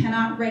 You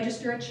cannot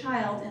register a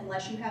child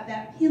unless you have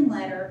that PIN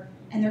letter,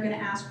 and they're going to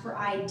ask for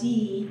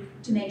ID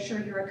to make sure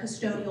you're a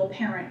custodial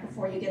parent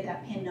before you get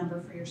that PIN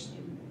number for your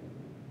student.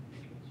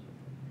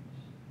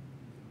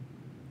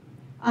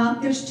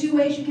 There's two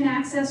ways you can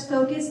access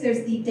Focus.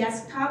 There's the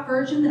desktop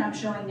version that I'm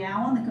showing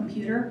now on the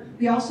computer.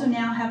 We also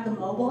now have the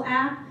mobile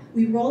app.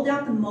 We rolled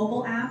out the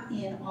mobile app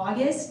in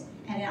August,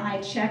 and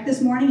I checked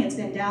this morning, it's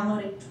been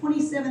downloaded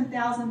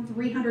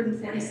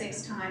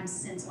 27,346 times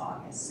since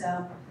August.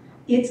 So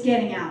it's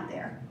getting out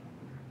there.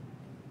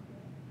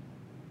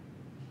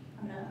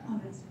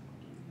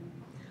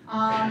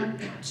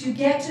 To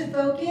get to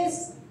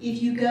Focus,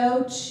 if you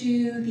go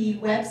to the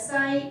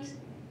website,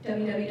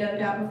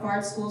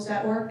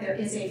 www.brevardschools.org, there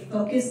is a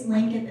Focus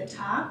link at the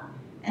top,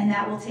 and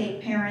that will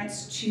take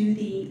parents to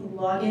the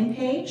login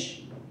page.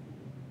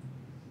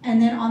 And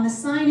then on the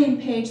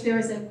sign-in page, there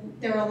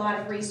are a lot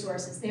of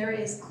resources. There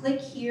is click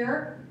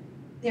here.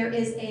 There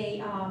is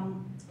a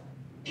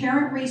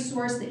parent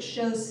resource that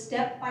shows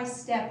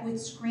step-by-step with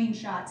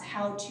screenshots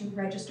how to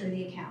register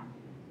the account.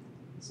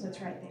 So it's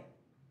right there.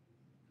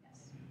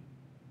 Yes.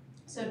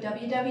 So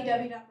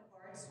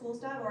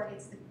www.brevardschools.org,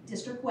 it's the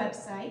district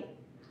website.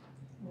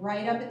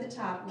 Right up at the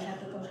top, we have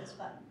the Focus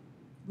button.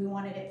 We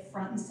wanted it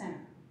front and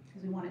center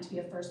because we want it to be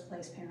a first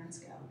place parents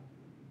go.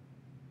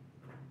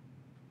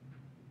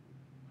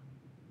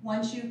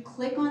 Once you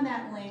click on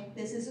that link,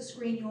 this is a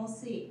screen you will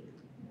see.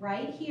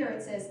 Right here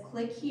it says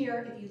click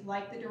here if you'd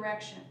like the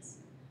directions.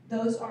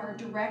 Those are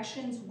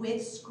directions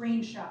with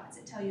screenshots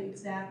that tell you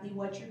exactly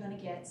what you're going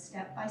to get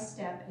step by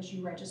step as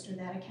you register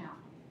that account.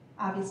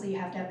 Obviously you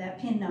have to have that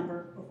PIN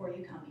number before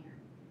you come here.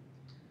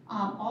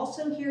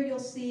 Also here you'll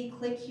see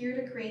click here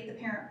to create the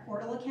parent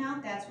portal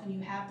account. That's when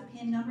you have the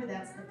PIN number,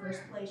 that's the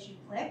first place you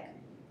click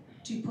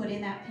to put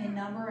in that PIN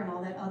number and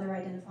all that other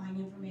identifying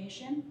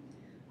information.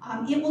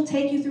 It will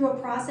take you through a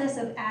process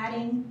of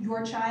adding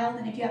your child,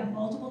 and if you have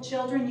multiple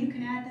children, you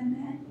can add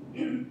them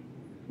then.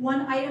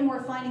 One item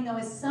we're finding though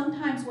is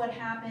sometimes what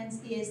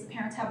happens is the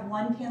parents have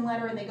one PIN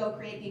letter and they go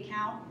create the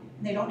account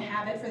and they don't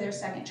have it for their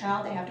second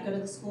child. They have to go to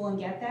the school and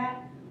get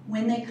that.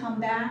 When they come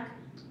back,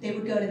 they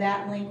would go to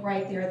that link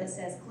right there that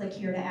says click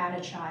here to add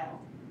a child,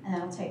 and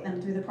that'll take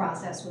them through the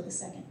process with the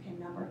second PIN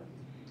number.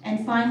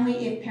 And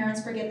finally, if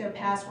parents forget their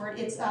password,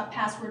 it's a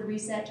password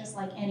reset just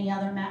like any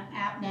other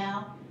app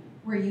now,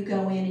 where you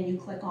go in and you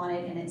click on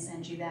it and it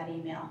sends you that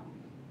email.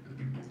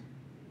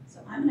 So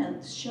I'm going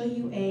to show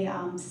you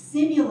a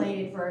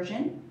simulated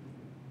version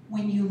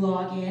when you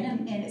log in,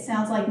 and it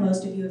sounds like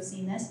most of you have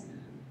seen this,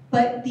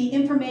 but the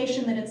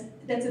information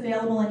that's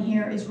available in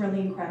here is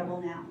really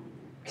incredible now.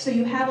 So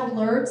you have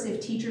alerts if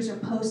teachers are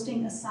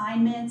posting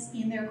assignments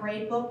in their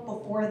grade book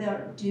before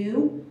they're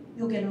due.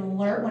 You'll get an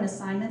alert when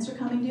assignments are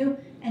coming due,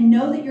 and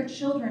know that your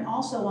children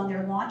also on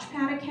their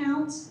Launchpad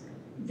accounts,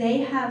 they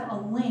have a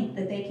link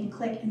that they can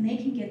click and they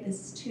can get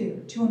this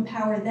too, to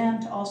empower them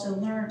to also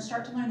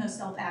start to learn those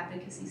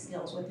self-advocacy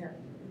skills with their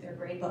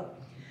grade book.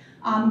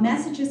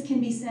 Messages can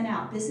be sent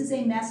out. This is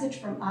a message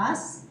from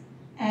us,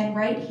 and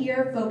right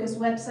here, Focus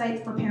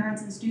website for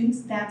parents and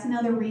students, that's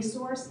another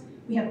resource.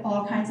 We have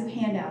all kinds of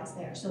handouts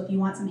there. So if you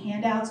want some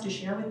handouts to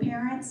share with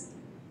parents,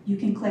 you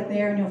can click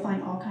there and you'll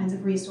find all kinds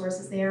of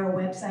resources there, a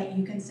website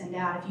you can send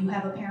out. If you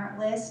have a parent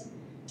list,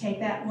 take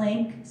that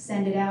link,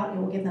 send it out, it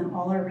will give them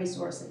all our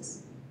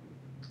resources.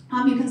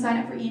 You can sign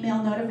up for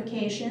email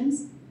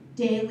notifications,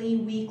 daily,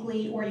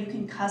 weekly, or you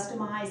can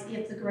customize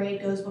if the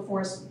grade goes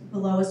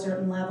below a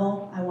certain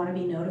level, I want to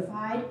be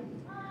notified.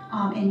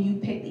 And you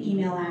pick the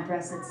email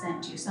address that's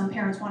sent to you. Some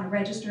parents want to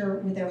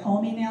register with their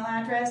home email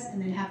address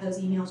and then have those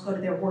emails go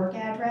to their work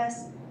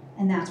address,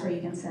 and that's where you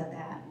can set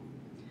that.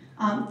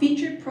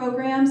 Featured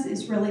programs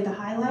is really the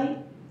highlight,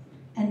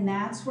 and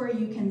that's where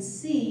you can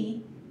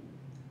see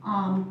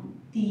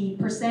the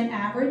percent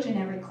average in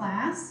every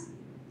class.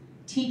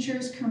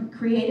 Teachers can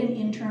create an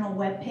internal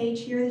web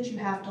page here that you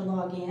have to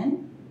log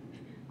in.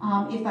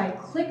 If I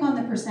click on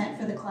the percent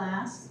for the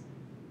class,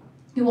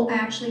 it will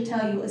actually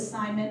tell you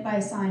assignment by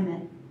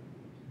assignment.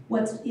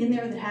 What's in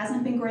there that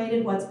hasn't been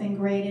graded, what's been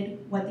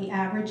graded, what the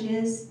average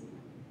is.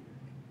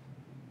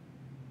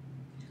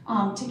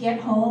 To get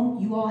home,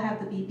 you all have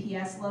the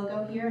BPS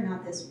logo here,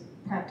 not this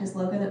practice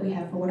logo that we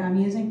have for what I'm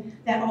using.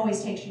 That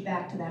always takes you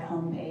back to that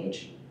home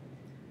page.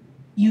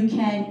 You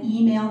can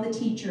email the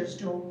teachers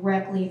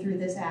directly through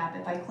this app.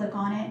 If I click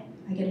on it,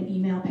 I get an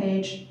email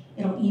page.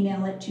 It'll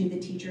email it to the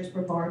teacher's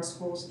Brevard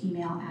Schools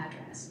email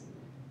address.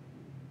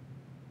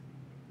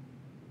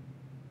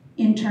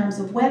 In terms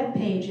of web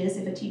pages,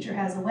 if a teacher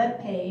has a web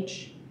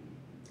page,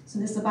 so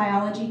this is a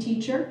biology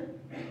teacher.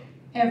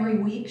 Every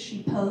week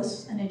she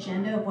posts an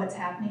agenda of what's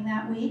happening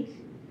that week.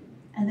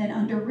 And then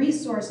under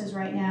resources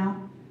right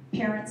now,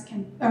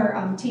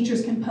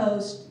 teachers can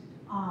post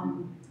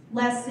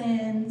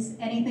lessons,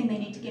 anything they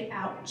need to get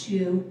out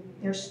to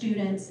their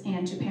students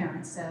and to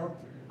parents. So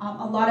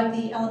a lot of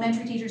the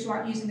elementary teachers who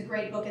aren't using the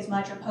grade book as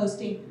much are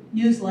posting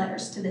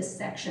newsletters to this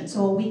section,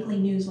 so a weekly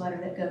newsletter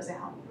that goes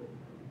out.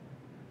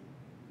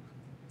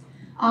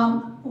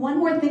 One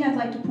more thing I'd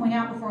like to point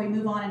out before we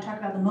move on and talk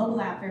about the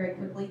mobile app very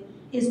quickly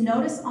is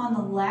notice on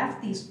the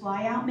left, these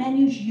flyout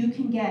menus, you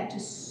can get to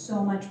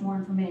so much more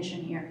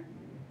information here.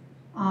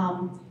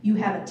 You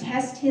have a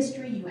test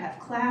history, you have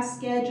class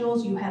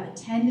schedules, you have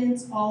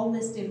attendance, all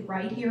listed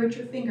right here at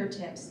your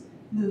fingertips.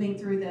 moving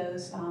through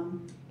those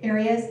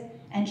areas.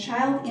 And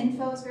child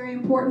info is very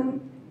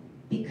important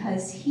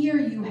because here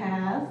you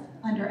have,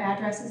 under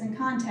addresses and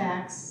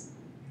contacts,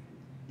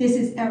 this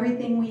is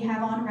everything we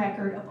have on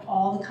record of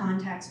all the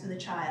contacts for the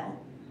child.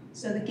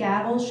 So the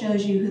gavel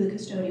shows you who the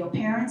custodial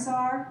parents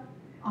are,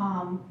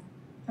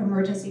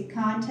 emergency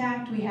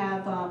contact we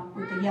have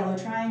with the yellow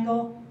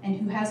triangle, and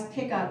who has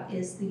pickup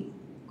is the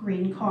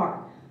green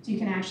car. So you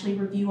can actually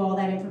review all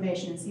that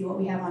information and see what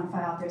we have on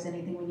file if there's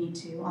anything we need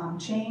to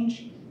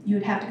change. You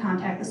would have to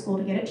contact the school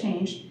to get it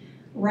changed.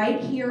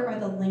 Right here are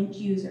the linked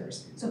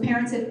users. So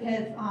parents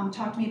have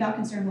talked to me about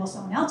concern, well,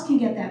 someone else can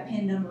get that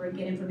PIN number and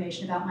get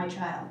information about my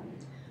child.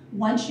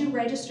 Once you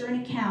register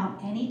an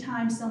account,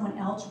 anytime someone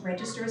else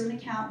registers an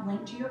account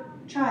linked to your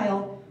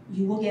child,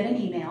 you will get an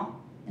email,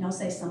 and it'll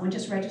say someone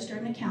just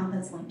registered an account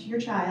that's linked to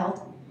your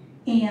child,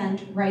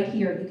 and right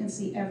here you can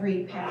see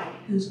every parent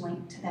who's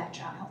linked to that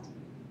child.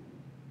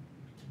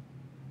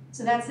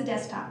 So that's the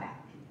desktop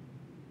app.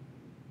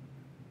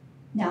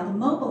 Now the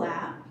mobile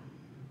app,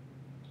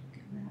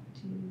 go back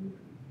to,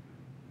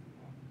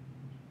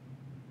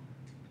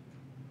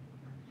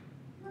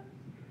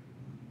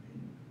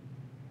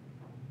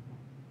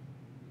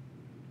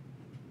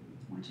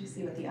 I want you to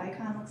see what the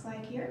icon looks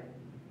like here.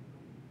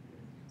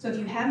 So if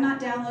you have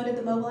not downloaded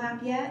the mobile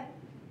app yet,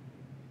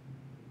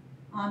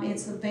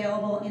 it's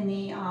available in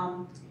the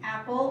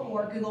Apple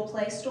or Google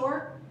Play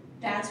Store.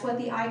 That's what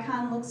the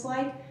icon looks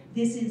like.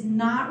 This is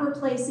not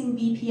replacing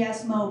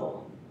BPS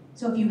Mobile.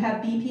 So if you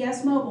have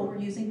BPS Mobile, we're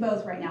using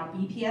both right now.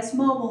 BPS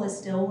Mobile is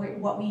still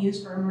what we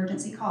use for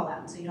emergency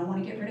call-out, so you don't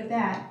want to get rid of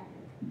that.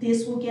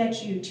 This will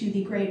get you to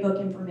the gradebook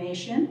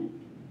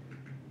information.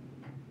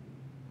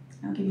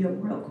 I'll give you a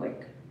real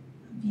quick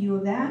view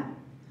of that.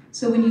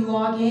 So when you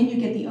log in, you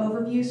get the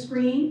overview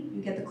screen,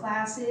 you get the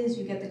classes,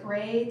 you get the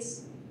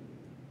grades.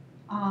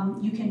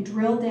 You can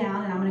drill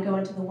down, and I'm going to go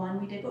into the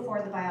one we did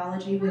before, the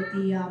biology, with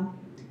the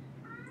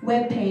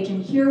web page.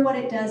 And here what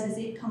it does is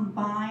it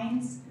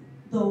combines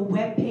the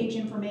web page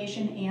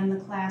information and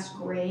the class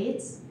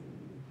grades.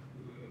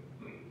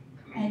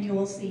 And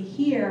you'll see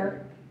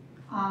here,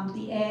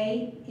 the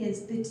A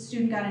is the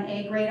student got an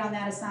A grade on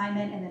that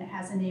assignment, and then it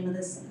has the name of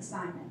this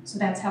assignment. So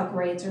that's how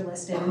grades are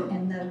listed,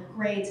 and the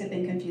grades have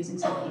been confusing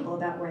some people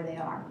about where they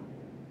are.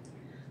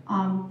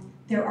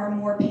 There are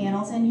more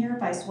panels in here.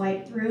 If I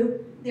swipe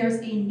through, there's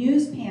a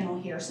news panel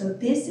here. So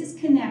this is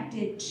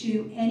connected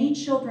to any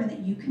children that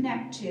you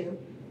connect to,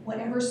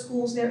 whatever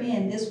schools they're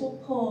in. This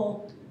will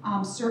pull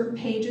certain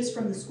pages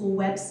from the school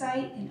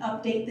website and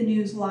update the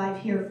news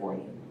live here for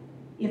you.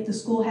 If the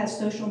school has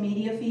social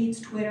media feeds,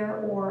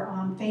 Twitter or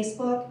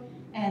Facebook,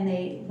 and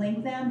they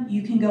link them,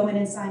 you can go in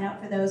and sign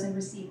up for those and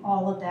receive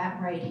all of that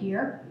right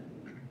here.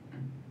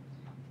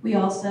 We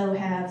also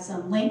have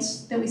some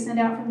links that we send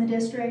out from the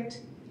district.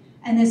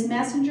 And this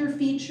messenger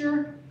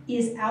feature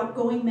is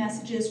outgoing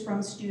messages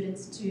from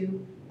students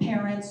to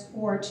parents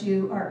or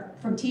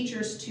from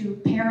teachers to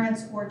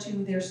parents or to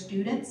their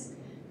students.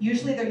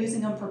 Usually they're using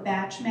them for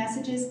batch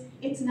messages.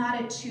 It's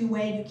not a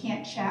two-way, you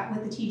can't chat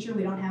with the teacher.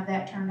 We don't have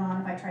that turned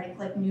on. If I try to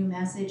click new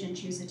message and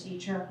choose a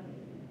teacher,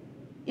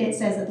 it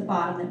says at the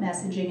bottom that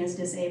messaging is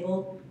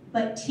disabled.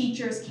 But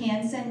teachers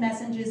can send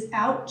messages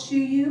out to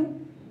you.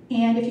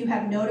 And if you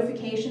have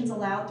notifications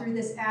allowed through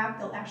this app,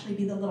 they'll actually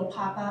be the little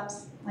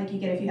pop-ups like you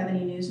get if you have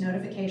any news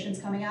notifications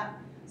coming up.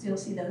 So you'll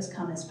see those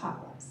come as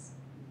pop-ups.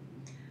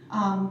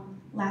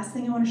 Last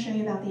thing I want to show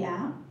you about the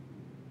app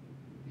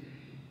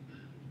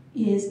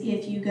is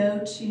if you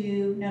go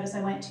to, notice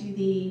I went to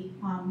the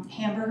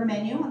hamburger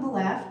menu on the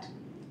left,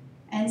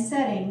 and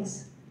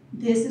settings,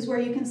 this is where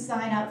you can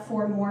sign up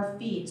for more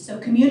feeds. So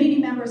community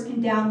members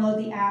can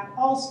download the app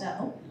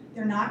also.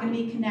 They're not going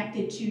to be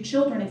connected to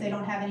children if they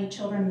don't have any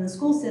children in the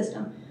school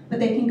system, but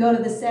they can go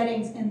to the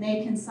settings and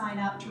they can sign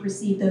up to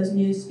receive those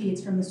news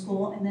feeds from the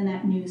school, and then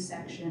that news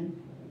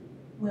section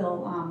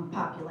will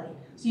populate.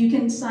 So you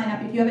can sign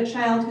up, if you have a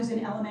child who's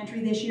in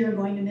elementary this year and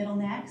going to middle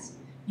next,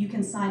 you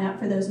can sign up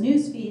for those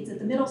news feeds at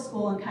the middle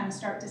school and kind of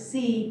start to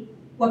see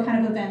what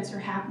kind of events are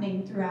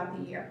happening throughout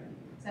the year.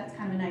 So that's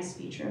kind of a nice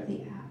feature of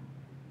the app.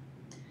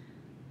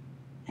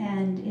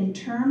 And in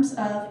terms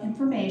of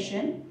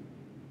information,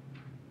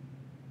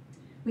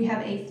 we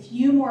have a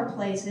few more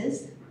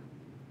places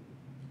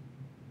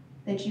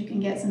that you can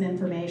get some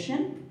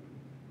information.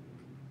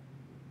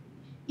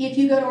 If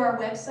you go to our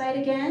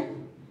website again,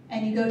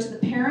 and you go to the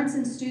Parents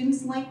and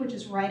Students link, which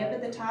is right up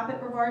at the top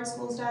at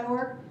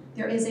brevardschools.org,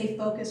 there is a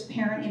focused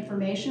parent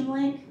information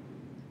link,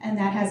 and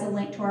that has a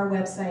link to our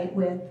website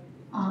with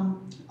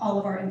all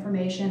of our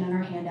information and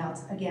our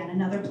handouts. Again,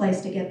 another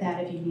place to get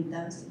that if you need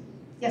those.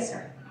 Yes,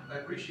 sir? I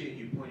appreciate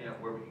you pointing out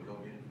where we can go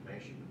get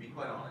information. To be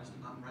quite honest,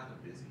 I'm rather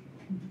busy,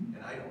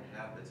 and I don't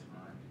have the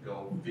time to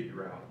go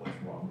figure out what's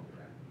wrong with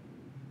that.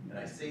 And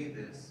I say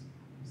this,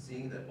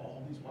 seeing that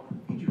all these wonderful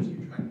features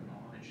you're trying to put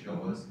on and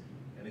show us,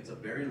 and it's a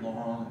very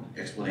long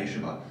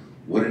explanation about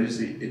what it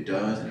is it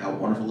does and how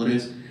wonderful it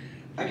is.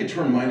 I could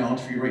turn mine on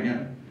for you right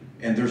now,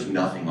 and there's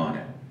nothing on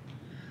it.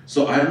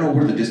 So I don't know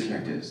where the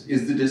disconnect is.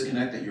 Is the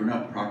disconnect that you're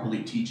not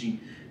properly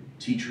teaching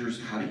teachers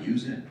how to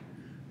use it?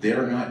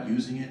 they're not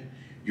using it,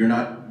 you're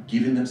not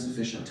giving them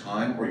sufficient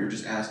time, or you're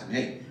just asking,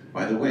 hey,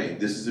 by the way,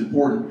 this is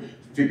important,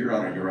 figure it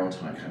out on your own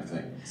time kind of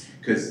thing.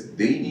 Because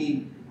they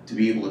need to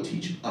be able to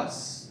teach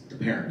us, the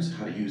parents,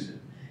 how to use it.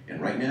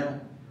 And right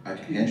now, I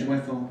can hand you my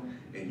phone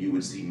and you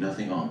would see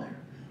nothing on there.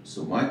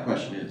 So my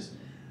question is,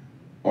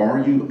 are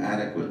you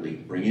adequately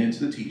bringing it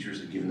to the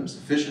teachers and giving them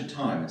sufficient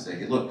time and say,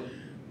 hey, look,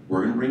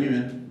 we're gonna bring you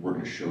in, we're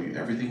gonna show you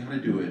everything how to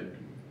do it,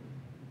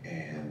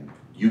 and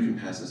you can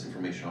pass this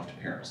information off to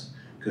parents.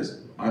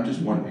 Because I'm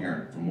just one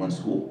parent from one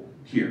school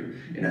here.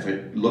 And if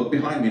I look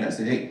behind me and I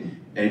say, hey,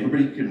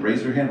 everybody can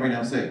raise their hand right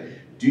now and say,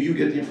 do you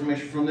get the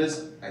information from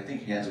this? I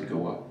think hands would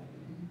go up.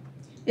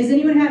 Is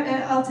anyone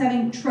else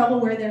having trouble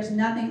where there's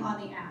nothing on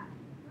the app?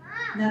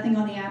 Nothing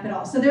on the app at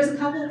all. So there's a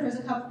couple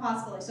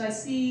possibilities. So I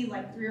see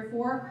like 3 or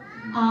 4.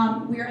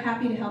 We are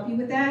happy to help you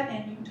with that,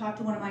 and you can talk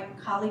to one of my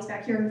colleagues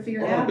back here and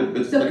figure it out.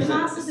 But So like I said,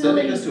 possibility,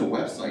 sending us to a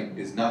website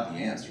is not the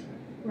answer.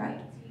 right.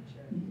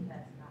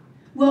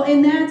 Well,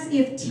 and that's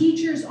if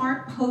teachers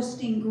aren't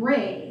posting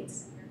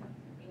grades.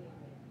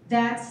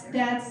 That's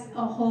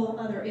a whole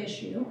other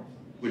issue.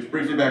 Which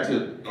brings me back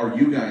to, are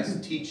you guys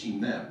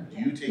teaching them?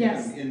 Do you take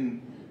Yes.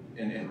 them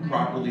in and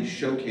properly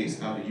showcase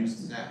how to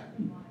use this app?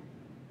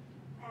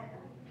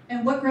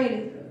 And what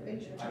grade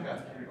is your I've child?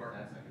 got kindergarten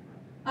and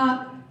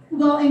second grade.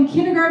 Well, in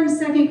kindergarten and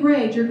second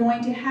grade, you're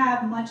going to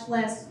have much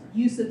less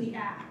use of the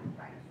app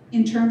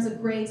in terms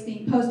of grades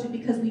being posted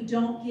because we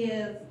don't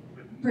give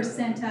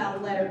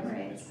percentile letter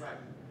grades.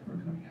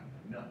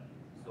 None.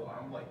 So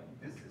I'm like,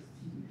 this is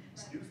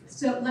stupid.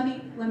 So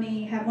let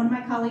me have one of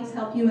my colleagues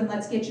help you, and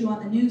let's get you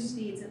on the news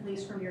feeds at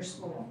least from your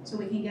school, so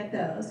we can get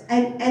those.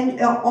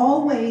 And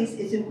always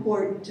it's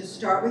important to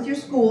start with your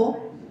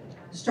school,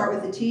 start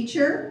with the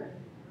teacher,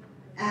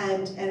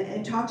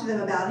 and talk to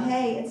them about,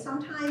 hey, and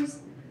sometimes,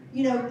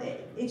 you know,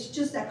 it's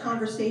just that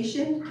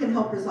conversation can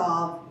help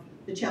resolve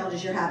the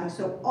challenges you're having.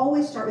 So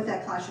always start with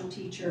that classroom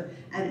teacher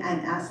and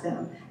ask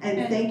them.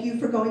 And thank you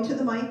for going to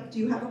the mic. Do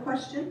you have a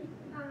question?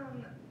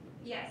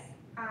 Yes,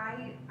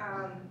 I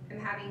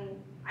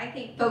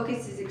think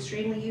Focus is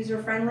extremely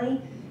user-friendly,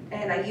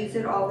 and I use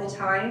it all the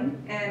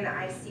time, and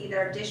I see that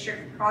our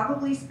district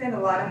probably spent a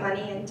lot of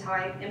money and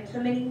time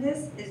implementing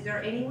this. Is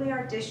there any way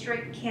our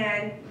district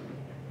can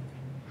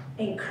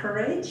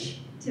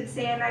encourage, to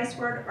say a nice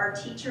word, our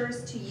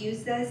teachers to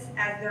use this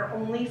as their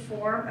only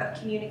form of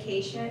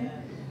communication?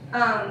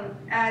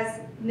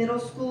 As middle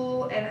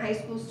school and high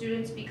school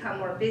students become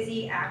more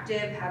busy,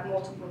 active, have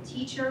multiple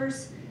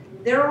teachers,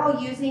 they're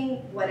all using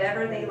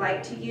whatever they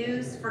like to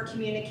use for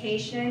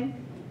communication,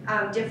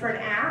 different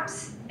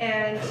apps,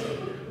 and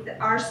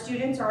our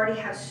students already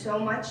have so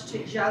much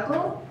to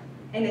juggle,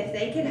 and if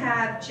they could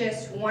have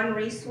just one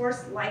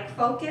resource like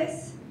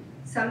Focus,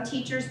 some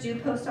teachers do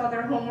post all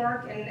their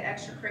homework and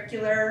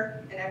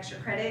extracurricular and extra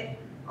credit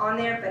on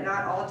there, but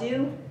not all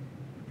do.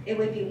 It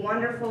would be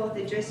wonderful if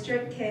the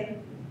district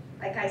can,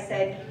 like I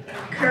said,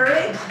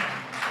 encourage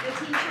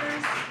the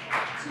teachers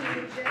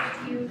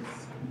to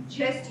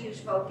just use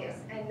Focus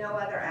and no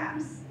other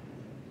apps.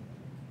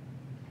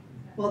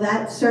 Well,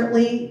 that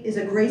certainly is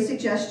a great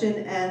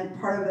suggestion and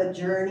part of a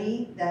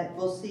journey that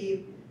we'll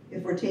see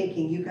if we're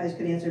taking. You guys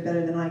could answer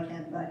better than I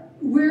can, but.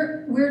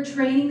 We're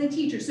training the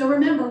teachers. So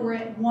remember, we're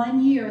at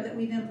 1 year that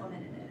we've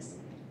implemented this.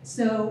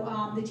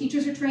 So the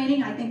teachers are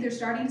training. I think they're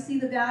starting to see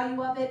the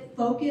value of it.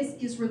 Focus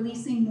is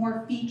releasing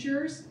more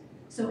features.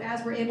 So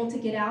as we're able to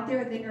get out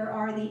there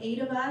are the 8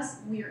 of us.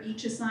 We are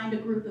each assigned a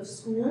group of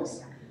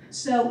schools.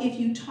 So if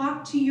you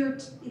talk to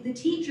the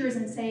teachers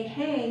and say,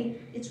 hey,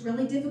 it's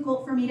really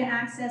difficult for me to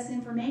access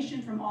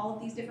information from all of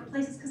these different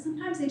places, because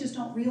sometimes they just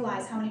don't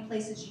realize how many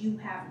places you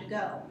have to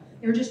go.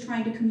 They're just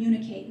trying to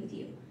communicate with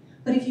you.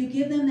 But if you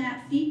give them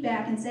that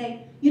feedback and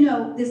say, you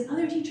know, this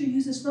other teacher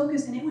uses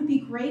Focus, and it would be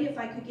great if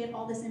I could get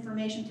all this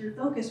information through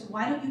Focus,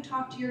 why don't you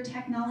talk to your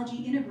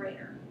technology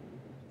integrator?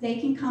 They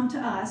can come to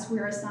us.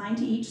 We're assigned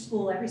to each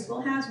school. Every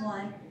school has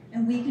one.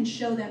 And we can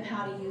show them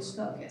how to use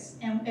Focus.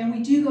 And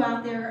we do go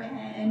out there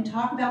and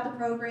talk about the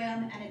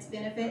program and its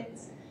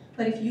benefits,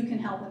 but if you can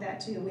help with that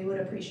too, we would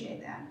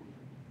appreciate that.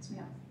 Yes,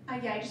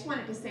 ma'am. Yeah, I just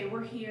wanted to say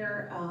we're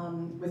here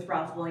with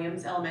Ralph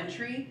Williams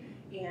Elementary,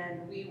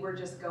 and we were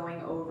just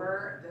going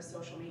over the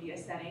social media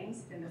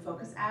settings in the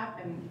Focus app,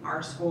 and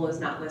our school is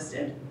not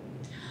listed.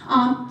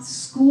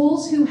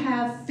 Schools who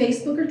have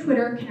Facebook or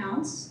Twitter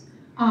accounts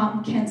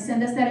can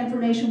send us that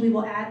information. We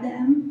will add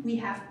them. We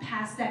have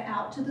passed that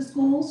out to the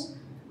schools.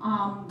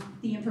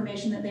 The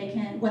information that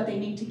what they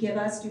need to give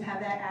us to have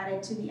that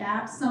added to the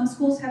app. Some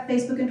schools have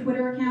Facebook and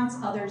Twitter accounts,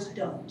 others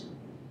don't.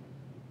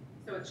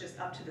 So it's just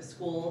up to the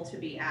school to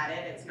be added,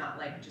 it's not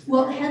like just.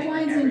 Well,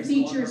 headlines and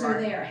features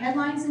are there.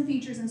 Headlines and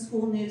features and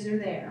school news are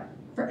there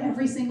for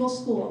every single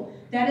school.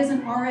 That is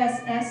an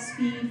RSS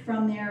feed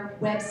from their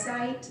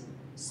website,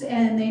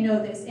 and they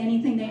know this.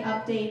 Anything they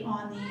update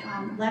on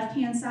the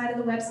left-hand side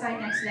of the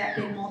website next to that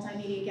big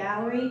multimedia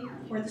gallery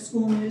or the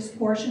school news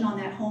portion on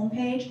that home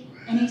page,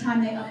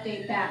 anytime they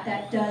update that,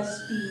 that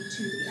does feed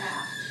to the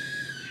app.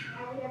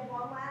 And we have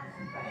one last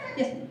question.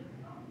 Yes.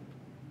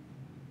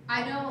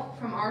 I know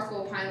from our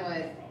school,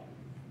 Pinewood,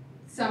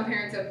 some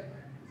parents have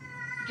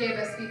gave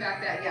us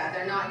feedback that, yeah,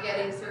 they're not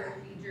getting certain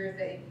features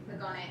that if you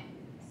click on it,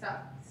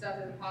 stuff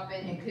doesn't pop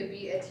in. It could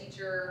be a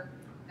teacher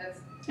that's.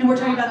 And we're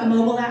talking about the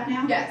mobile app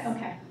now? Yes.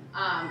 Okay.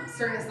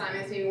 Certain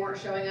assignments maybe weren't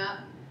showing up.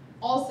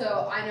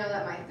 Also, I know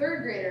that my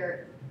 3rd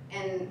grader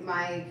and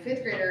my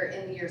 5th grader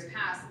in the years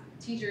past,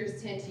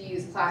 teachers tend to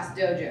use Class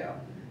Dojo.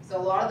 So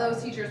a lot of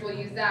those teachers will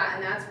use that,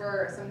 and that's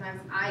where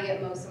sometimes I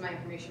get most of my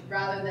information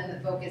rather than the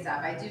Focus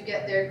app. I do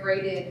get their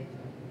graded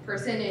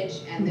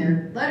percentage and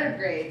their lettered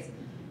grades,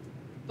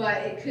 but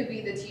it could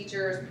be the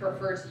teachers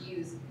prefer to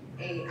use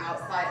a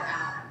outside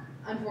app,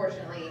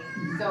 unfortunately.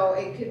 So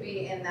it could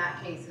be in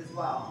that case as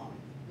well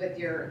with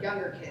your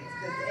younger kids,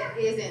 because it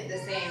isn't the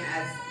same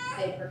as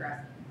they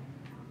progress.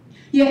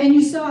 Yeah, and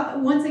you saw,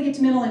 once they get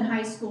to middle and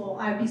high school,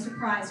 I'd be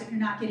surprised if you're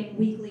not getting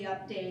weekly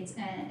updates,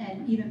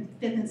 and even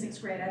 5th and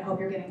 6th grade, I hope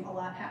you're getting a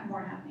lot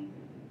more happening.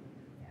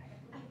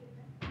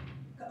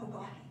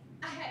 Go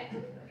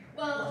ahead.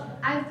 Well,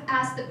 I've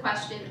asked the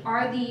question,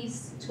 are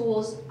these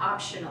tools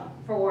optional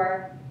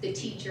for the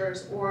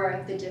teachers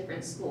or the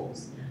different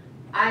schools?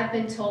 I've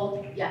been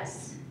told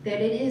yes,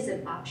 that it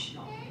isn't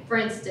optional. For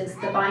instance,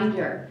 the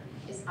binder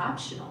is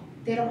optional.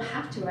 They don't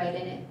have to write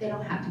in it. They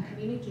don't have to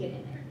communicate in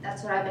it.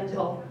 That's what I've been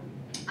told.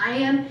 I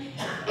am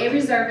a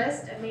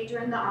reservist, a major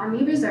in the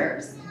Army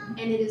Reserves,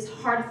 and it is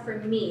hard for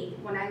me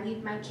when I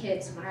leave my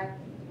kids, when I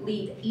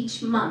leave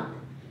each month,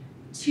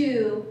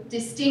 to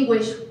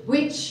distinguish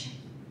which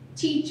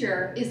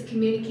teacher is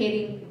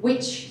communicating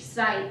which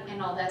site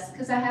and all this,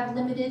 because I have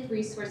limited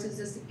resources,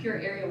 a secure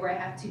area where I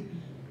have to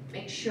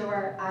make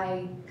sure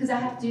because I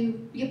have to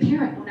be a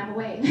parent when I'm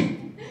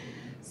away.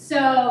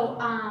 So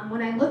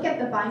when I look at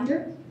the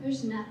binder,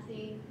 there's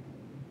nothing,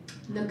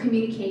 no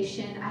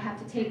communication. I have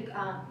to take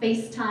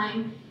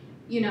FaceTime,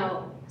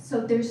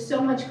 so there's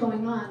so much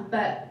going on,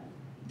 but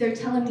they're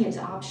telling me it's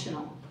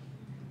optional.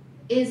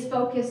 Is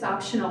Focus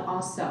optional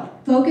also?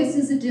 Focus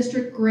is a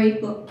district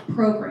gradebook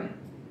program.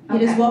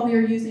 It is what we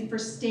are using for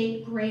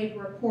state grade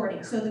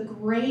reporting. So the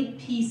grade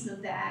piece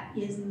of that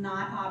is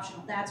not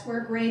optional. That's where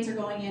grades are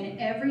going in, and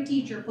every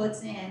teacher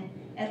puts in,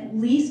 at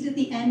least at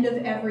the end of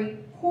every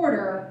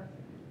quarter,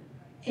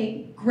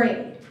 a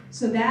grade.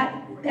 So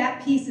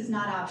that piece is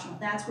not optional.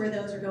 That's where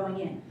those are going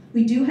in.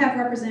 We do have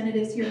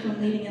representatives here from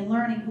Leading and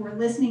Learning who are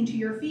listening to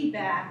your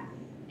feedback,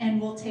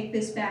 and will take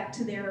this back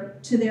to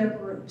their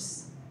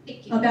groups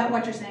about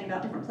what you're saying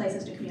about different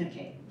places to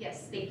communicate.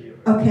 Yes, thank you.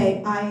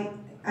 Okay,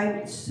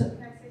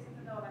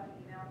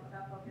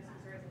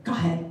 Go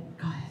ahead.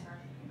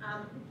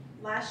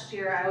 Last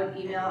year, I would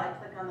I'd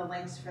click on the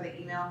links for the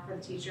email for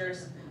the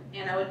teachers,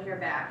 and I wouldn't hear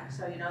back.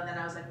 So, then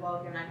I was like, well,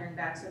 if you're not hearing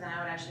back, so then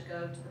I would actually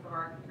go to the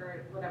Brevard,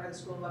 or whatever the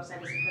school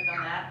website is, and click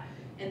on that.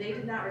 And they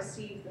did not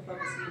receive the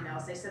Focus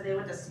emails. They said they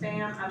went to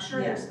spam. I'm sure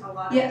there's a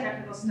lot of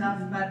technical stuff,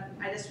 but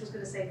I just was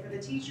gonna say, for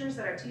the teachers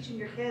that are teaching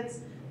your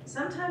kids,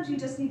 sometimes you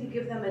just need to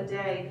give them a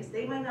day, because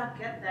they might not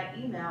get that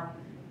email.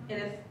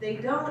 And if they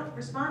don't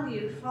respond to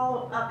you,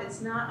 follow up.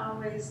 It's not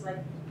always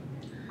like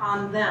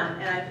on them,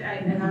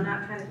 and I'm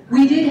not trying to.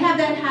 We did have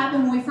that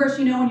happen when we first,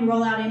 when you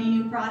roll out any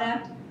new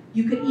product,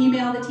 you could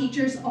email the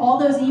teachers. All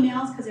those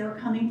emails, because they were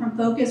coming from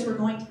Focus, were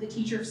going to the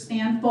teacher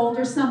spam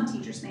folder, some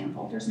teacher spam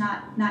folders,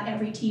 not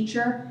every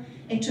teacher.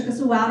 It took us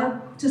a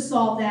while to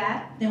solve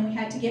that. Then we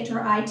had to get to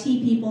our IT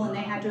people, and they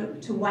had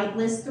to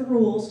whitelist the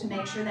rules to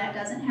make sure that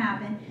doesn't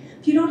happen.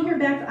 If you don't hear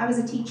back, I was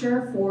a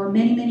teacher for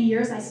many, many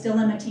years. I still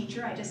am a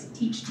teacher. I just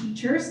teach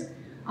teachers.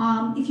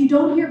 If you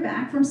don't hear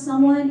back from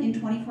someone in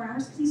 24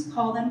 hours, please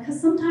call them, because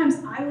sometimes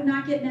I would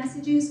not get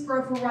messages for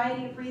a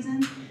variety of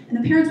reasons,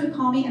 and the parents would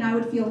call me and I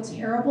would feel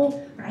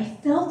terrible, but I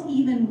felt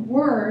even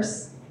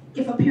worse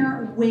if a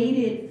parent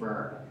waited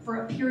for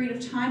a period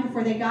of time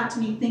before they got to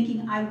me,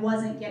 thinking I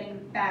wasn't getting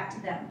back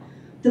to them.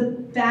 The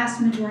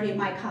vast majority of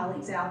my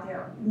colleagues out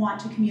there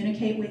want to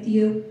communicate with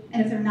you,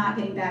 and if they're not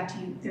getting back to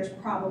you, there's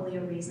probably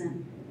a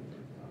reason.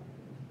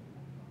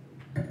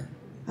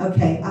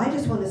 Okay, I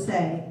just want to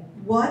say,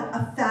 what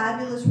a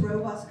fabulous,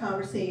 robust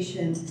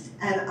conversation,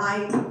 and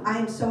I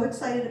am so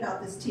excited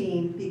about this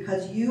team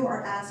because you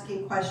are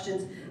asking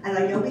questions, and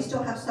I know we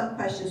still have some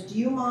questions. Do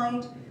you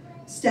mind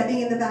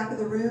stepping in the back of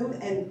the room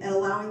and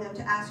allowing them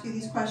to ask you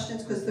these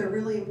questions, because they're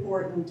really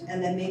important,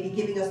 and then maybe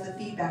giving us the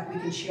feedback we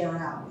can share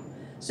out.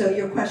 So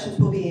your questions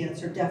will be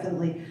answered,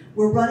 definitely.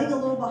 We're running a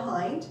little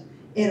behind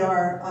in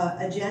our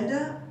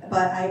agenda,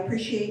 but I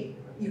appreciate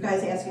you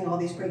guys asking all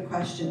these great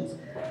questions.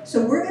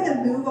 So we're going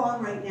to move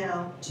on right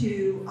now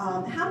to,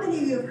 how many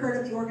of you have heard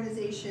of the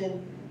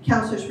organization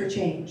Counselors for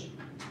Change?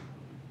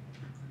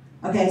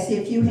 Okay, I see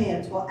a few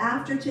hands. Well,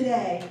 after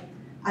today,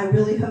 I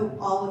really hope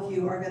all of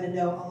you are going to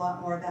know a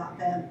lot more about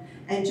them.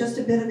 And just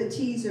a bit of a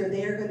teaser,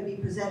 they are going to be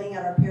presenting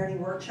at our parenting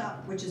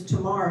workshop, which is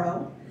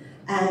tomorrow.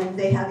 And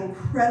they have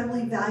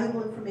incredibly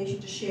valuable information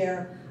to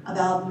share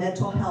about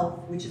mental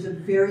health, which is a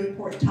very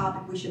important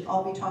topic we should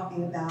all be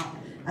talking about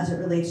as it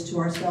relates to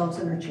ourselves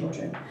and our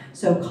children.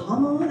 So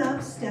come on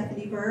up,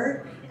 Stephanie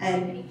Bird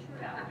and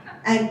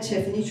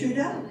Tiffany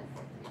Trudeau.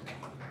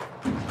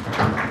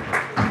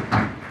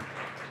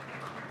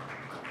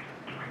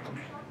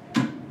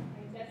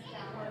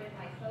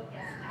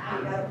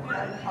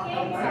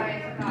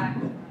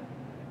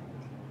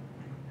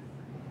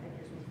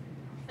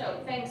 So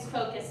thanks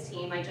Focus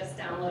team, I just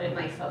downloaded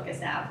my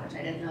Focus app, which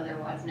I didn't know there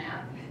was an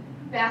app.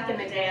 Back in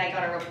the day, I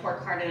got a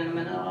report card in a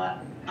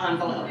manila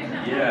envelope.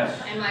 Yes.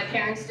 And my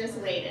parents just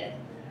waited.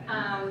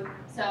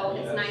 So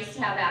it's nice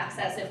to have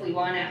access if we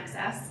want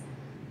access.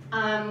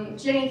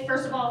 Ginny,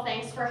 first of all,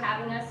 thanks for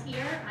having us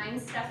here. I'm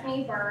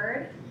Stephanie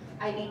Bird.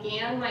 I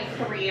began my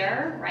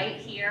career right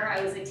here.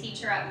 I was a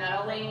teacher at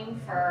Meadow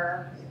Lane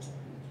for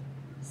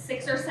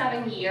 6 or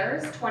 7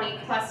 years, 20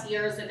 plus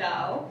years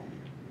ago.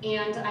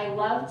 And I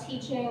love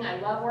teaching, I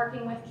love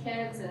working with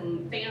kids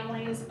and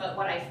families, but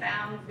what I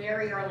found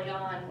very early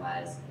on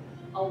was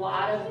a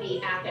lot of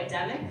the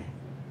academic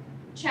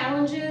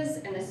challenges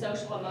and the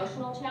social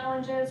emotional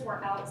challenges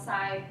were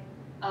outside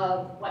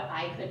of what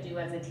I could do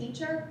as a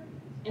teacher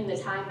in the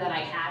time that I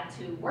had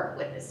to work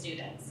with the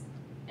students.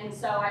 And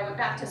so I went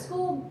back to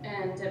school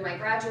and did my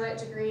graduate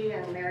degree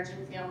in marriage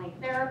and family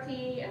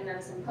therapy, and then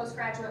some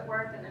postgraduate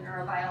work in the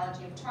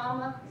neurobiology of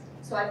trauma.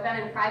 So I've been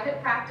in private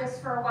practice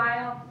for a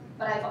while,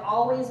 but I've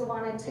always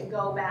wanted to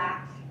go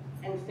back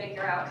and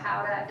figure out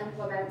how to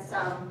implement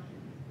some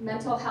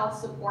mental health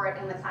support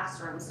in the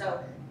classroom.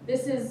 So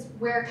this is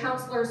where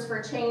Counselors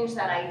for Change,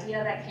 that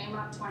idea that came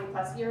up 20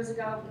 plus years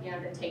ago,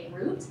 began to take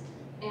root.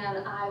 And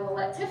I will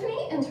let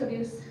Tiffany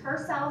introduce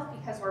herself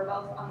because we're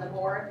both on the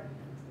board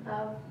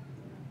of.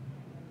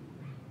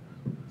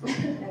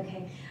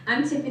 Okay,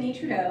 I'm Tiffany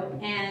Trudeau,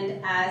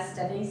 and as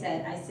Stephanie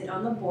said, I sit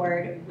on the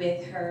board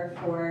with her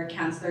for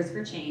Counselors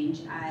for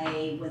Change.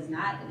 I was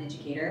not an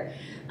educator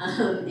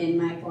in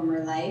my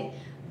former life,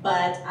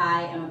 but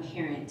I am a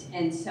parent,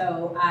 and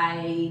so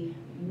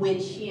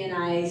when she and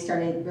I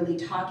started really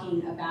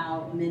talking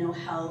about mental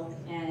health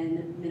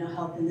and mental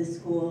health in the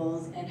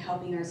schools and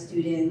helping our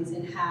students,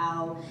 and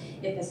how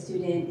if a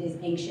student is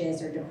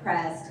anxious or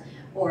depressed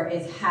or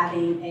is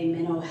having a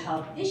mental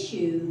health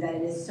issue, that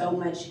it is so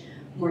much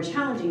more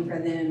challenging for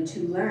them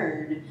to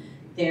learn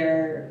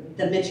the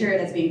material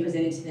that's being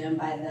presented to them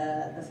by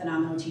the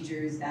phenomenal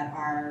teachers that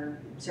are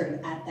sort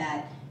of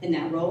in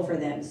that role for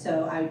them.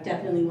 So I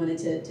definitely wanted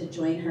to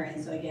join her.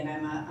 And so again,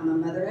 I'm a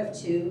mother of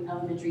 2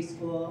 elementary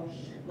school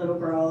little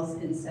girls,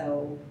 and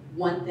so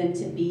want them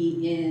to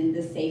be in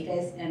the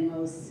safest and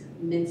most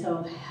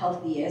mental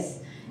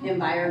healthiest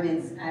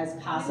environments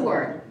as possible.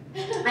 Word.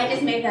 I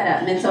just made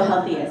that up, mental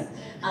healthiest.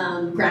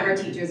 Grammar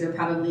teachers are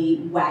probably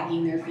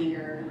wagging their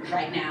finger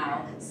right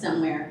now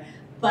somewhere.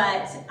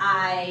 But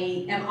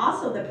I am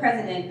also the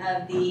president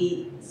of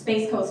the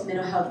Space Coast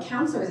Mental Health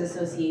Counselors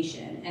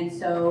Association. And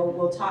so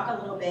we'll talk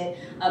a little bit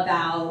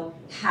about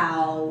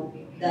how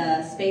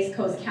the Space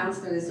Coast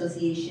Counselors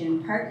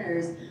Association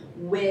partners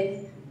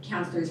with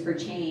Counselors for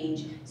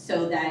Change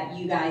so that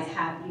you guys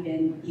have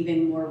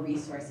even more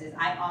resources.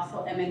 I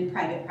also am in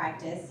private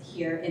practice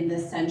here in the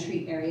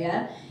Suntree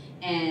area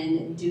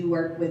and do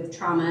work with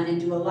trauma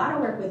and do a lot of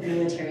work with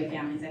military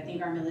families. I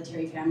think our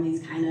military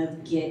families kind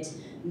of get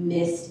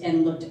missed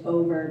and looked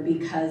over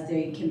because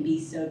they can be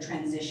so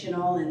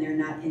transitional and they're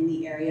not in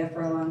the area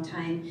for a long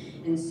time.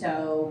 And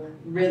so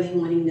really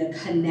wanting to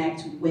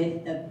connect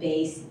with the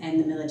base and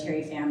the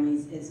military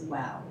families as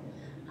well.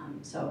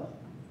 So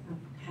I'll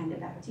hand it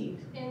back to you.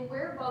 And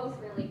we're both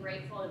really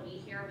grateful to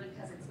be here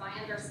because it's my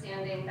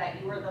understanding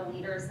that you are the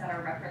leaders that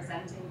are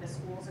representing the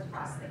schools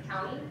across the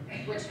county,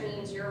 which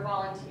means you're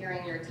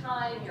volunteering your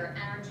time, your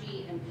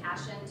energy, and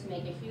passion to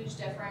make a huge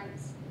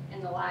difference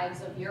in the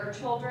lives of your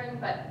children,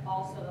 but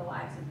also the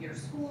lives of your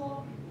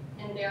school,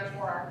 and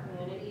therefore our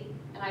community.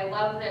 And I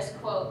love this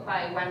quote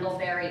by Wendell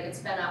Berry. It's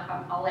been up,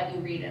 I'll let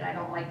you read it. I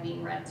don't like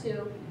being read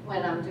to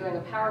when I'm doing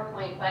a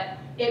PowerPoint, but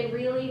it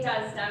really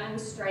does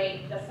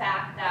demonstrate the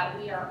fact that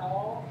we are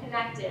all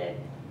connected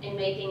in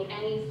making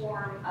any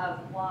form of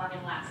long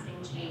and lasting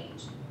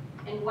change.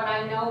 And what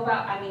I know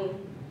about,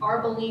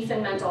 our belief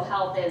in mental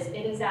health is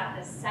it is at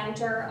the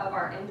center of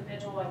our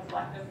individual and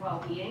collective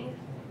well-being,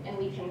 and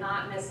we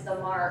cannot miss the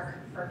mark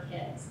for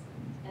kids.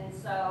 And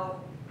so,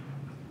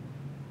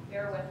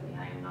 bear with me,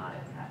 I am not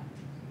a tech.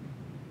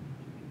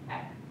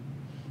 Okay.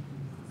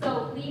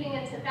 So leading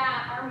into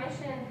that, our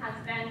mission has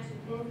been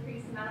to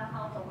increase mental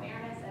health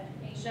awareness,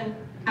 education,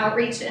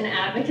 outreach, and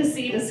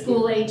advocacy to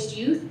school-aged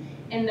youth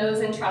and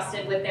those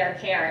entrusted with their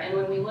care. And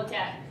when we look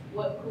at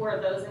who are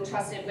those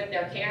entrusted with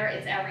their care,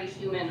 it's every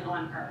human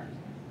on earth.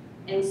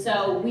 And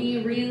so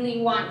we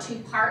really want to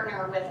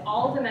partner with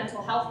all of the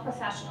mental health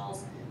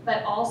professionals,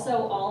 but also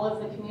all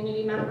of the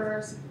community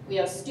members. We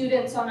have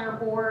students on our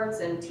boards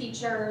and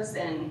teachers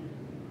and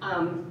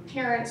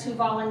parents who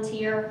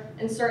volunteer,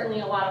 and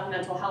certainly a lot of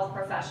mental health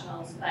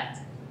professionals, but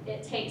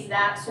it takes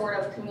that sort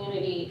of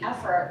community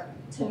effort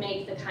to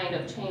make the kind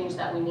of change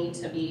that we need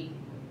to be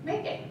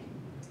making.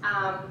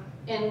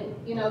 And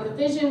the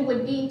vision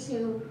would be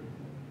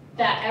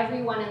that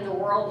everyone in the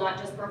world, not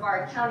just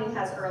Brevard County,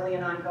 has early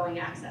and ongoing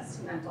access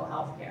to mental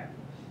health care.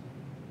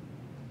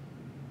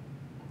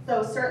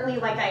 So certainly,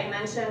 like I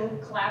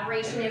mentioned,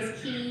 collaboration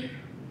is key.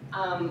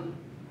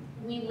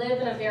 We live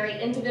in a very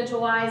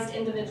individualized,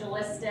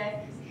 individualistic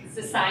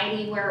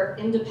society where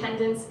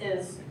independence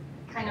is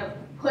kind of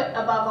put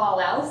above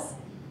all else.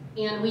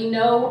 And we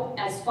know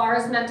as far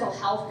as mental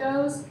health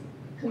goes,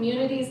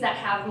 Communities that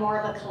have more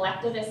of a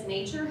collectivist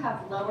nature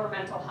have lower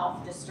mental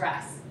health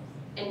distress.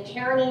 And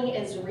parenting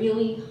is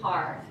really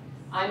hard.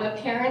 I'm a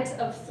parent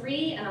of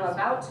 3 and I'm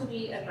about to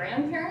be a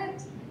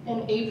grandparent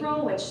in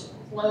April, which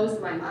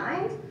blows my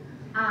mind.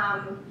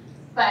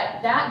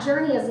 But that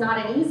journey is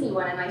not an easy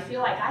one, and I feel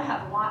like I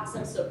have lots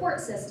of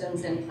support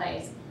systems in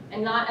place,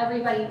 and not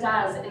everybody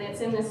does. And it's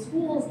in the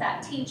schools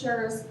that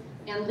teachers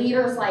and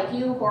leaders like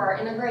you who are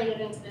integrated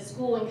into the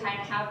school and kind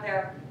of have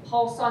their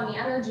pulse on the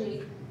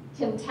energy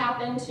can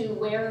tap into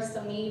where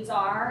some needs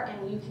are,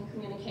 and you can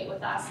communicate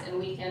with us and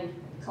we can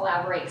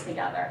collaborate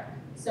together.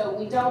 So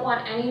we don't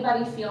want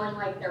anybody feeling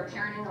like they're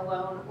parenting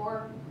alone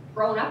or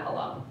grown up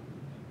alone.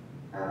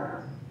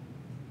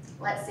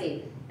 Let's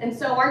see. And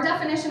so our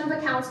definition of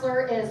a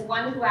counselor is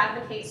one who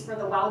advocates for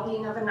the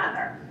well-being of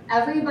another.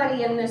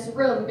 Everybody in this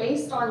room,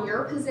 based on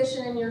your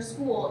position in your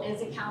school,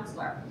 is a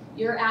counselor.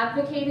 You're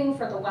advocating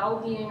for the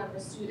well-being of the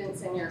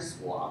students in your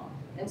school.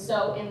 And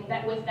so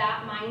with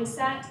that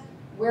mindset,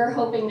 we're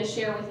hoping to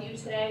share with you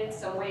today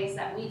some ways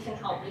that we can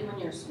help you in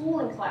your school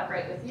and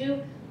collaborate with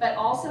you, but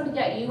also to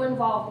get you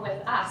involved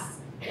with us.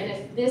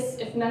 And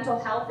if mental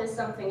health is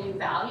something you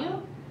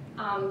value,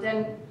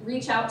 then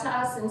reach out to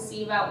us and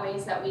see about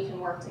ways that we can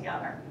work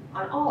together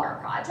on all our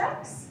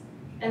projects.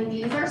 And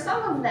these are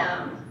some of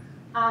them.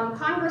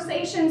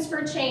 Conversations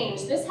for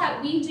Change.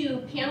 We do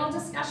panel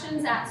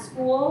discussions at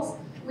schools.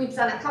 We've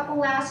done a couple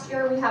last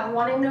year. We have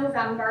one in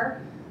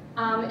November.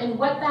 And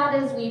what that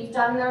is, we've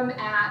done them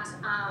at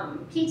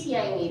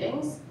PTA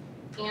meetings.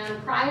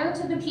 And prior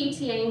to the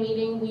PTA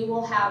meeting, we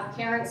will have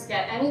parents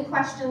get any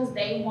questions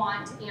they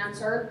want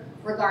answered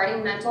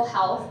regarding mental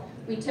health.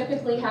 We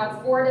typically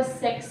have 4 to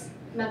 6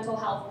 mental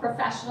health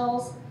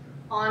professionals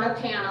on a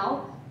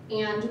panel,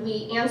 and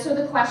we answer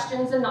the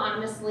questions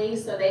anonymously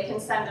so they can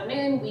send them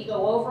in. We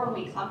go over them,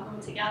 we clump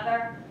them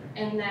together,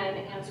 and then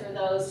answer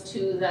those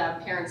to the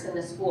parents in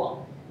the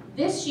school.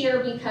 This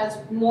year, because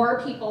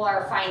more people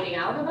are finding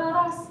out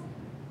about us,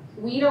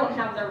 we don't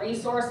have the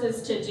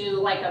resources to do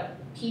like a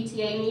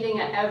PTA meeting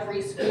at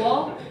every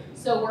school.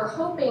 So we're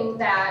hoping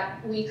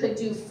that we could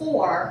do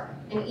 4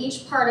 in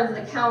each part of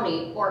the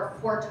county, or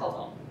 4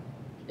 total.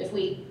 If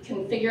we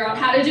can figure out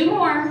how to do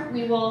more,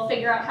 we will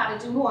figure out how to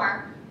do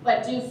more,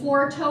 but do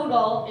 4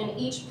 total in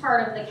each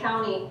part of the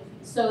county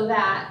so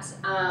that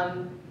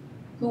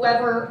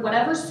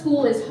whatever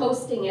school is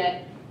hosting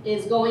it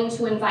is going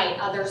to invite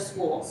other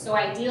schools. So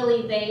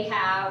ideally they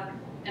have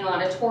an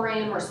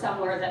auditorium or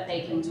somewhere that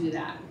they can do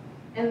that.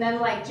 And then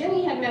like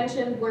Jenny had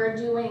mentioned, we're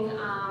doing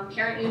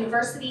Parent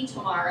University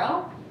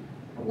tomorrow,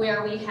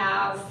 where we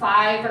have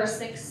 5 or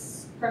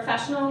 6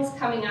 professionals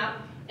coming up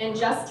and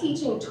just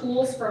teaching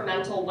tools for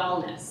mental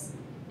wellness.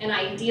 And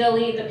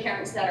ideally, the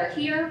parents that are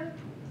here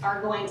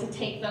are going to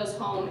take those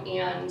home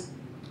and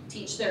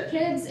teach their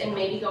kids, and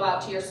maybe go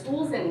out to your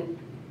schools and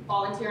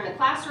volunteer in a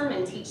classroom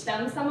and teach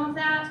them some of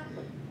that.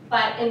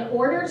 But in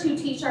order to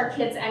teach our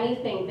kids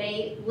anything,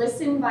 they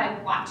listen by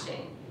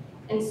watching.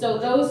 And so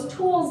those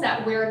tools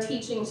that we're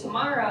teaching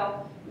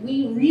tomorrow,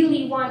 we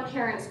really want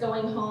parents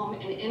going home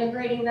and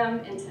integrating them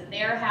into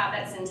their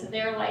habits, into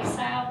their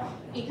lifestyle,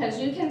 because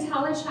you can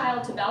tell a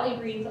child to belly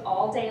breathe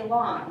all day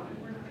long,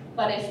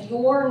 but if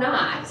you're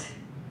not,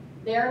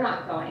 they're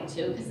not going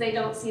to, because they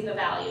don't see the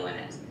value in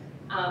it.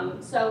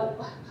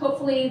 So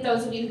hopefully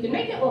those of you who can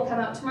make it will come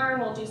out tomorrow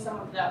and we'll do some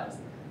of those.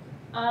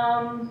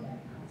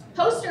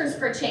 Posters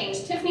for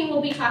Change. Tiffany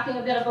will be talking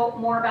a bit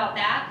more about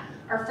that.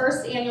 Our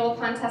first annual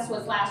contest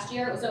was last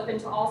year. It was open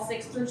to all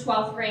 6th through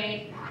 12th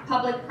grade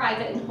public,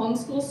 private, and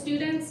homeschool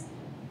students.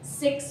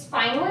 6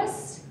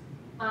 finalists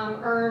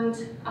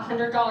earned a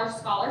 $100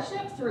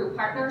 scholarship through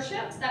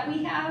partnerships that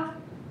we have.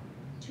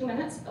 2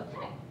 minutes?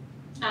 Okay.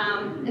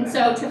 And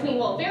so Tiffany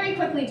will very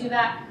quickly do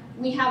that.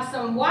 We have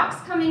some walks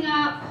coming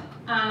up.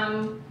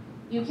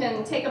 You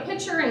can take a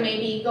picture and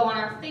maybe go on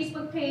our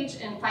Facebook page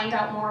and find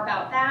out more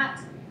about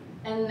that.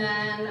 And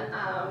then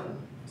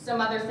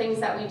some other things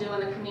that we do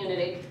in the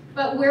community.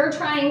 But we're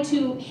trying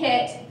to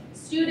hit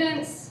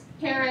students,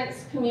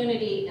 parents,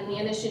 community, and the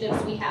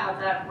initiatives we have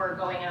that we're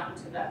going out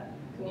into the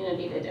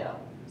community to do.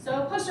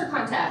 So poster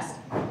contest.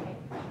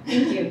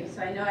 Thank you.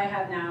 So I know I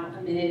have now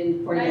 1 minute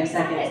and 45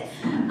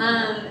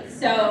 seconds.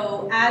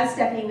 So as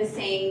Stephanie was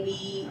saying,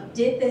 we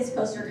did this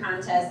poster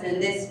contest,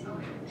 and this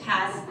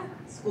past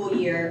school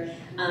year,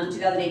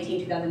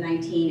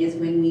 2018-2019 is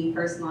when we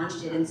first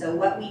launched it. And so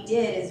what we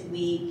did is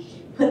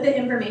we put the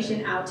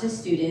information out to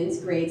students,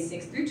 grades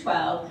 6 through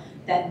 12,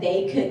 that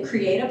they could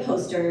create a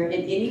poster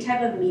in any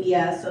type of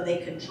media, so they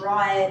could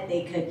draw it,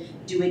 they could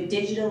do it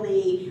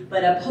digitally,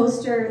 but a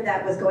poster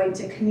that was going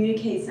to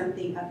communicate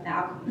something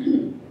about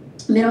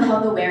mental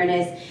health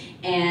awareness.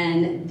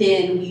 And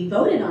then we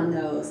voted on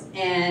those.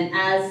 And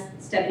as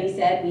Stephanie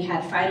said, we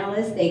had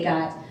finalists. They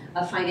got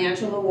a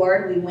financial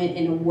award. We went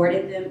and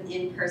awarded them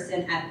in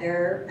person at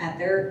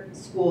their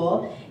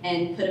school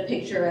and put a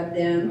picture of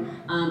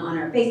them on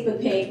our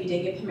Facebook page. We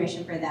did get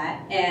permission for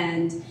that.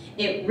 And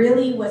it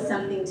really was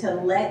something to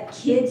let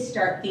kids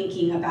start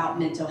thinking about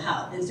mental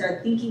health and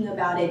start thinking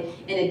about it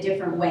in a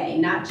different way,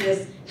 not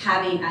just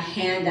having a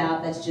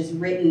handout that's just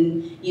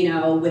written, you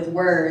know, with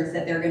words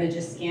that they're gonna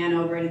just scan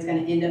over and it's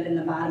gonna end up in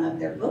the bottom of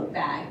their book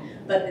bag,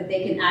 but that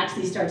they can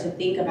actually start to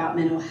think about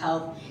mental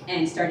health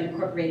and start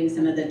incorporating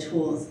some of the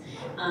tools.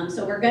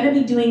 So we're gonna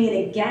be doing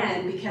it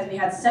again because we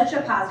had such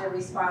a positive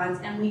response,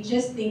 and we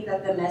just think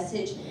that the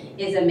message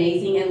is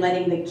amazing and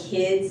letting the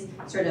kids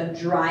sort of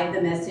drive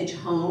the message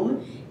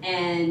home.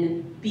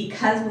 And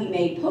because we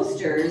made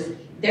posters,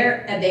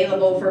 they're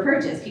available for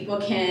purchase. People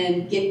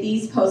can get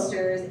these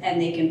posters and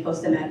they can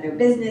post them at their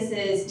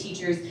businesses.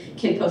 Teachers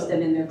can post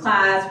them in their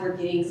class. We're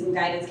getting some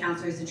guidance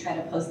counselors to try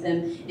to post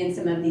them in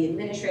some of the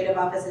administrative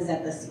offices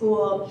at the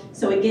school.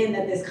 So again,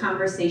 that this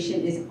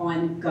conversation is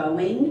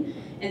ongoing.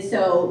 And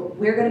so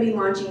we're going to be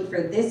launching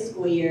for this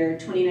school year,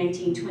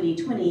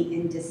 2019-2020,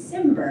 in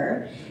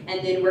December.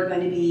 And then we're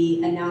going to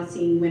be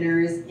announcing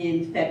winners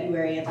in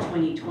February of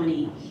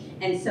 2020.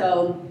 And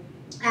so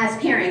as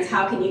parents,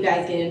 how can you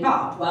guys get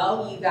involved?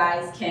 Well, you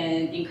guys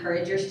can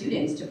encourage your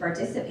students to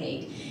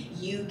participate.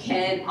 You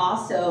can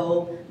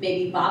also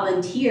maybe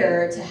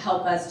volunteer to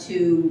help us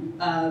to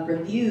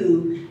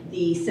review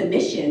the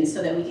submissions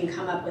so that we can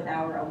come up with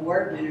our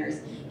award winners.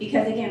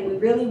 Because again, we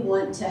really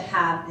want to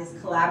have this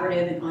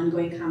collaborative and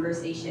ongoing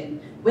conversation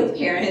with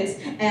parents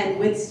and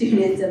with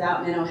students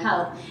about mental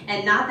health.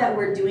 And not that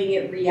we're doing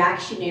it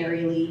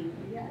reactionarily.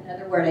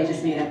 Another word I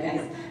just made up,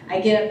 guys. I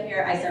get up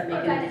here, I start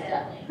making up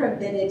stuff.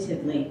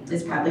 Preventatively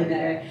is probably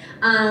better.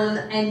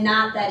 And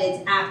not that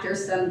it's after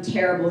some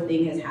terrible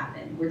thing has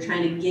happened. We're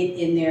trying to get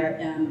in there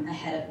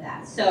ahead of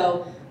that.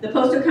 So the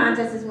poster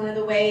contest is one of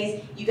the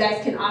ways. You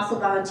guys can also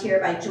volunteer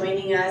by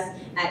joining us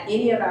at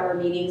any of our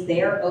meetings.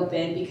 They are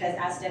open because,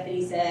 as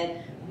Stephanie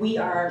said, we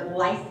are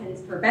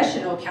licensed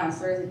professional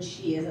counselors, and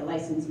she is a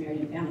licensed marriage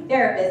and family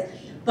therapist.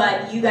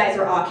 But you guys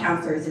are all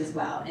counselors as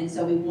well. And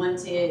so we want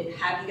to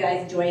have you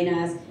guys join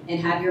us and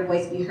have your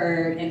voice be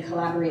heard and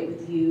collaborate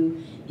with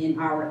you in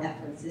our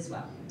efforts as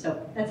well.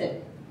 So that's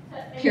it,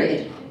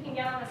 period. You can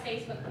get on the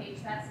Facebook page.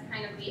 That's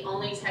kind of the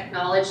only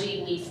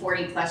technology we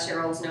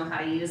 40-plus-year-olds know how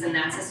to use, and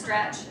that's a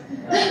stretch.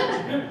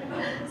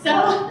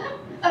 So,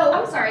 oh,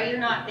 I'm sorry, you're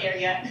not there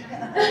yet.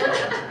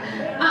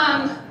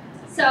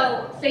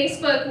 So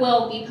Facebook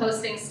will be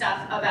posting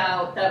stuff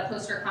about the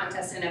poster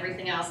contest and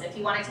everything else. If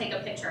you want to take a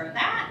picture of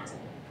that,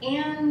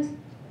 and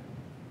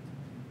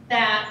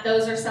that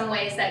those are some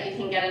ways that you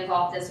can get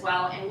involved as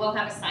well, and we'll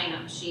have a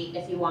sign-up sheet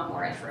if you want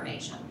more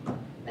information.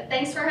 But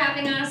thanks for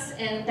having us,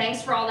 and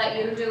thanks for all that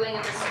you're doing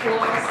in the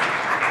schools.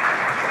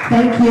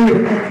 Thank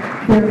you.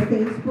 And their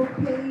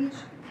Facebook page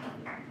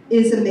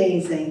is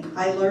amazing.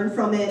 I learn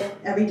from it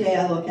every day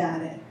I look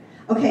at it.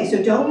 Okay,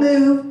 so don't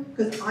move,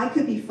 because I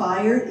could be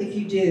fired if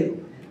you do.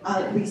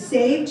 We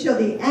saved till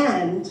the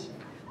end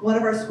one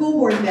of our school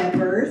board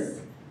members,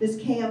 Ms.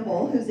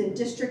 Campbell, who's in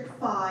District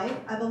 5,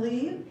 I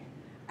believe.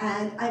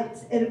 And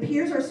it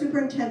appears our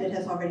superintendent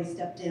has already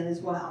stepped in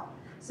as well.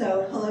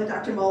 So hello,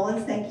 Dr.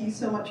 Mullins. Thank you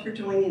so much for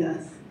joining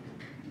us.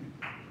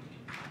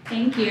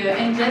 Thank you.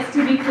 And just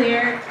to be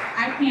clear,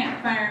 I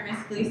can't fire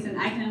Ms. Gleason.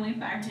 I can only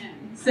fire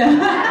him.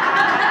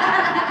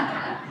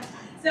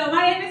 So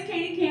my name is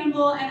Katie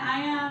Campbell, and I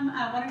am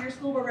one of your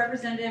school board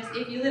representatives.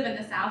 If you live in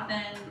the South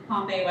End,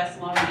 Palm Bay, West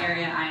Malvern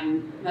area,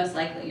 I'm most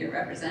likely your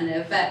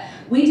representative. But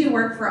we do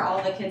work for all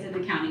the kids in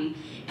the county.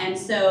 And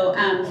so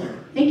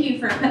thank you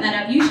for putting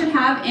that up. You should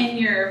have in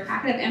your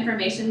packet of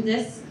information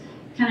this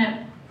kind of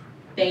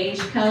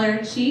beige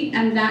colored sheet,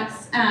 and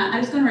that's,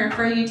 I'm just going to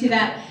refer you to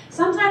that.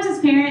 Sometimes as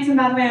parents, and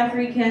by the way, I have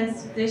 3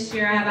 kids. This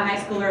year I have a high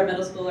schooler, a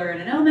middle schooler,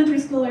 and an elementary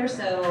schooler,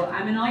 so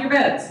I'm in all your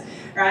boats,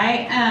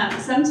 right?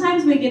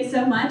 Sometimes we get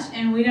so much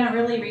and we don't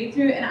really read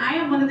through, and I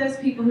am one of those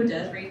people who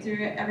does read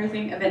through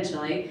everything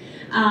eventually.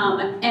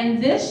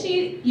 And this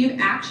sheet you've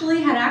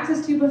actually had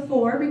access to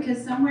before,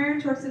 because somewhere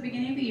towards the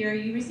beginning of the year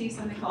you received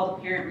something called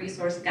a Parent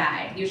Resource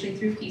Guide, usually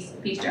through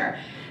Peace-Jar.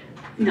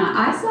 Now,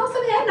 I saw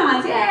some head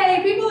nods.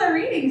 Yay, people are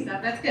reading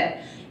stuff. That's good.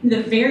 In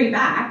the very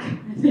back,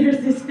 there's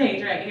this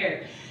page right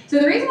here. So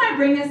the reason why I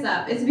bring this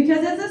up is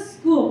because as a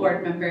school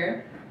board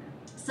member,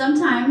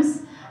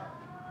 sometimes,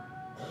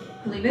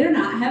 believe it or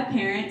not, I have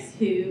parents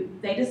who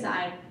they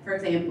decide, for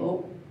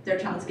example, their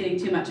child's getting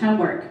too much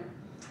homework.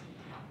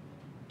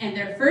 And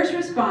their first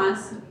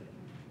response,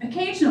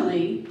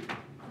 occasionally,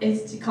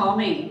 is to call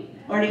me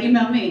or to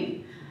email me.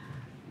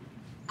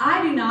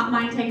 I do not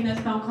mind taking those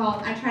phone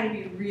calls. I try to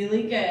be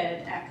really good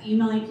at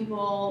emailing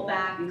people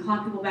back and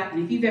calling people back.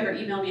 And if you've ever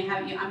emailed me and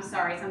haven't you, I'm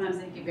sorry. Sometimes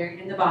they get buried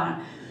in the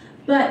bottom.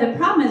 But the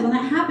problem is when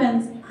that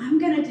happens, I'm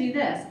going to do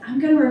this. I'm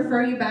going to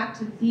refer you back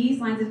to these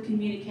lines of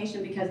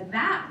communication, because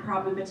that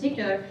problem in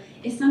particular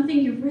is something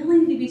you really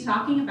need to be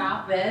talking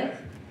about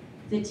with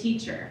the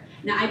teacher.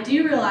 Now, I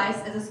do realize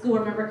as a school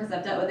board member, because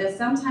I've dealt with this,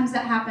 sometimes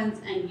that happens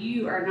and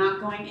you are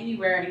not going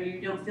anywhere and you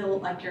don't feel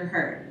like you're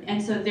heard.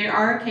 And so there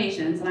are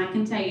occasions, and I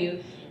can tell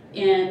you,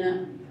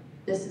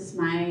 this is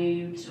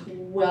my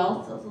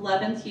 12th,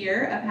 11th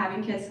year of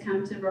having kids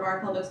come to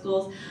Brevard Public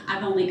Schools.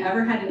 I've only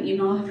ever had an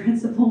email of a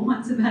principal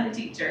once about a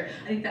teacher.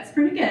 I think that's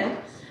pretty good.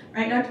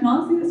 right, Dr.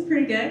 Mullins? That's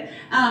pretty good.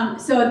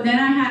 So then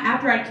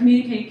after I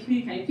communicated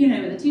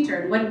with the teacher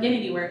and wasn't getting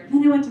anywhere,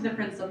 then I went to the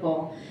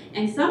principal.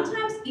 And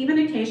sometimes, even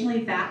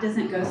occasionally, that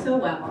doesn't go so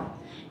well.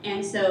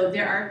 And so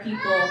there are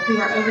people who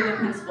are over the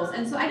principals.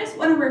 And so I just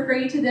want to refer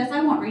you to this.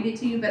 I won't read it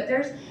to you, but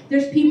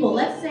there's people,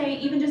 let's say,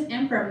 even just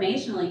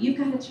informationally, you've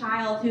got a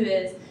child who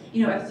is,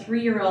 you know, a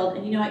 3-year-old,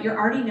 and you know what, you're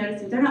already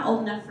noticing, they're not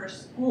old enough for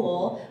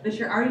school, but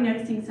you're already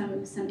noticing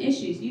some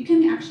issues. You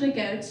can actually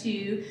go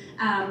to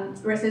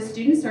where it says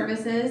Student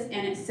Services,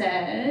 and it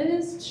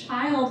says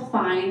Child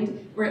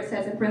Find, where it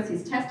says in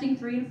parentheses, testing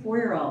 3 and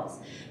 4-year-olds.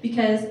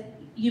 Because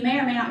you may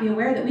or may not be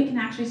aware that we can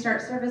actually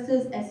start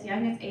services as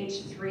young as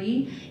age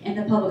 3 in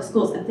the public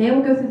schools. And they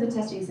will go through the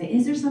testing and say,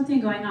 is there something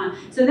going on?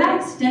 So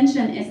that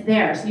extension is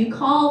there. So you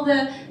call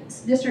the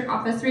district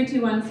office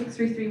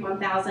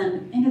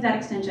 321-633-1000 into that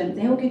extension.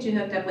 They will get you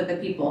hooked up with the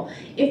people.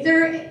 If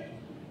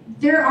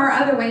there are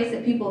other ways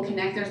that people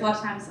connect. There's a lot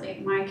of times,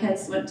 like my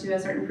kids went to a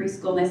certain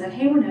preschool and they said,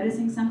 hey, we're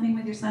noticing something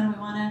with your son. We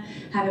want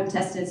to have him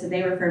tested, so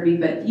they referred me.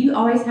 But you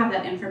always have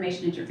that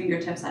information at your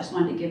fingertips. I just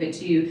wanted to give it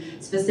to you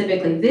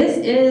specifically. This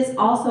is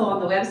also on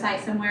the website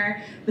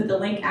somewhere, but the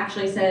link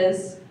actually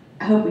says,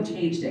 I hope we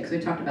changed it because we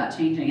talked about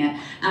changing it.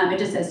 It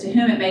just says, to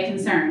whom it may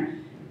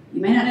concern.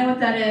 You may not know what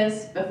that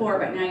is before,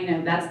 but now you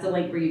know. That's the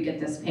link where you get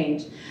this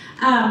page.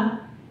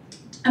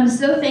 I'm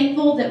so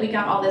thankful that we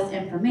got all this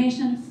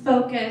information,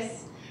 focus,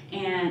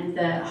 and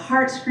the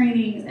heart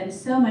screenings, and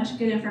so much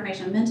good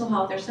information. Mental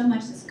health, there's so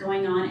much that's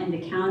going on in the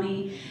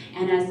county,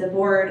 and as the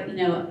board, you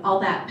know, all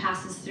that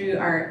passes through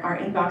our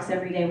inbox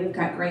every day. We've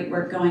got great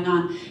work going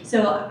on.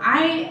 So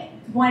I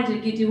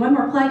wanted to do one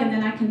more plug, and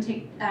then I can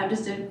take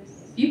just a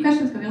few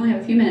questions, because we only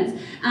have a few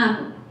minutes.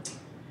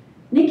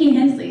 Nikki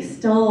Hensley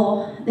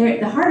stole,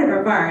 the heart of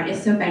Brevard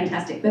is so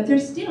fantastic, but they're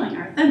stealing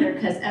our thunder,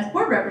 because as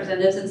board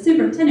representatives and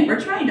superintendent, we're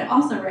trying to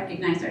also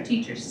recognize our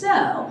teachers.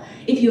 So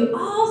if you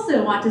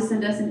also want to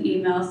send us an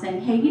email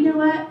saying, hey, you know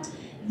what,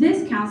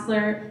 this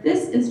counselor,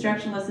 this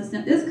instructional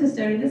assistant, this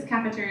custodian, this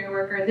cafeteria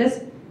worker,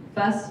 this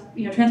bus,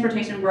 you know,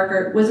 transportation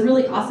worker was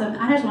really awesome.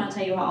 I just want to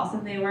tell you how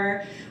awesome they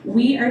were.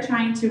 We are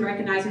trying to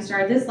recognize, we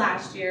started this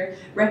last year,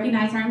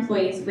 recognize our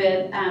employees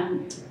with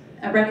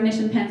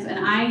recognition pins,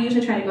 and I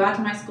usually try to go out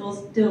to my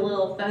schools, do a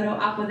little photo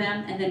op with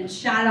them, and then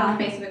shout it on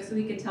Facebook so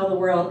we can tell the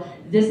world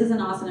this is an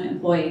awesome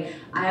employee.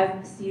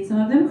 I've seen some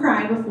of them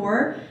cry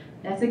before.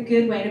 That's a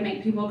good way to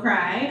make people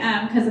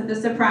cry because of the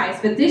surprise.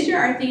 But this year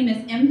our theme is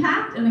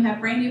impact, and we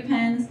have brand new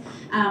pins.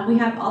 We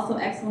have also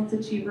Excellence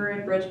Achiever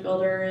and Bridge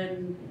Builder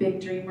and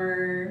Big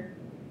Dreamer.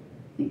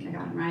 I think I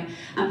got them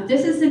right.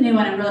 This is the new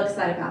one. I'm real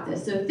excited about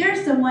this. So if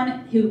there's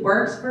someone who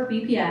works for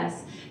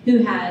BPS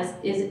who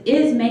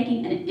is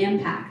making an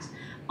impact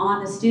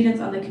on the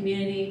students, on the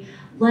community,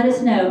 let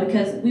us know,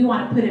 because we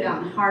want to put it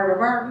out in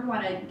Harvard. We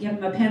want to give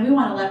them a pen. We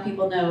want to let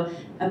people know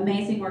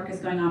amazing work is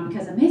going on,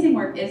 because amazing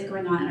work is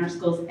going on in our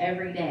schools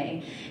every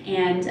day.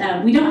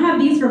 And we don't have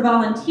these for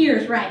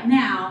volunteers right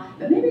now,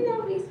 but maybe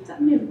that'll be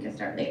something new we can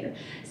start later.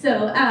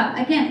 So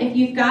again, if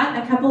you've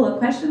got a couple of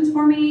questions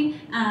for me,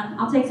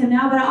 I'll take some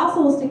now, but I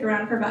also will stick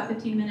around for about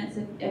 15 minutes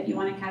if you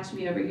want to catch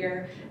me over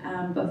here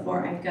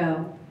before I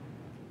go.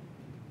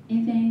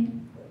 Anything?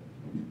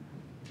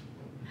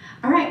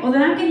 All right, well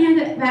then I'm going to hand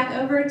it back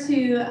over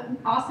to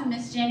awesome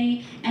Miss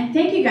Jenny, and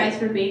thank you guys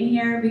for being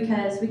here,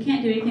 because we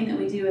can't do anything that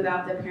we do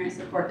without the parent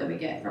support that we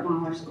get from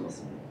all our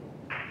schools.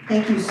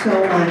 Thank you so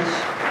much.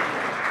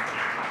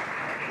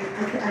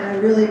 And I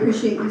really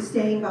appreciate you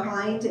staying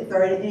behind if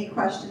there are any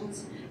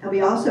questions. And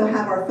we also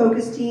have our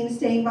focus team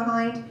staying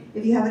behind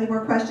if you have any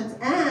more questions.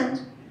 And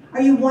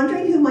are you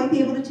wondering who might be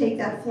able to take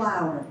that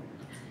flower?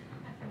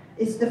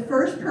 It's the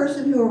first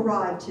person who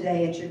arrived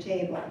today at your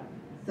table.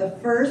 The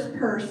first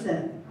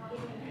person.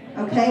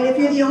 Okay, if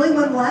you're the only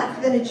one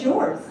left, then it's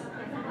yours.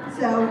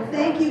 So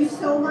thank you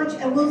so much,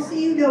 and we'll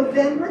see you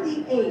November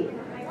the 8th.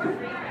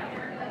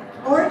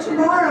 Or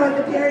tomorrow at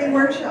the parenting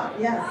workshop,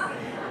 yes.